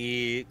has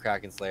the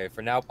Kraken Slayer.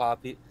 For now,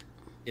 Poppy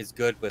is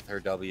good with her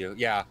W.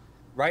 Yeah.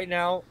 Right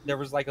now, there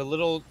was like a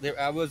little...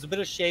 I was a bit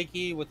of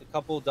shaky with a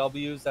couple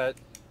Ws that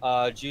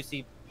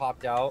Juicy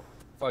popped out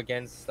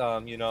against,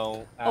 you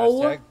know,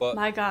 Oh Aztec. But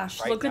my gosh,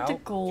 right look at the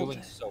now, gold.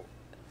 doing so...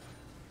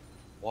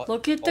 What?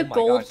 Look at Oh the my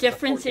gold gosh, it's a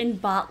difference 14. in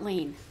bot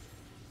lane.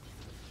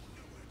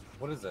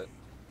 What is it?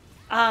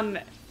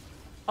 A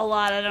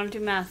lot. I don't do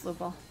math,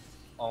 Lupo.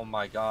 Oh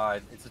my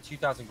god. It's a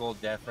 2,000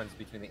 gold difference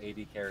between the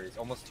AD carries.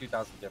 Almost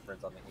 2,000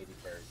 difference on the AD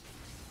carries.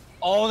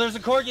 Oh, there's a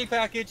Corgi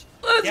package.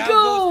 Let's down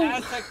go.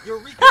 Goes Aztec.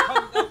 Eureka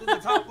comes out in the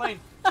top lane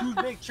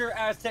to make sure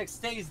Aztec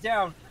stays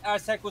down.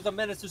 Aztec was a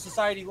menace to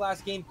society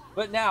last game,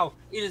 but now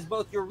it is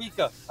both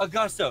Eureka,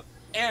 Augusta,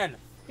 and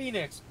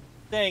Phoenix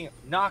saying,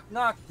 knock,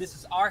 knock, this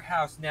is our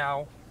house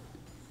now.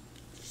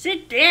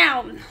 Sit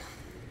down.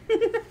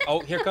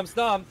 Oh, here comes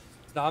Snom.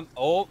 Snom.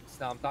 Oh,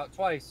 Snom thought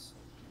twice.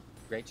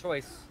 Great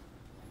choice.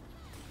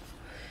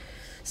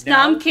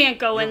 Snom can't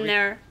go in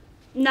there.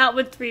 Not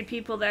with 3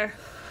 people there.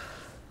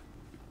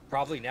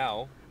 Probably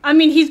now. I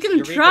mean, he's gonna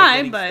Eureka try,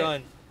 getting but...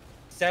 stunned.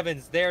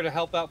 Seven's there to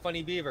help out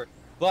Funny Beaver.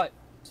 But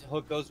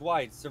Hook goes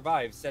wide.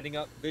 Survives. Setting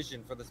up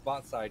vision for the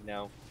spot side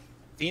now.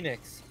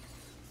 Phoenix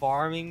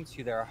farming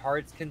to their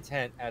heart's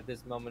content at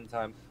this moment in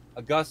time.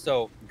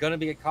 Augusto gonna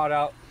be caught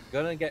out.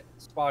 Gonna get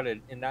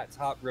spotted in that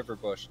top river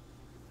bush.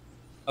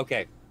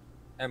 Okay.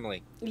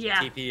 Emily.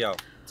 Yeah. TPO.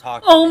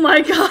 Talk. Oh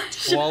my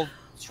gosh. 12.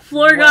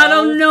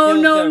 Florgato, no,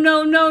 kills no, there.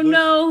 no, no,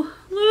 no.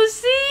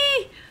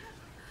 Lucy!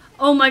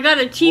 Oh my god,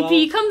 a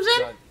TP comes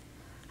in? Done.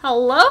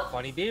 Hello?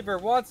 Funny Beaver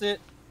wants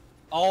it.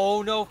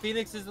 Oh no,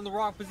 Phoenix is in the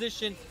wrong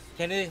position.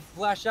 Can it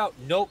flash out?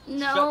 Nope. Shut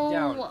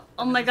down. No.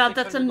 Oh my god,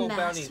 that's a 600 gold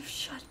massive bounty.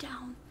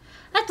 shutdown.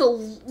 That's a...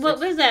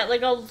 What is that?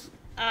 Like a...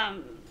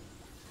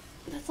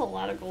 That's a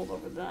lot of gold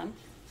over them.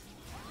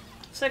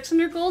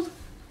 600 gold?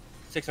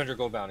 600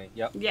 gold bounty.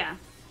 Yep. Yeah.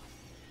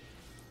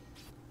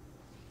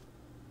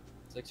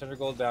 600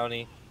 gold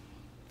bounty.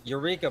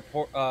 Eureka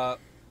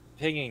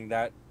pinging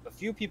that a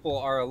few people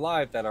are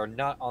alive that are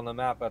not on the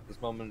map at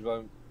this moment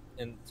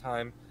in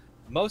time.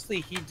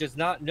 Mostly he does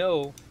not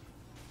know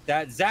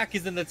that Zach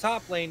is in the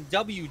top lane.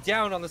 W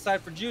down on the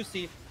side for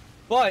Juicy.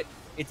 But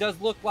it does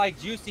look like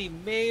Juicy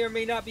may or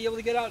may not be able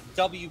to get out.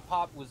 W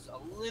pop was a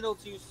little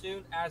too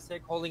soon.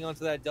 Aztec holding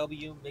onto that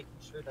W, making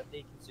sure that they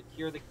can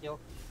secure the kill.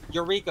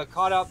 Eureka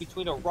caught out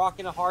between a rock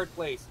and a hard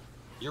place.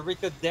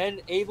 Eureka then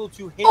able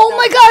to hit. Oh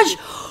my gosh!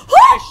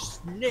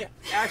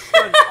 Ash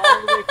runs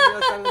all the way from the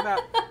other side of the map.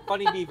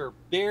 Funny Beaver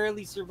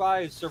barely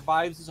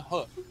survives his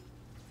hook.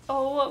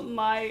 Oh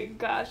my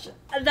gosh.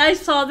 And I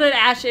saw that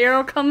Ash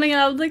arrow coming and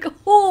I was like,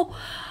 oh,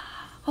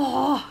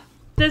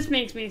 this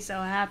makes me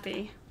so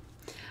happy.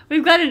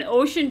 We've got an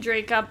Ocean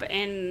Drake up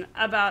in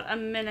about a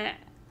minute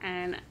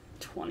and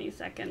 20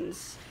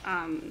 seconds.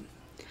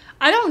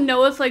 I don't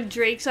know if like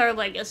Drakes are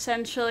like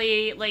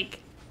essentially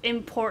like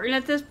important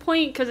at this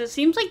point because it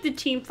seems like the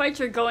team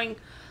fights are going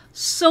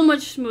so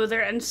much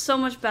smoother and so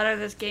much better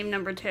this game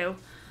number 2.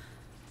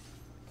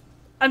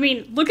 I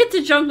mean, look at the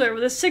jungler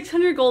with a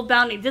 600 gold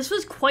bounty. This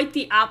was quite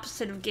the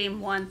opposite of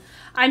game 1.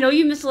 I know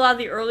you missed a lot of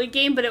the early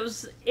game, but it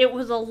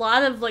was a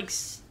lot of like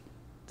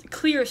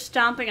clear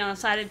stomping on the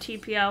side of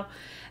TPO,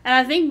 and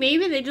I think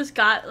maybe they just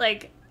got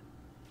like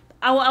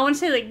I want to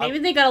say like maybe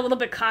they got a little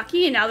bit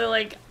cocky and now they're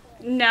like.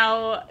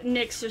 Now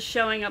Nyx is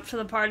showing up to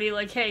the party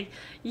like, hey,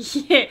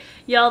 yeah,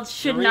 y'all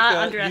should Eureka, not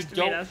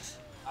underestimate us.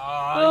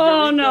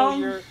 Oh Eureka,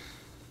 no!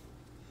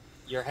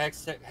 Your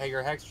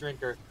hex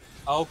drinker.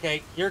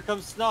 Okay, here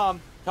comes Snom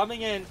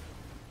coming in.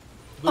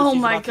 Lucy's oh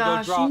my about to go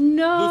gosh, drop.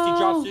 no! Lucy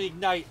drops to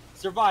ignite.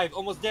 Survive,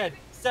 almost dead.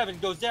 7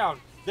 goes down.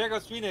 There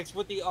goes Phoenix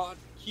with the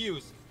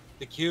Qs.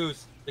 The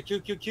Qs. The Q.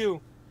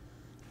 Q.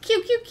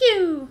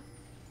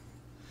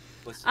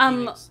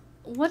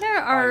 What are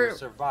our...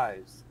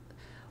 survives.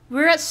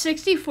 We're at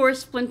 64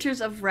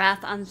 Splinters of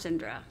Wrath on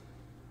Syndra.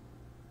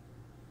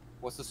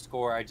 What's the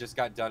score? I just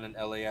got done in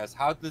LAS.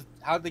 How'd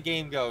the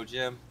game go,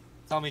 Jim?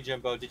 Tell me,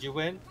 Jimbo. Did you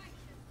win?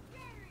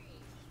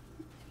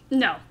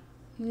 No,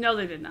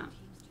 they did not.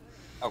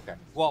 Okay.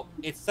 Well,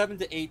 it's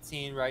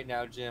 7-18 right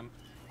now, Jim.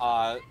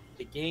 The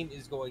game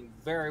is going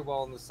very well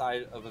on the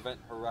side of Event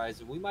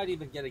Horizon. We might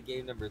even get a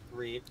game number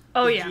 3.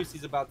 Oh yeah.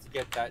 Juicy's about to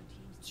get that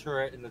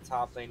turret in the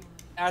top lane.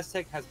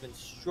 Aztec has been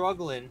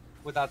struggling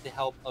without the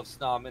help of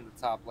Snom in the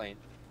top lane.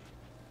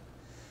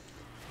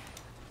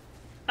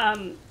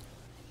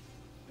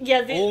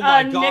 Yeah, the oh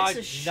my Nyx God,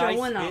 is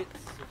showing nice up.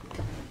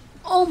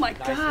 Oh my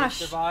nice gosh.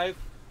 Hit survive.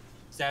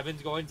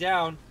 7's going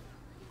down.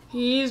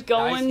 He's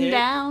going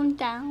Nice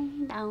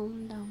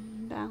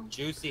down.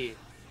 Juicy.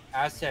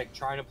 Aztec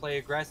trying to play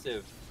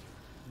aggressive.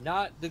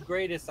 Not the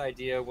greatest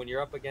idea when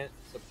you're up against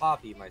a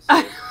Poppy,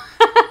 myself.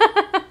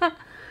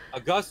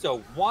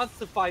 Augusto wants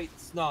to fight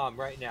Snom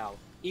right now.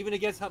 Even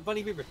against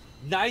Funny Beaver.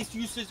 Nice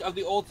usage of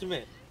the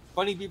ultimate.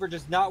 Funny Beaver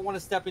does not want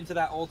to step into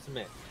that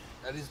ultimate.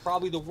 That is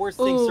probably the worst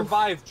thing. Ooh.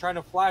 Survive trying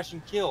to flash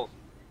and kill.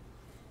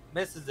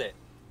 Misses it.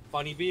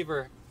 Funny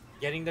Beaver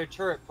getting their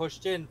turret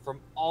pushed in from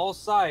all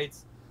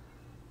sides.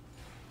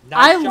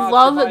 Nice I job,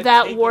 love Survive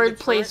that taking ward the turret.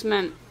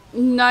 placement.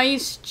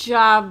 Nice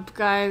job,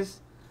 guys.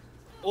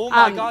 Oh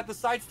my god, the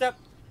sidestep.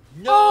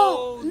 No!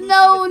 Oh, Lucy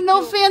no, gets the no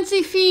kill.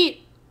 fancy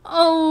feet.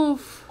 Oh.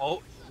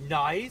 Oh,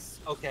 nice.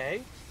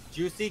 Okay.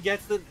 Juicy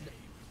gets the...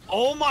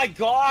 Oh my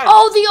god!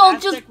 Oh, the ult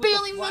Aztec just with the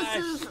barely flash.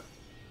 misses.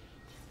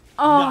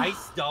 Oh.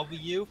 Nice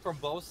W from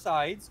both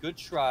sides. Good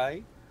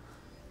try.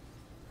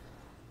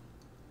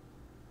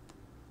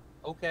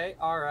 Okay,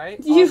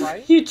 alright,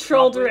 alright. You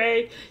trolled, Probably-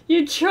 Ray.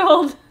 You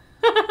trolled.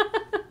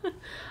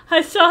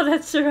 I saw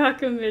that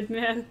Soraka mid,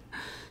 man.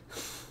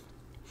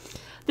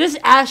 This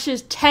Ashe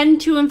is 10,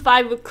 2, and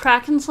 5 with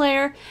Kraken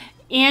Slayer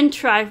and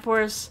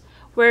Triforce,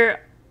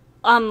 where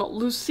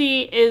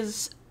Lucy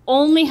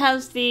only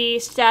has the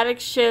static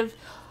shiv.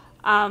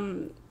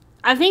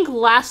 I think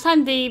last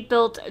time they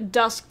built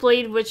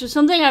Duskblade, which is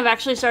something I've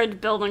actually started to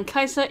build on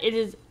Kaisa. It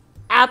is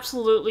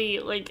absolutely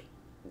like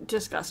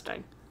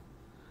disgusting.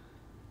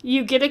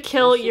 You get a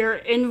kill, you're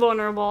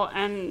invulnerable,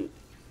 and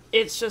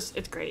it's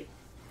great.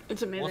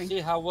 It's amazing. We'll see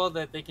how well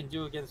that they can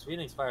do against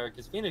Phoenix Fire,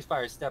 because Phoenix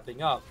Fire is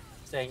stepping up,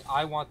 saying,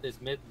 I want this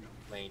mid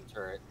lane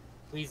turret.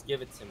 Please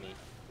give it to me.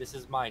 This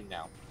is mine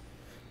now.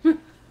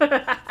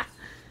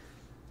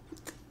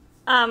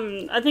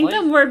 I think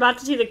that we're about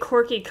to see the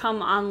Corki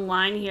come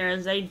online here,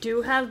 as they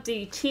do have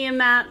the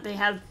Tiamat, they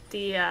have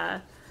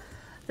the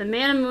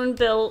Mana Moon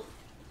built.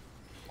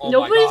 Oh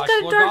Nobody's my gosh, got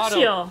a Dark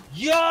Legato.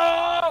 Seal.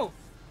 Yo!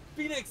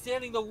 Phoenix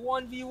standing the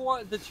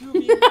 1v1, the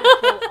 2v1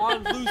 kill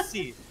on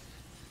Lucy.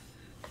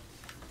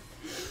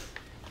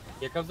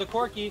 Here comes the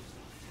Corki.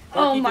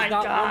 Oh Corki my does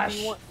not gosh.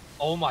 1v1.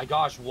 Oh my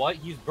gosh, what?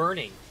 He's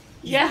burning.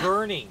 He's Yeah.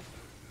 burning.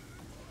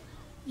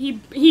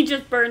 He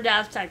just burned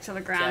Aztec to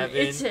the ground.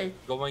 Seven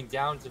going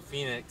down to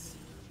Phoenix.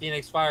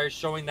 Phoenix Fire is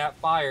showing that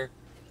fire.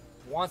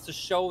 Wants to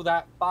show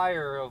that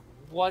fire of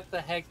what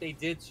the heck they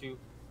did to.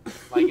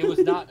 Like, it was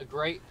not a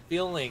great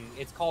feeling.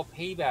 It's called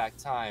payback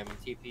time,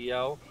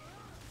 TPO.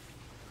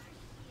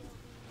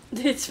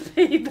 It's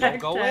payback Don't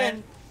go time.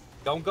 in.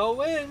 Don't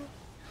go in.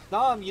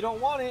 Nom, you don't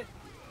want it.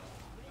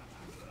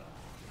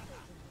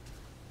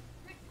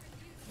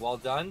 Well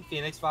done.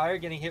 Phoenix Fire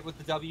getting hit with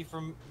the W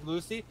from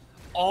Lucy.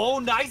 Oh,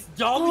 nice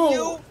W.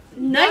 Oh,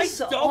 nice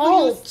W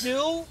ult.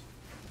 still.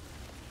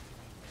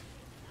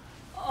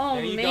 Oh,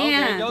 There you man. go.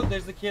 There you go.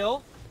 There's the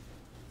kill.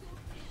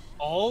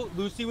 Oh,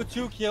 Lucy with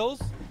 2 kills.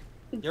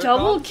 Here it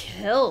Double comes.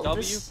 kill.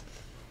 W.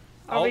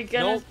 Are we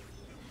gonna... Nope.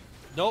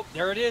 Nope,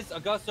 there it is.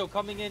 Augusto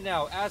coming in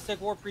now.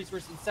 Aztec War Priest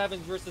versus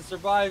Sevens versus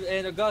Survive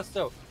and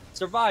Augusto.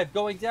 Survive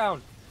going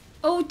down.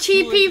 Oh,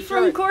 TP into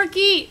from turret.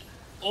 Corki.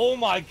 Oh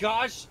my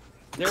gosh.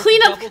 There's Clean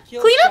the up, double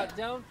kill clean up. shot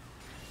down.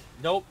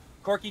 Nope.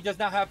 Corki does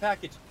not have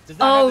package. Does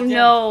not have Oh, the damage.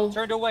 no.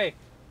 Turned away.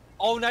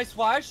 Oh, nice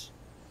flash.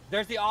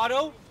 There's the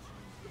auto.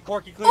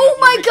 Corki clean Oh up.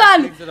 my Eureka god.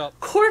 cleans it up.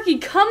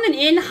 Corki coming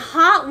in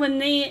hot when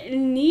they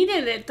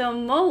needed it the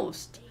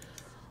most.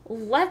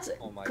 Let's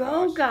Oh my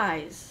go, gosh.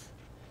 guys.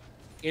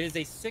 It is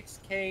a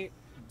 6K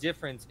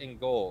difference in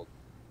gold.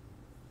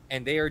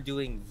 And they are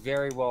doing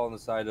very well on the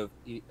side of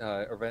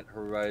Event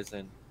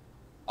Horizon.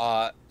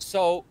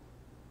 So,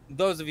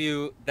 those of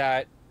you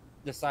that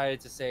decided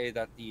to say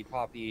that the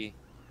Poppy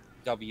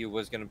W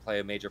was going to play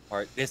a major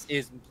part, this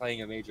is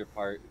playing a major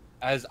part,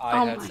 as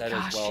I had said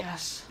as well.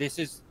 Yes.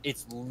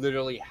 It's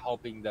literally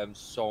helping them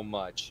so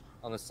much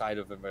on the side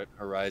of Event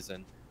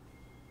Horizon.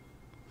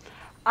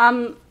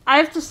 I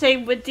have to say,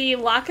 with the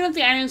Locket of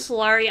the Iron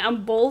Solari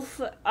on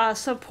both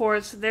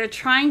supports, they're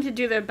trying to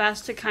do their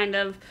best to kind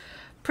of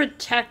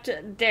protect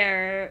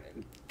their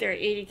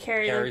AD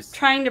carry. They're Carries.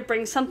 trying to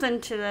bring something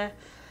to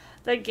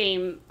the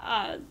game.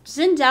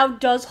 Xin Zhao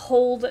does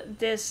hold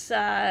this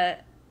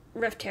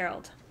Rift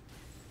Herald.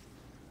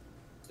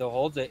 Still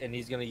holds it, and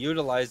he's going to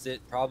utilize it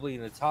probably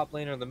in the top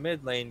lane or the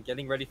mid lane,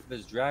 getting ready for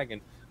this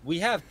dragon. We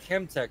have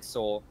Chemtech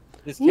Soul.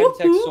 This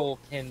Chemtech Soul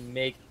can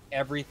make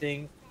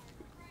everything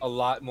a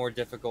lot more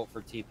difficult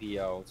for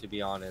TPO, to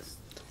be honest.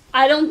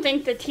 I don't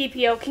think the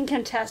TPO can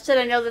contest it.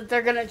 I know that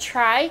they're going to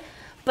try,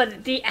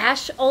 but the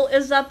Ashe ult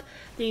is up.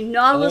 The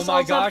Nautilus Oh my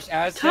ult's gosh, up.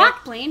 Aztec.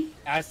 Top lane.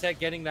 Aztec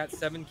getting that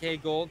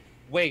 7K gold.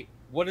 Wait,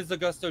 what is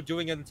Augusto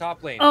doing in the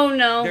top lane? Oh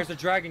no. There's a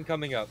dragon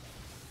coming up.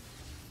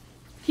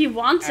 He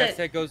wants it.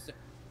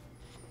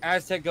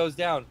 Aztec goes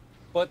down,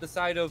 but the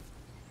side of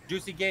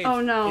Juicy Games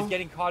Oh, no. is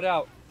getting caught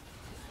out.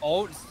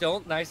 Oh,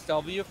 still nice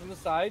W from the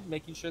side,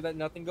 making sure that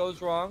nothing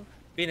goes wrong.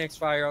 Phoenix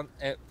Fire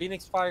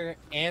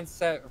and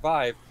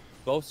Survive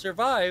both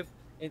survive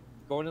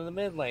going to the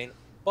mid lane,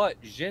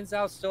 but Xin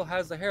Zhao still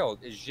has the Herald.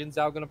 Is Xin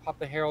Zhao going to pop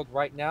the Herald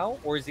right now,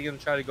 or is he going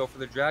to try to go for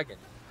the dragon?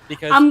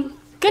 Because I'm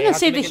they gonna have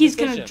say to that make a he's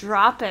gonna decision.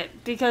 drop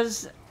it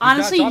because He's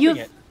honestly, not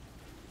dropping it.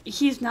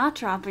 he's not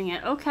dropping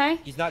it. Okay,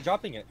 He's not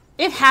dropping it.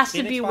 it has to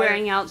Phoenix be Fire-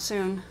 wearing out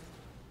soon.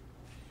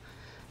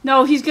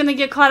 No, he's gonna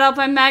get caught out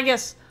by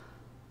Magus.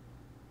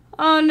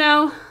 Oh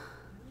no.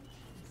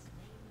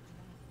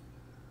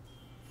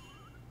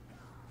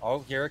 Oh,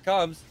 here it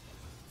comes.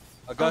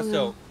 Augusto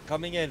no.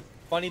 coming in.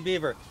 Funny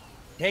Beaver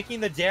taking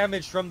the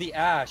damage from the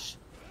Ashe.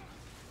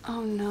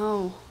 Oh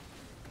no.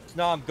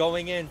 Snom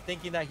going in,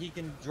 thinking that he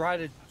can try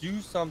to do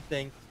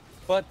something,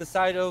 but the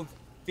side of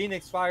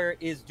Phoenix Fire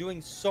is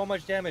doing so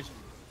much damage.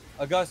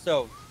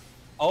 Augusto.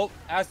 Oh,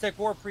 Aztec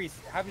War Priest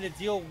having to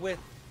deal with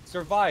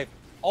Survive.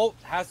 Oh,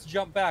 has to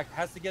jump back,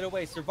 has to get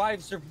away.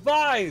 Survive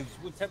survives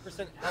with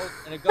 10% health,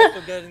 and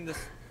Augusto getting this.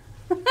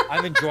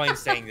 I'm enjoying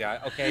saying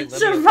that. Okay,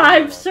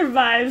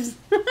 Survives.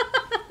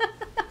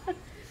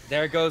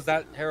 There goes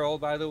that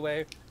Herald, by the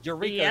way.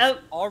 Eureka's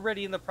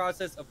already in the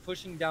process of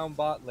pushing down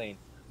bot lane,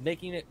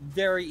 making it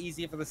very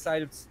easy for the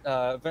side of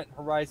Event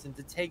Horizon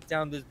to take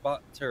down this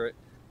bot turret.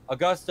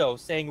 Augusto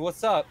saying,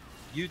 "What's up?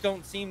 You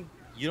don't think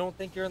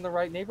you're in the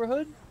right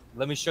neighborhood?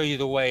 Let me show you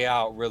the way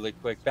out really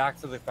quick.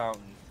 Back to the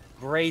fountain.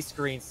 Gray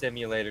screen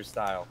simulator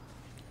style."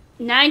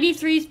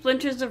 93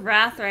 Splinters of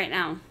Wrath right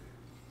now.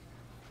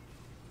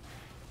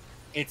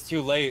 It's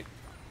too late.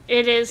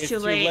 It is too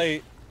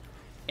late.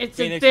 It's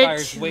Phoenix a bit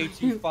Fire's way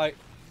too fight.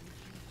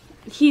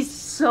 He's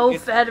so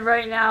fed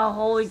right now.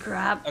 Holy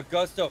crap.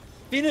 Augusto.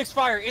 Phoenix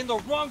Fire in the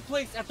wrong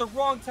place at the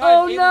wrong time.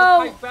 Oh, able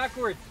no. to fight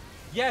backwards.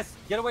 Yes,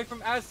 get away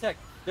from Aztec.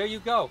 There you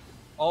go.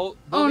 Oh,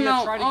 Oh Lilia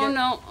no. trying to Oh get...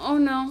 no. Oh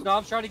no.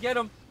 Snom's trying to get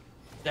him.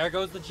 There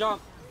goes the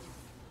jump.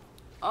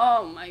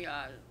 Oh my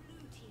god.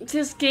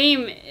 This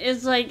game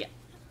is like,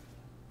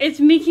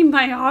 it's making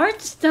my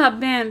heart stop,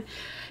 man.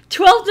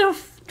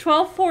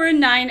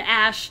 12-4-9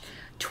 Ashe,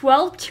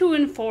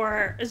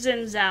 12-2-4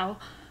 Xin Zhao.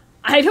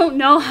 I don't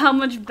know how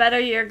much better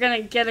you're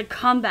gonna get a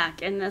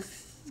comeback in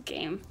this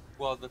game.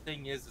 Well, the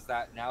thing is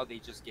that now they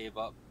just gave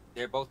up.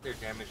 They're both their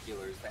damage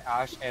dealers. The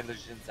Ashe and the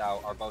Xin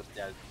Zhao are both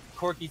dead.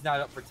 Corki's not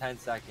up for 10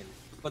 seconds.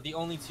 But the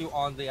only two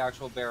on the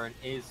actual Baron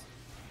is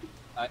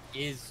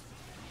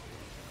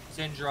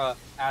Syndra,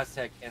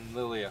 Aztec, and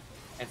Lilia,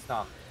 and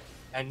Snom.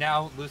 And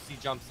now Lucy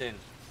jumps in.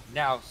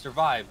 Now,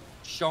 Survive.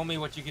 Show me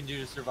what you can do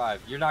to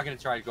survive. You're not going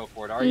to try to go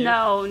for it, are you?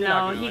 No,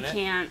 he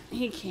can't.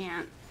 He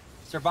can't.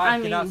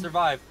 Survive cannot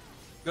survive.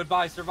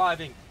 Goodbye,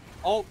 surviving.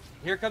 Oh,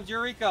 here comes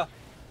Eureka.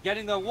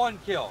 Getting the 1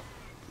 kill.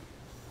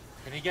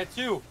 Can he get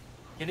 2?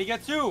 Can he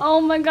get 2? Oh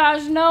my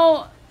gosh,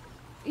 no.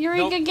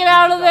 Eureka, Nope, get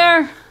out of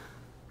there.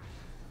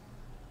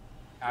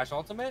 Ashe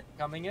ultimate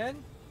coming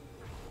in.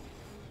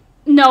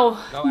 No,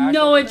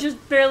 No, it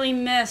just barely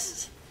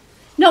missed.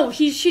 No,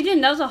 she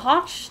didn't. That was a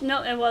hawk.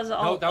 No, it was.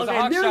 No, that was okay.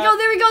 a hawk There shot.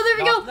 we go. There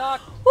we go.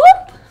 Knock.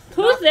 Whoop!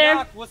 Who's Knock, there?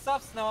 knock. What's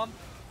up, Snom?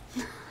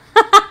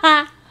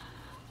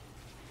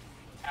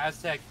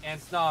 Aztec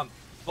and Snom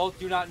both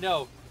do not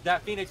know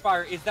that Phoenix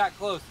Fire is that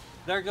close.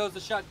 There goes the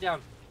shutdown.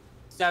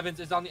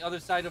 Sevens is on the other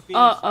side of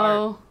Phoenix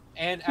Fire.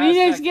 And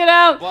Phoenix, Aztec, get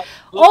out! well,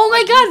 Oh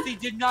my God! Lucy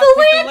did not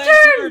The take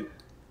lantern!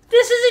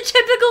 This is a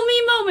typical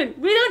me moment.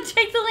 We don't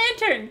take the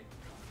lantern.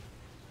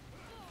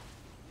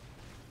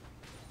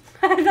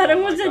 I thought it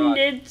was a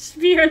Nid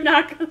spear,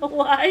 not gonna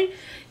lie.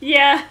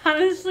 Yeah,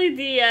 honestly,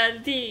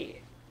 it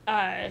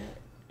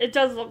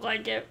does look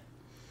like it.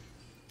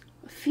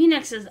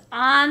 Phoenix is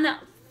on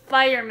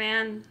fire,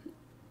 man.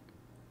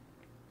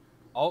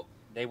 Oh,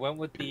 they went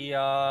with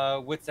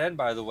the Wit's End,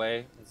 by the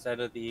way, instead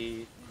of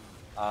the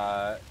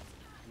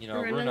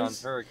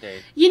Runon's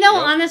Hurricane. You know,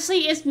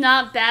 honestly, it's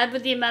not bad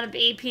with the amount of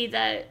AP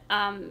that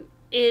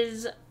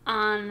is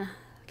on.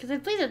 Because I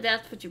believe that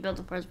that's what you build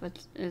the first, which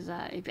is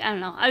AP. I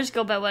don't know. I just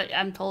go by what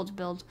I'm told to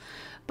build.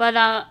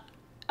 But,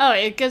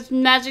 it gives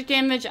magic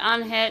damage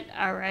on hit.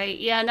 Alright.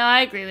 Yeah, no,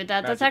 I agree with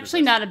that. That's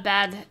actually not a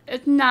bad...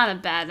 It's not a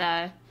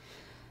bad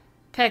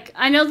pick.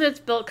 I know that it's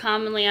built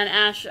commonly on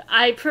Ashe.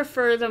 I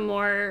prefer the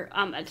more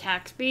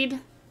attack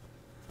speed.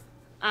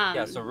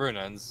 Yeah, so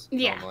Runons,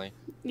 normally.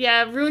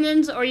 Yeah,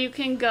 Runons, or you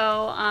can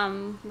go...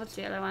 what's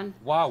the other one?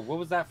 Wow, what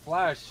was that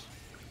flash?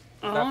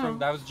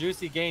 That was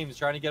Juicy Games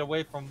trying to get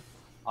away from...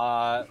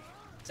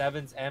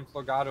 Sevens and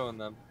Florgato in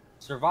them.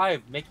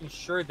 Survive, making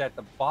sure that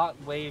the bot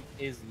wave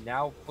is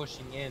now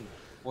pushing in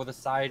for the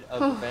side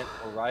of Event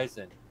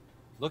Horizon.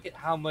 Look at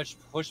how much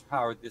push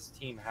power this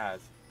team has.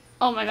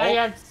 Oh my god,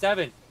 yeah.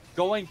 Seven,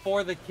 going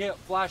for the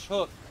flash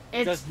hook.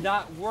 Does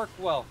not work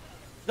well.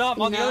 Snom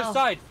on the other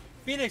side.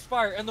 Phoenix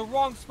Fire in the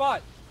wrong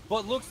spot.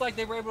 But looks like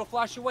they were able to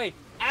flash away.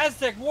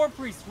 Aztec War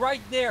Priest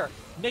right there.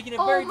 Making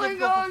it very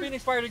difficult for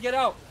Phoenix Fire to get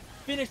out.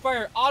 Phoenix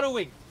Fire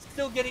autoing.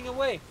 Still getting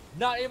away.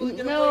 Not able to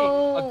get away.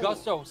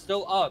 Augusto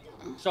still up.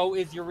 So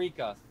is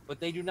Eureka. But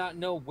they do not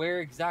know where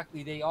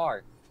exactly they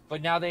are.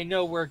 But now they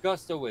know where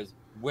Augusto is.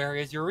 Where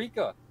is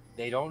Eureka?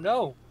 They don't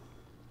know.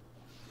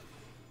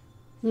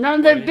 None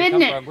of their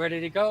business. Where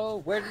did he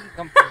go? Where did he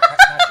come from?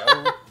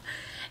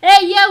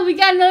 Hey, yo, we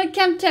got another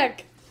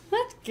Chemtech.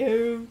 Let's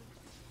go.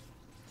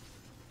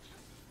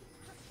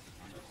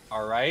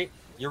 Alright.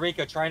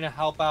 Eureka trying to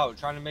help out.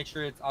 Trying to make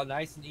sure it's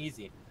nice and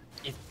easy.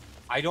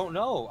 I don't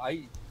know.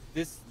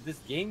 This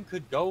game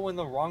could go in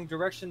the wrong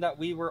direction that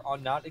we were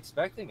not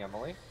expecting,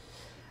 Emily.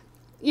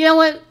 You know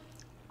what?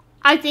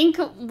 I think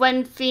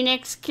when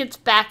Phoenix gets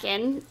back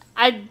in,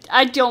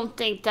 I don't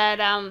think that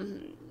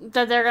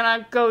that they're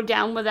gonna go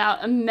down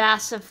without a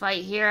massive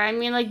fight here. I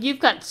mean, like, you've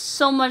got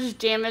so much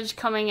damage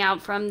coming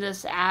out from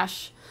this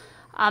Ashe.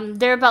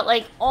 They're about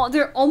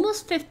they're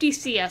almost 50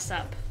 CS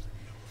up.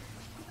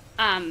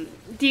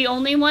 The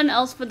only one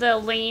else with the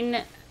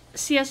lane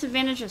CS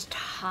advantage is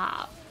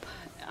top.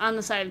 On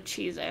the side of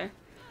Cheezer.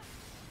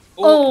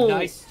 Oh,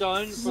 nice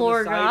stun from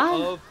the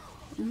side of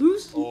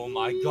Lucy. Oh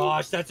my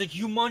gosh, that's a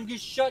humongous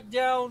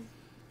shutdown.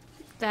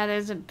 That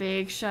is a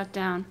big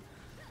shutdown.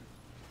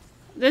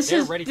 This They're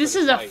is ready this for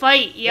is the a fight.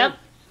 fight. Yep.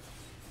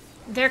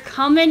 They're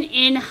coming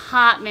in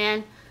hot,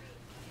 man.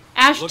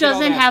 Ash Look at all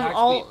doesn't that have attack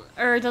ult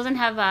or doesn't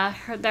have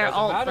their Doesn't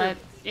ult, matter.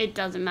 but it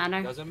doesn't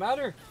matter. Doesn't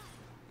matter.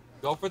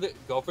 Go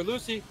for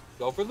Lucy.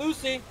 Go for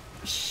Lucy.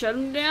 Shut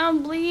him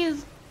down,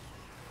 please.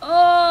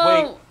 Oh.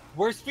 Wait,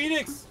 where's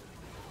Phoenix?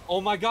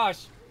 Oh my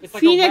gosh. It's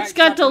like Phoenix a rat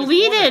got trapped in a corner.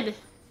 deleted.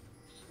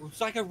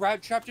 It's like a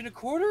rat trapped in a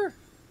corner.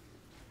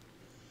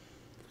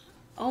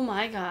 Oh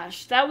my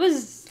gosh, that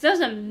was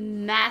a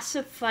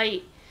massive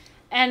fight,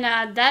 and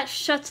that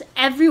shuts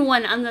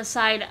everyone on the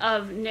side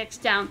of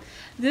Nyx down.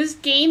 This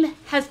game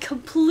has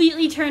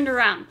completely turned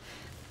around.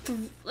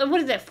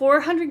 What is it?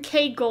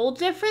 400k gold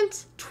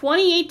difference?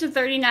 28 to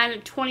 39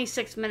 at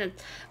 26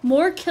 minutes.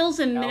 More kills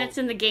than minutes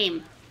in the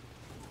game.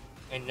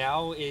 And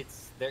now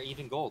they're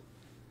even gold.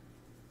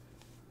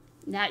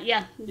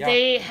 Yeah,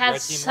 they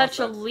have such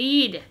a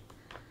lead.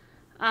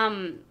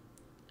 I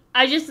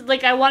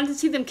wanted to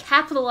see them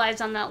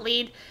capitalize on that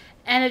lead,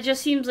 and it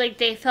just seems like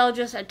they fell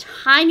just a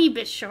tiny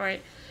bit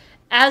short.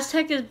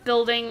 Aztec is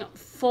building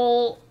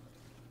full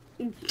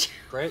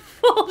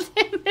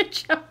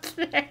damage up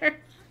there.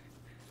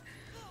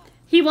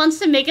 He wants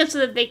to make it so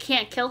that they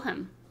can't kill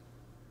him.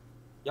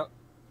 Yep.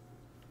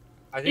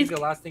 I think the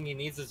last thing he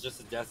needs is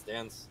just a death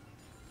dance.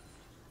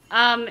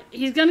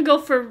 He's gonna go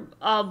for,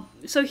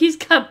 so he's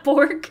got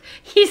Bork,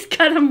 he's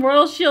got a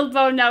Mortal Shield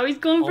bow now, he's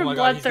going for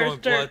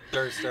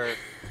Bloodthirster.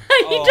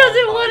 He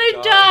doesn't want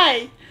to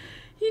die!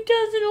 He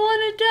doesn't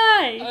want to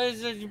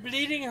die!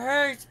 Bleeding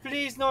hurts,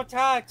 please no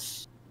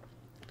touch!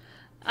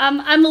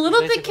 I'm a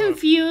little bit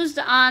confused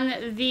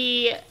on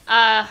the,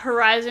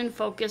 Horizon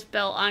focus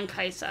build on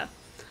Kaisa.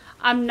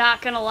 I'm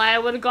not gonna lie, I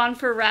would have gone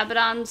for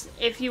Rabadons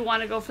if you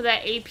want to go for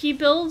that AP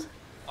build.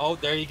 Oh,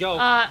 there you go.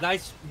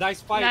 Nice fight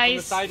from the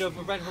side of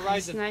Event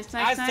Horizon. Nice.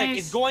 Aztec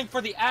is going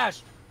for the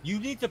Ash. You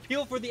need to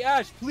peel for the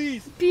Ash,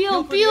 please.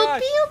 Peel. We oh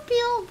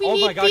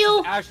need my gosh,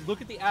 peel. Ash.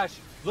 Look at the Ash.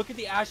 Look at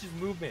the Ash's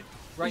movement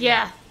right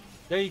now.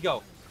 There you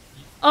go.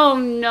 Oh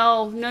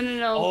no.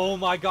 Oh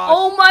my gosh.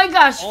 Oh my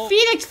gosh. Oh.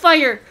 Phoenix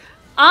fire.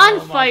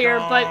 On fire,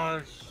 gosh.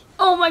 but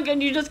oh my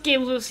god, you just gave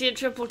Lucy a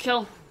triple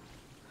kill.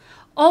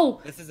 Oh.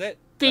 This is it.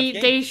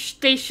 They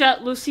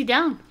shut Lucy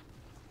down.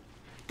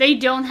 They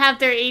don't have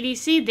their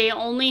ADC. They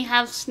only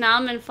have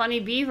Snom and Funny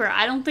Beaver.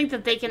 I don't think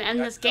that they can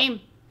end this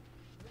game.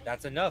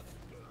 That's enough.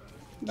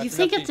 You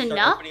think it's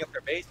enough? Opening up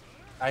their base.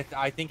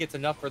 I think it's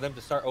enough for them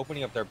to start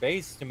opening up their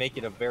base to make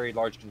it a very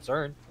large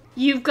concern.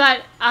 You've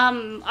got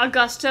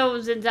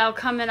Augusto Zindao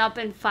coming up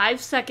in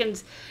 5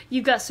 seconds.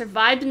 You've got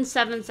Survive in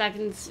 7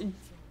 seconds.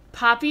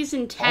 Poppies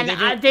in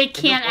 10. They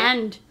can't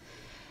end.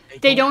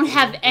 They don't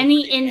have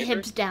any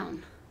inhibs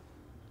down.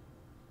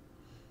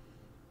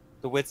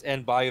 The wits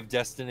end buy of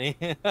destiny.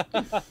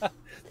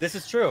 This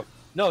is true.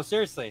 No,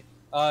 seriously.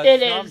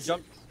 It is.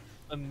 Jumped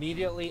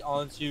immediately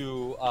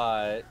onto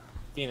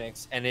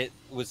Phoenix, and it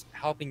was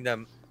helping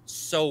them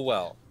so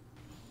well.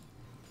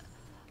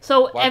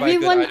 So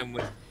everyone.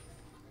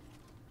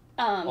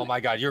 Oh my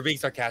god, you're being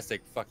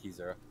sarcastic. Fuck you,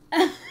 Zero.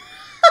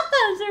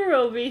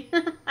 Zerobi.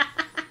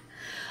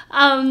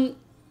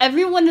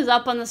 Everyone is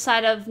up on the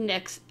side of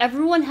Nyx.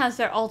 Everyone has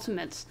their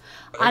ultimates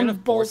on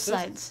both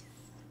sides.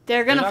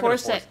 They're gonna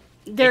force it.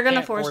 They're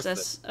gonna force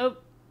this. Oh,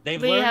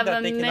 we have a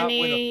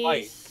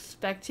mini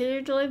spectator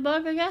delay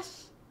bug, I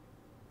guess.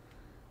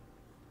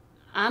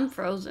 I'm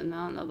frozen.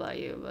 I don't know about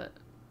you, but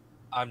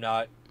I'm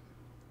not.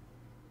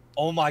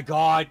 Oh my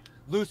god,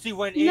 Lucy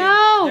went in.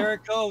 No. There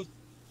it goes.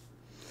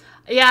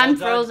 Yeah, I'm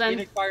frozen.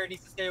 Phoenix Fire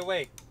needs to stay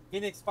away.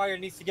 Phoenix Fire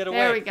needs to get away.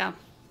 There we go.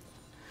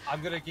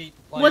 I'm gonna keep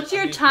playing. What's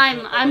your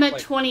time? I'm at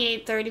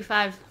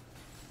 28:35.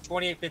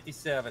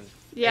 28:57.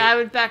 Yeah, 8. I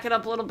would back it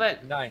up a little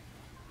bit. 9.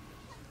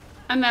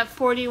 I'm at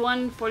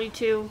 41,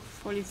 42,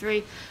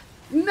 43.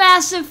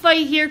 Massive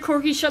fight here.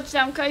 Corky shuts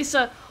down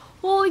Kaisa.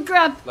 Holy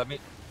crap. Let me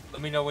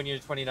know when you're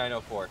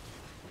 29:04.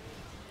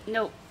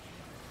 Nope.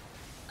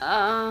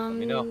 Let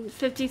me know.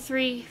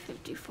 53,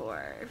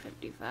 54,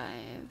 55,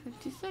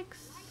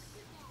 56,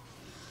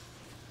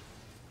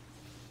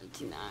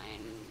 59.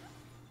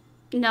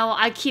 No,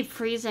 I keep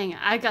freezing.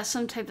 I got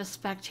some type of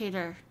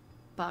spectator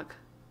bug.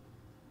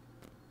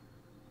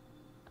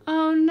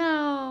 Oh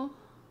no.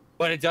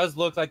 But it does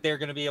look like they're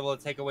going to be able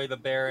to take away the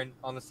Baron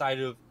on the side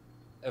of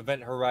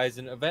Event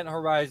Horizon. Event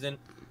Horizon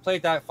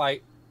played that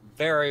fight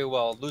very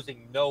well,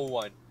 losing no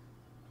one.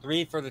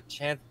 3 for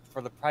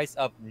the price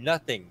of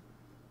nothing.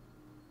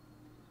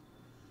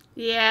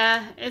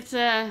 Yeah,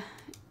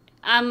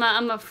 I'm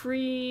a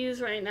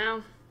freeze right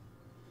now.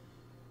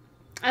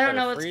 I don't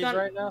know what's going on.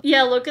 Right now?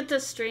 Yeah, look at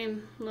this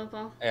stream,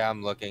 Lopo. Yeah,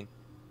 I'm looking.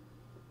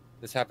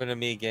 This happened to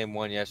me game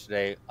 1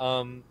 yesterday.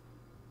 I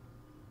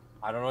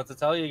don't know what to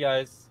tell you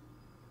guys.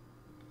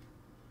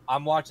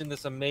 I'm watching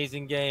this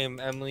amazing game.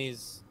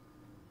 Emily's,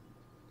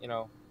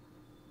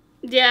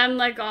 Yeah, I'm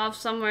like off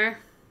somewhere.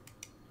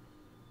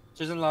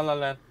 She's in La La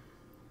Land.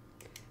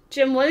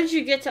 Jim, what did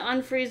you get to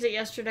unfreeze it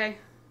yesterday?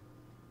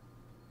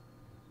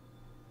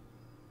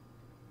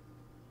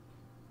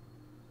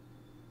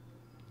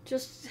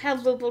 Just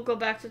have Lupo go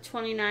back to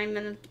 29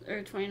 minutes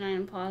or 29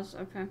 and pause.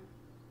 Okay.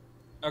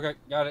 Okay,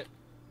 got it.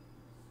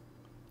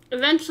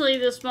 Eventually,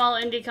 the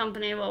small indie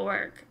company will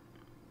work.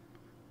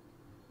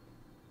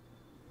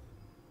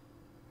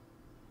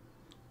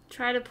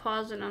 Try to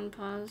pause and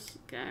unpause.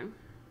 Okay.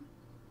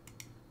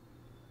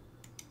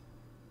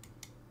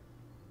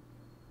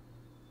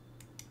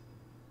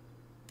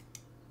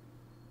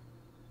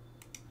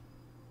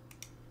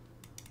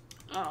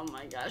 Oh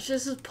my gosh,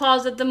 this is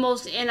paused at the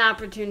most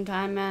inopportune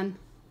time, man.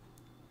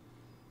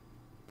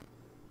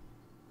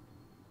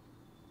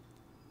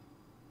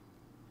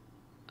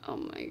 Oh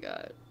my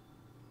god.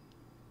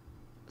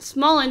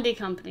 Small indie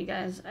company,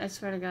 guys. I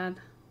swear to God.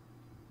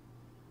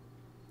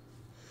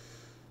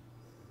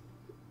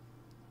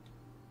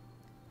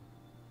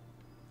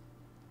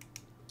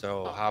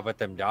 So how about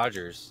them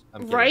Dodgers?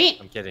 I'm kidding. Right?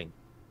 I'm kidding.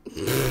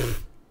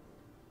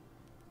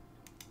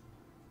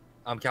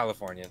 I'm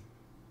Californian,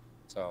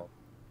 so.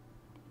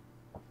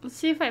 Let's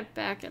see if I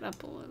back it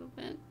up a little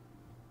bit.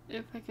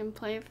 If I can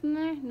play it from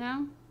there?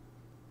 No?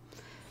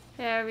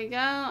 There we go.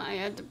 I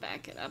had to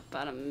back it up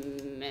about a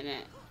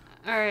minute.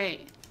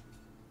 Alright.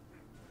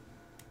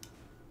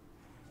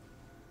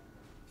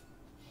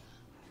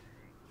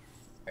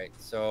 Alright,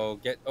 so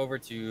get over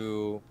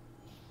to...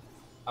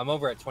 I'm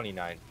over at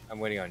 29. I'm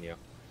waiting on you.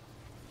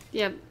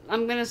 Yep,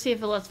 I'm gonna see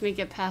if it lets me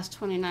get past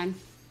 29.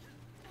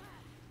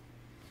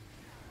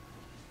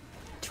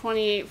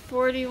 28,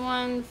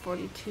 41,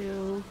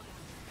 42.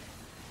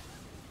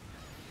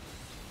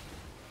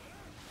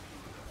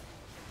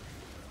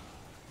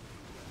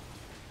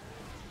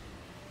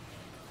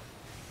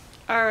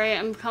 Alright,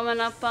 I'm coming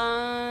up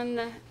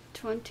on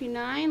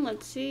 29.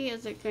 Let's see,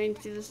 is it going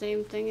to do the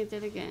same thing it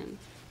did again?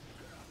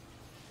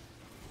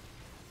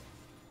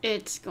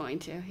 It's going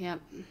to,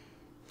 yep.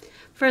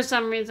 For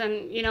some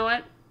reason, you know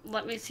what?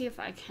 Let me see if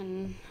I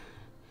can...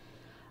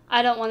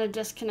 I don't want to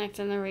disconnect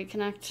and then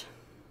reconnect.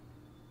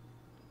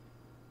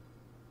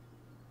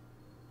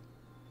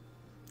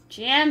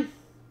 Jim?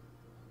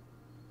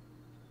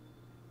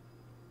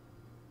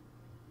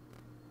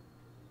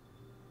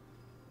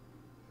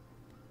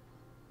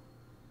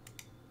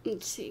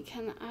 Let's see,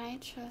 can I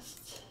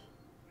just...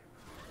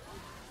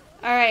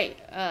 Alright,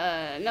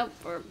 nope,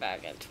 we're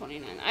back at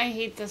 29. I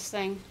hate this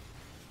thing.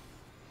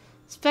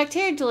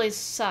 Spectator delays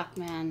suck,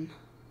 man.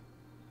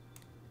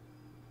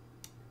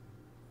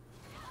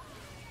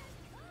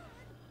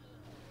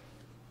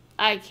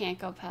 I can't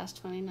go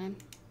past 29.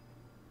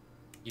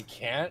 You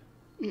can't?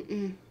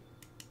 Mm-mm.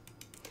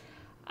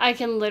 I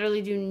can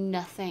literally do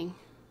nothing.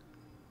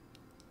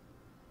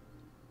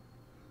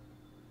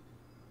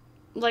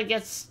 Like,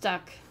 it's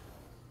stuck.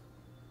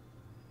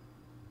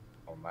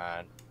 Oh,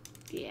 man.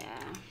 Yeah.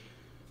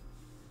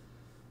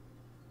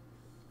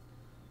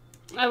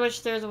 I wish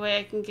there's a way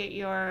I can get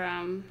your,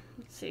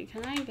 let's see,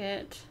 can I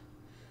get...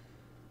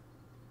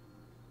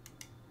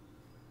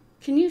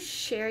 Can you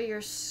share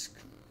your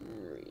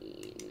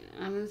screen?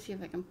 I'm gonna see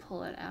if I can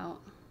pull it out.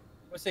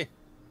 Let's see.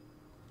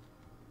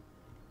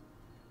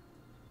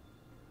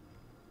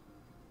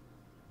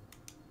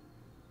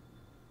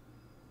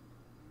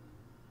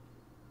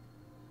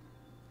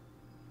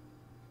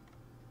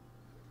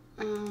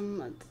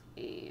 Let's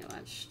see,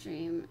 watch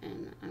stream,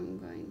 and I'm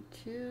going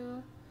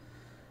to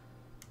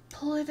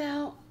pull it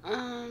out,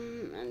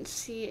 and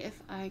see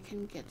if I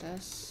can get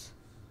this,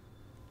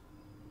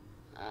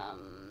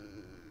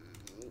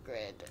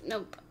 grid,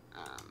 nope,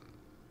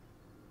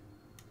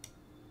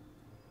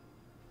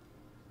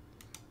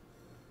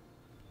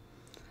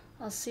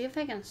 I'll see if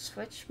I can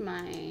switch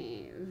my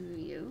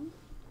view.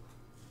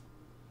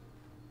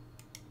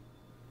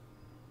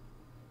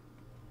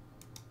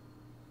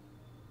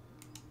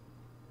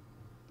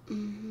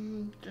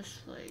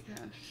 Display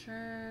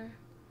capture.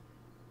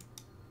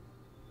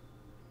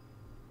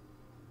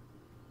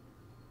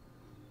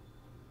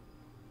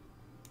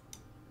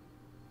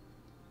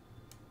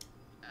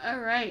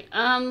 Alright,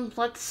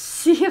 let's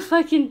see if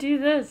I can do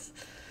this.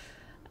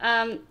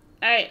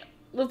 Alright,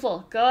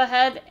 Lupul, go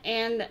ahead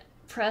and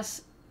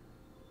press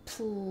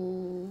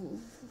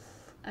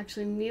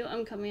actually mute,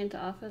 I'm coming into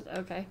office,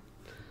 okay.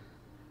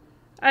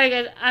 Alright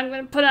guys, I'm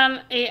gonna put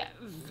on a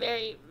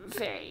very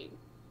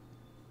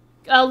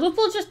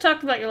Lupul, just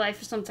talk about your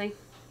life or something.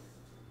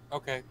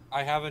 Okay,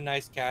 I have a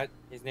nice cat.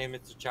 His name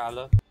is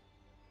T'Challa.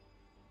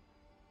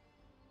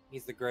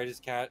 He's the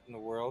greatest cat in the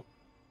world.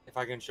 If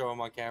I can show him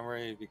on camera,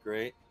 he'd be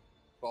great.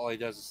 But all he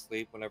does is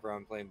sleep whenever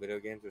I'm playing video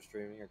games or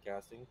streaming or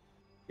casting.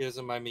 He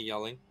doesn't mind me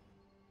yelling.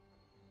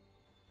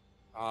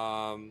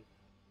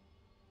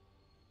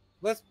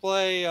 Let's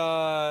play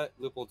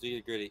Lupul to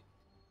you gritty.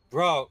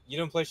 Bro, you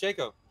didn't play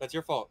Shaco. That's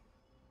your fault.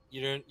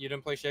 You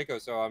didn't play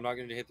Shaco, so I'm not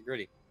gonna hit the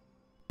gritty.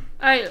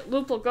 Alright,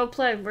 Lupul, go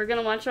play. We're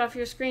gonna watch off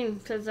your screen,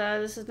 because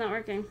this is not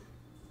working.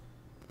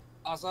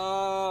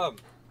 Awesome!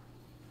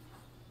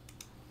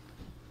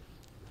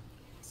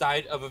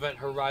 Side of Event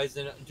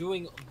Horizon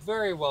doing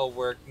very well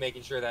work,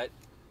 making sure that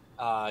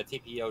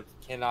TPO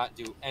cannot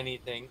do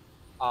anything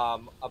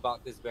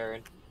about this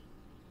Baron.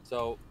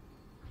 So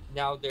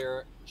now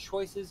their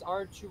choices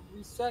are to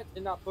reset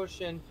and not push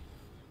in.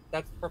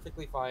 that's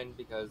perfectly fine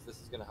because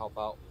this is going to help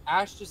out.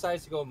 Ash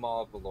decides to go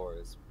Maw of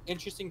Valores.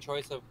 Interesting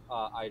choice of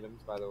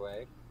items, by the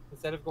way.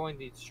 Instead of going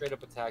the straight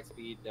up attack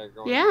speed, they're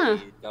going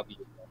the W.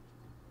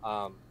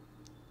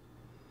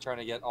 Trying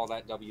to get all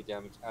that W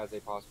damage as they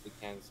possibly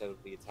can instead of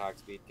the attack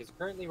speed. Because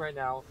currently, right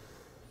now,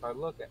 if I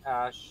look at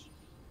Ash,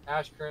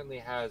 Ash currently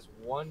has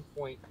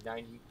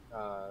 1.92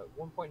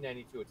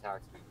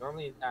 attack speed.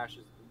 Normally,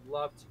 Ashes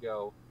love to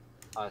go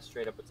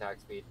straight up attack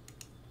speed.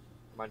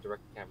 Come on,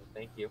 direct the camera.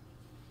 Thank you.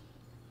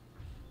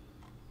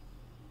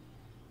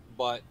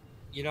 But,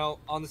 you know,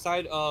 on the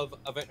side of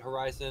Event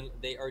Horizon,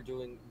 they are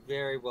doing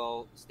very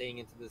well staying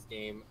into this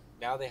game.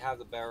 Now they have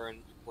the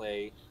Baron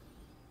play.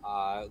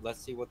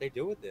 Let's see what they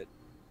do with it.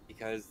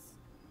 Because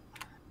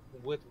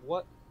with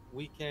what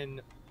we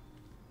can...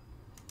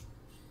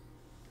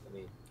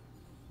 I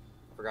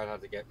forgot how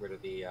to get rid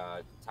of the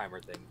timer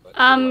thing. But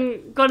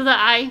go to the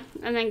I,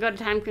 and then go to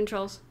time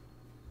controls.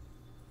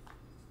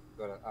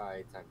 Go to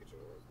I, time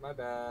controls. My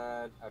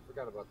bad. I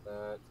forgot about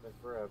that. It's been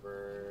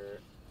forever.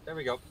 There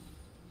we go.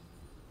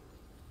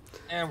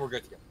 And we're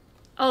good to go.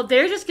 Oh,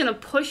 they're just gonna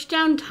push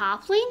down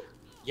top lane?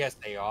 Yes,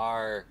 they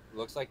are.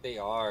 Looks like they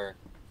are.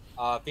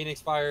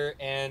 Phoenix Fire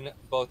and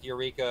both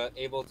Eureka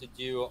able to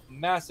do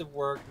massive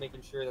work,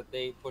 making sure that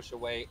they push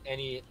away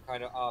any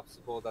kind of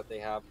obstacle that they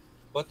have.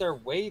 But their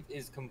wave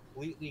is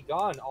completely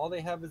gone. All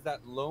they have is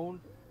that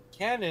lone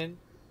cannon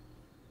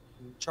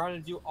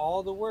trying to do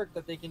all the work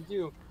that they can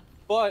do.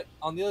 But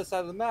on the other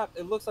side of the map,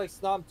 it looks like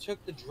Snob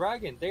took the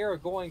dragon. They are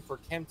going for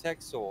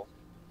Chemtech Soul.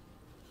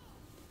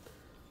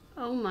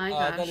 Oh my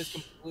gosh.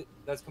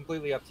 That's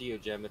completely up to you,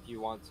 Jim, if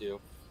you want to.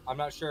 I'm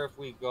not sure if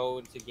we are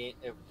going to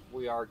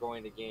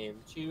game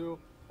 2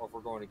 or if we're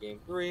going to game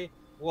 3.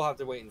 We'll have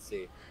to wait and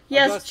see.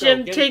 Yes,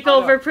 Jim, take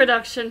over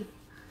production.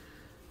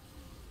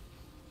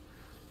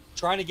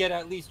 Trying to get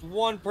at least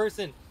one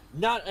person,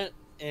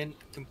 and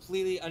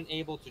completely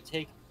unable to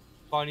take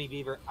Funny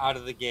Beaver out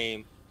of the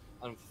game,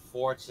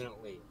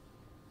 unfortunately.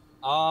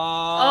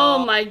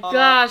 Oh my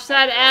gosh,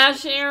 that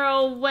Ash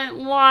arrow went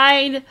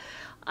wide.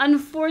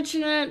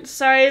 Unfortunate.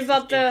 Sorry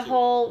about the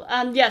whole...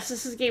 yes,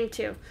 this is game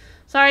 2.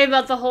 Sorry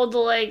about the whole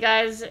delay,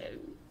 guys.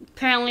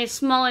 Apparently,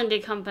 small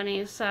indie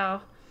company,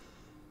 so...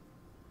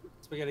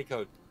 Spaghetti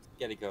code.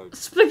 Spaghetti code.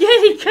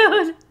 Spaghetti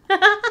code!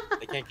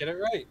 They can't get it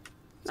right.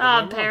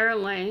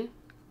 Apparently.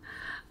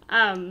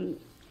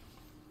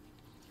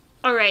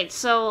 Alright,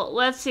 so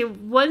let's see.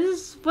 What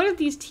are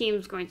these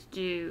teams going to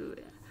do?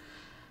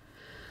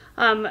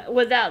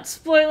 Without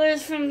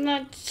spoilers from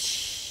the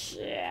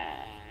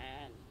chat.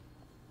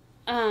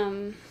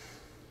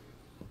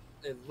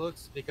 It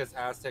looks because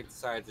Aztec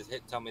decided to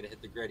tell me to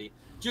hit the gritty.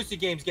 Juicy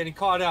Game's getting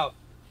caught out.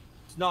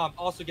 Snom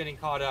also getting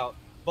caught out.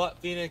 But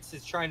Phoenix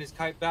is trying his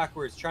kite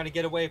backwards, trying to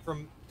get away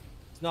from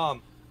Snom.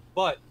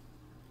 But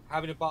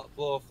having to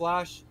blow a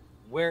flash.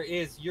 Where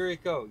is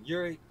Eureka?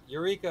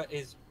 Eureka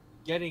is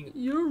getting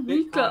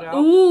caught out.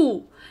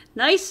 Ooh,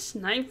 nice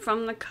snipe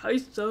from the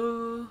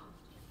Kaiser.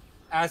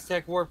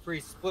 Aztec War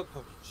Priest split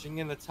pushing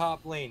in the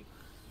top lane,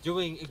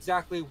 doing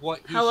exactly what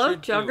he Hello,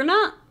 should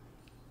Juggernaut?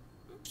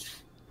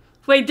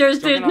 Wait,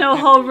 there's no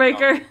hull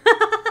breaker.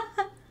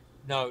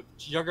 No,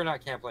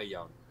 Juggernaut can't play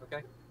Yone,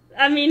 okay?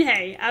 I mean,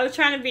 hey, I was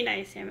trying to be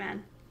nice here,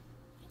 man.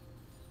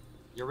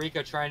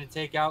 Eureka trying to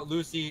take out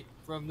Lucy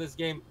from this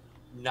game.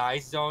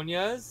 Nice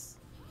Zonias.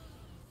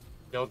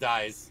 Bill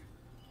dies.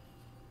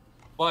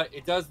 But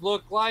it does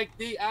look like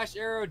the Ash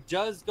arrow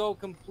does go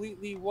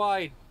completely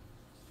wide.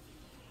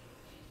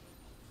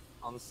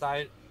 On the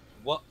side,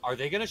 what are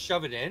they gonna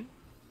shove it in?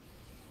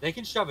 They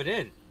can shove it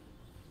in.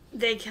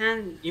 They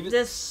can. Even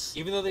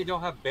though they don't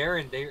have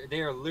Baron,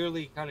 they are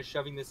literally kind of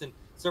shoving this in.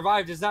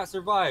 Survive does not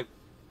survive.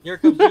 Here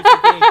comes Juicy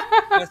Games.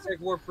 Aztec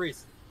War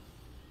Priest.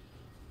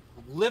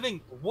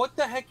 Living. What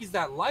the heck is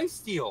that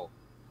lifesteal?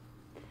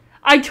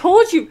 I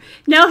told you.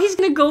 Now he's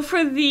gonna go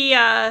for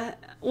the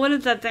what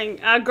is that thing?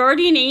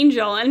 Guardian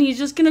Angel, and he's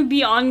just gonna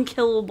be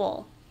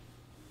unkillable.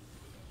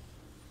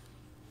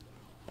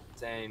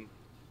 Same.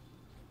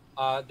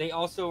 They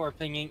also are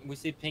pinging. We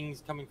see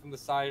pings coming from the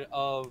side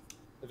of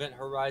Event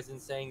Horizon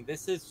saying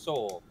this is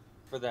Soul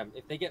for them.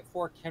 If they get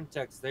 4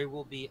 Chemtechs, they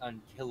will be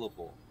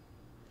unkillable.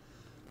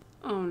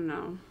 Oh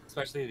no.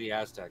 Especially the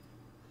Aztec.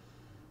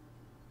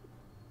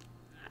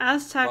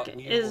 Aztec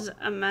is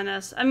a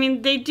menace. I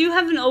mean, they do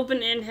have an open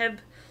inhib,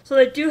 so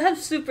they do have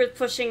super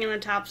pushing in the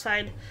top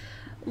side.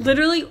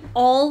 Literally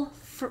all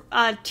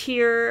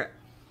tier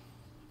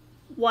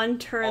 1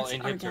 turrets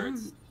are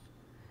down.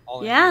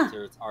 All inhib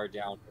turrets are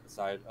down to the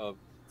side of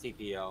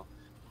TPO.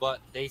 But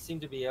they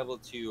seem to be able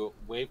to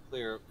wave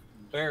clear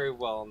very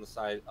well on the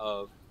side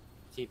of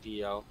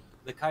TPO.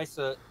 The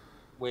Kaisa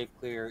wave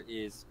clear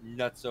is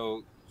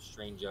nutso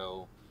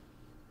strango.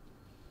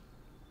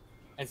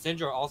 And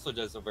Syndra also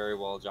does a very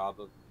well job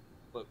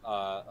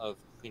of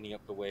cleaning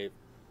up the wave.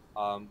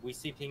 We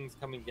see pings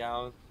coming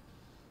down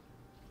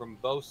from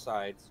both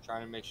sides,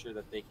 trying to make sure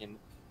that they can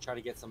try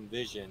to get some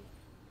vision.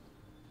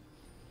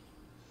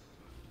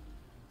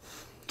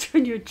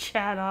 Turn your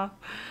chat off.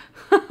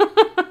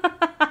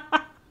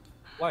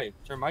 Why?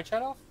 Turn my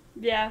chat off?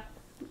 Yeah.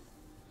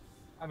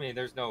 I mean,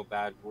 there's no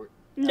bad word.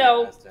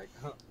 No. Aztec.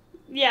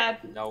 Yeah.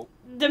 No.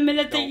 The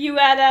minute that you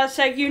add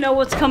Aztec, you know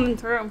what's coming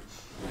through.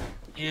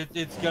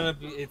 It's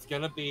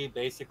gonna be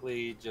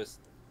basically just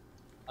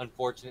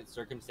unfortunate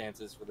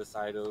circumstances for the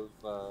side of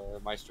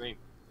my stream.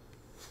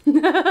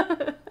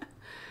 Cheezer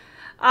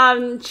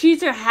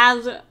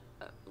has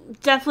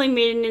definitely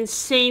made an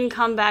insane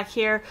comeback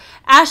here.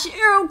 Ash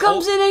Arrow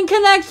comes in and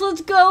connects.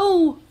 Let's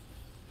go.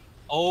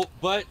 Oh,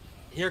 but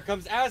here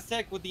comes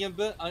Aztec with the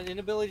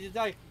inability to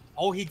die.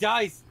 Oh, he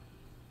dies.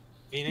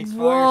 Phoenix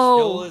Fire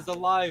still is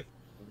alive.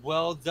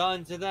 Well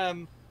done to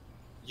them.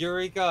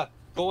 Eureka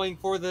going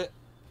for the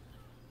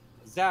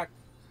Zach.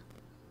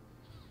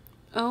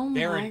 Oh my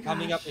Baron gosh.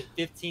 coming up in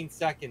 15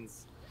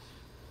 seconds.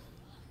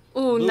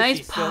 Oh, Luffy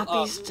nice still poppy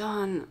up.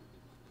 stun.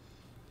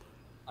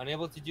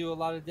 Unable to do a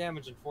lot of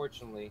damage,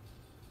 unfortunately.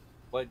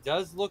 But it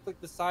does look like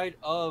the side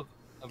of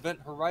Event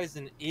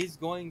Horizon is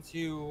going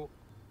to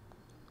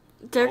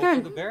They're go for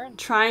going the Baron. to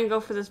try and go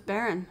for this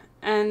Baron.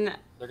 And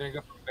They're going to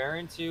go from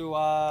Baron to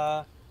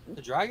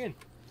the Dragon.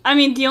 I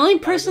mean, the only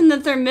person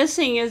that they're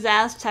missing is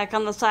Aztec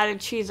on the side of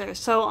Cheezer.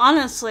 So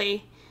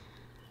honestly,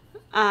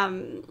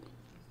 yeah,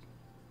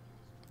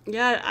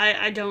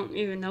 I don't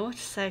even know what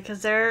to say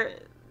because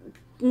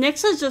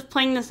Nyx is just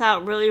playing this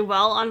out really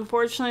well.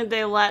 Unfortunately,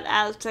 they let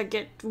Aztec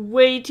get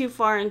way too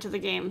far into the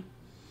game.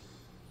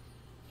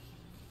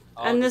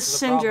 And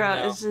this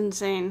Syndra is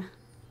insane.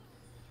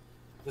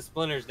 The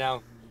splinters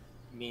now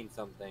mean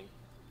something.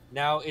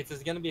 Now it's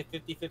going to be a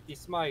 50-50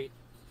 smite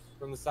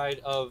from the side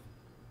of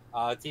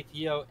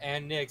TPO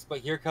and Nyx, but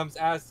here comes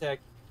Aztec.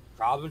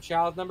 Problem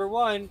child number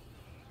 1.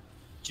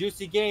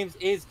 Juicy Games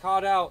is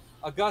caught out.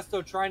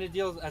 Augusto trying to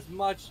deal as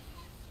much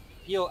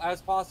heal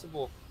as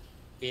possible.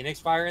 Phoenix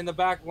Fire in the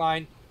back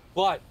line,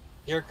 but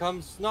here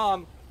comes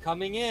Snom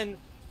coming in.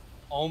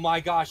 Oh my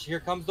gosh,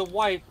 here comes the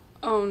wipe.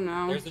 Oh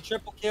no. There's the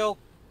triple kill.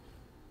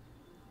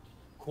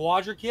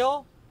 Quadra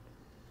kill?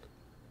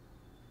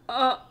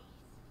 No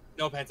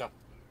Penta.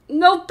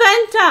 No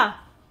Penta!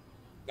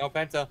 No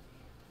Penta.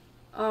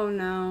 Oh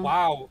no.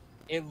 Wow.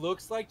 It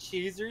looks like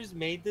Cheezer's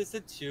made this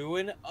a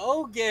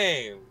 2-0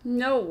 game.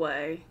 No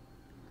way.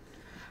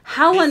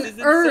 How This on is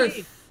earth?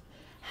 insane.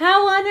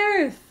 How on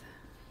earth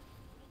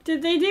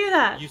did they do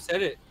that? You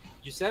said it.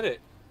 You said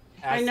it.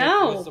 I Aztec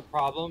know. was the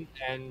problem,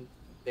 and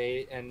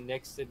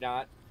Nyx did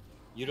not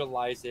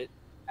utilize it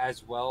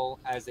as well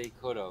as they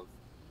could have.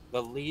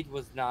 The lead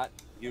was not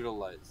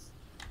utilized.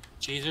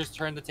 Cheezer's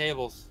turned the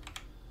tables.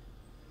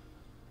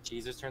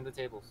 Cheezer's turned the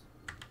tables.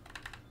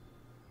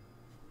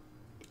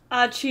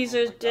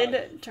 Cheezers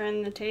did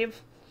turn the tape.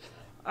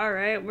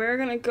 Alright, we're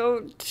gonna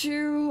go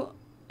to,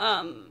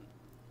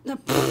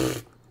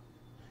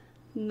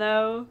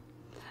 no.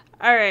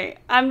 Alright,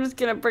 I'm just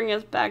gonna bring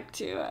us back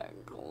to,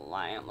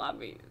 client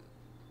lobby.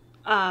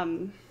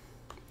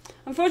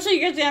 Unfortunately,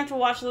 you guys don't have to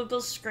watch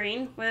Lupo's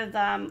screen with,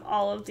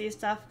 all of these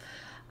stuff.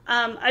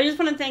 I just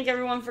want to thank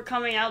everyone for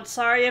coming out.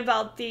 Sorry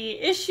about the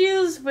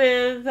issues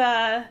with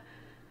the,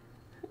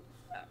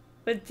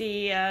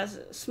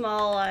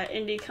 small,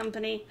 indie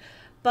company.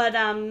 But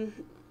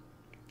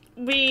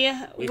we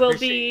will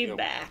be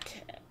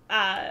back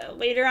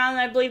later on,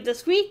 I believe,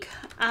 this week.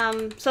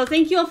 So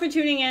thank you all for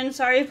tuning in.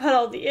 Sorry about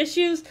all the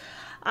issues.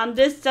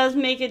 This does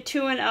make it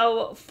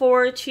 2-0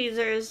 for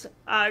Cheezers.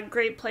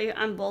 Great play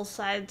on both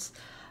sides.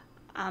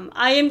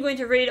 I am going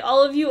to raid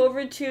all of you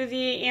over to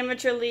the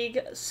Amateur League.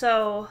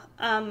 So,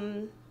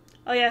 oh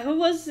yeah, who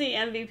was the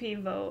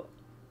MVP vote?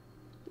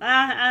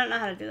 I don't know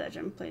how to do that,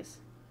 Jim, please.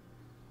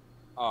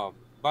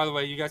 By the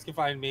way, you guys can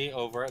find me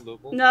over at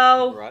Lupo.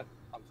 No. Over on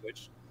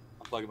Twitch.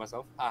 I'm plugging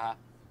myself. Haha.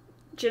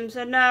 Jim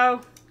said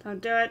no.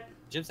 Don't do it.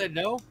 Jim said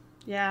no?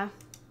 Yeah.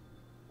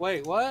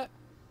 Wait, what?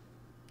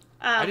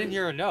 I didn't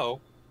hear a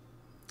no.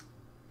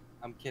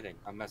 I'm kidding.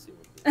 I'm messing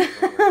with you.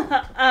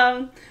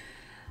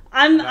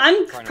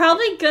 I'm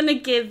probably gonna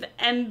give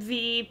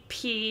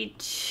MVP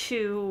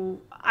to.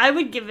 I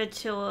would give it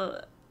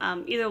to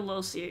either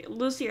Lucy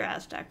or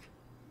Aztec.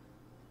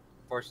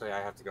 Unfortunately, I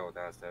have to go with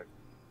Aztec.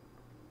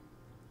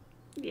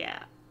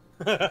 Yeah.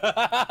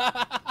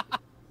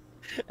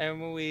 And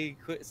when we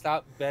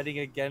stop betting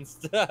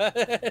against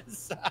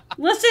us.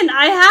 Listen,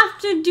 I have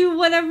to do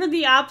whatever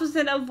the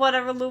opposite of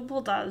whatever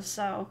Loophole does,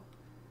 so.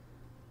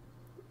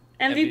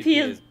 MVP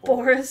is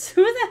Boris.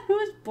 Who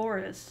is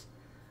Boris?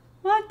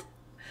 What?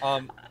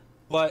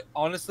 But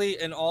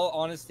honestly, in all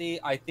honesty,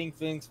 I think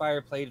Phoenix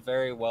Fire played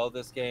very well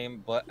this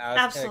game. But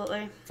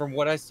Absolutely. From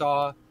what I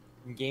saw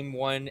in Game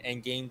 1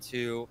 and Game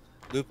 2,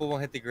 Lupo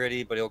won't hit the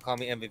gritty, but he'll call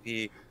me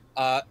MVP.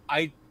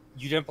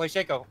 You didn't play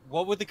Shaco.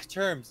 What were the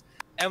terms?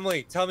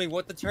 Emily, tell me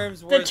what the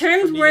terms were. The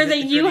terms were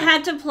that you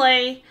had to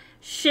play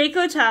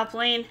Shaco top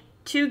lane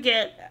to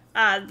get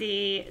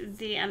the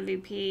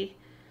MVP,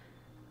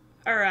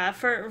 or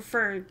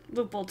for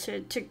Lupo to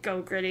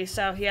go gritty.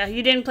 So yeah,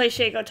 you didn't play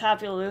Shaco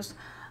top, you'll lose.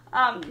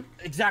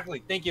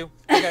 Exactly. Thank you.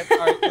 Okay. All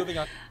right. Moving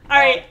on. All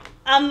right.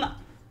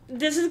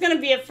 This is gonna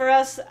be it for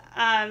us.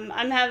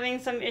 I'm having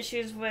some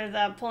issues with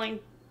pulling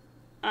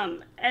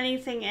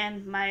anything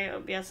in. My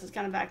OBS is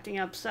kind of acting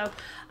up, so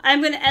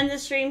I'm gonna end the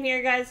stream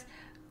here, guys.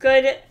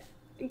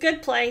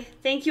 good play.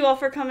 Thank you all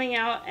for coming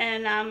out,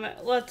 and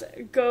let's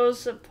go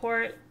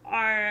support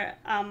our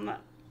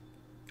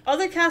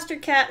other caster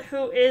cat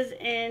who is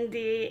in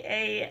the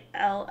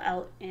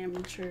ALL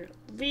Amateur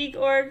League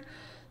org.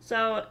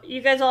 So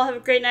you guys all have a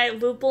great night.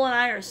 Loople and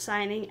I are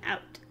signing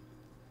out.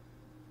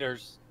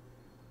 There's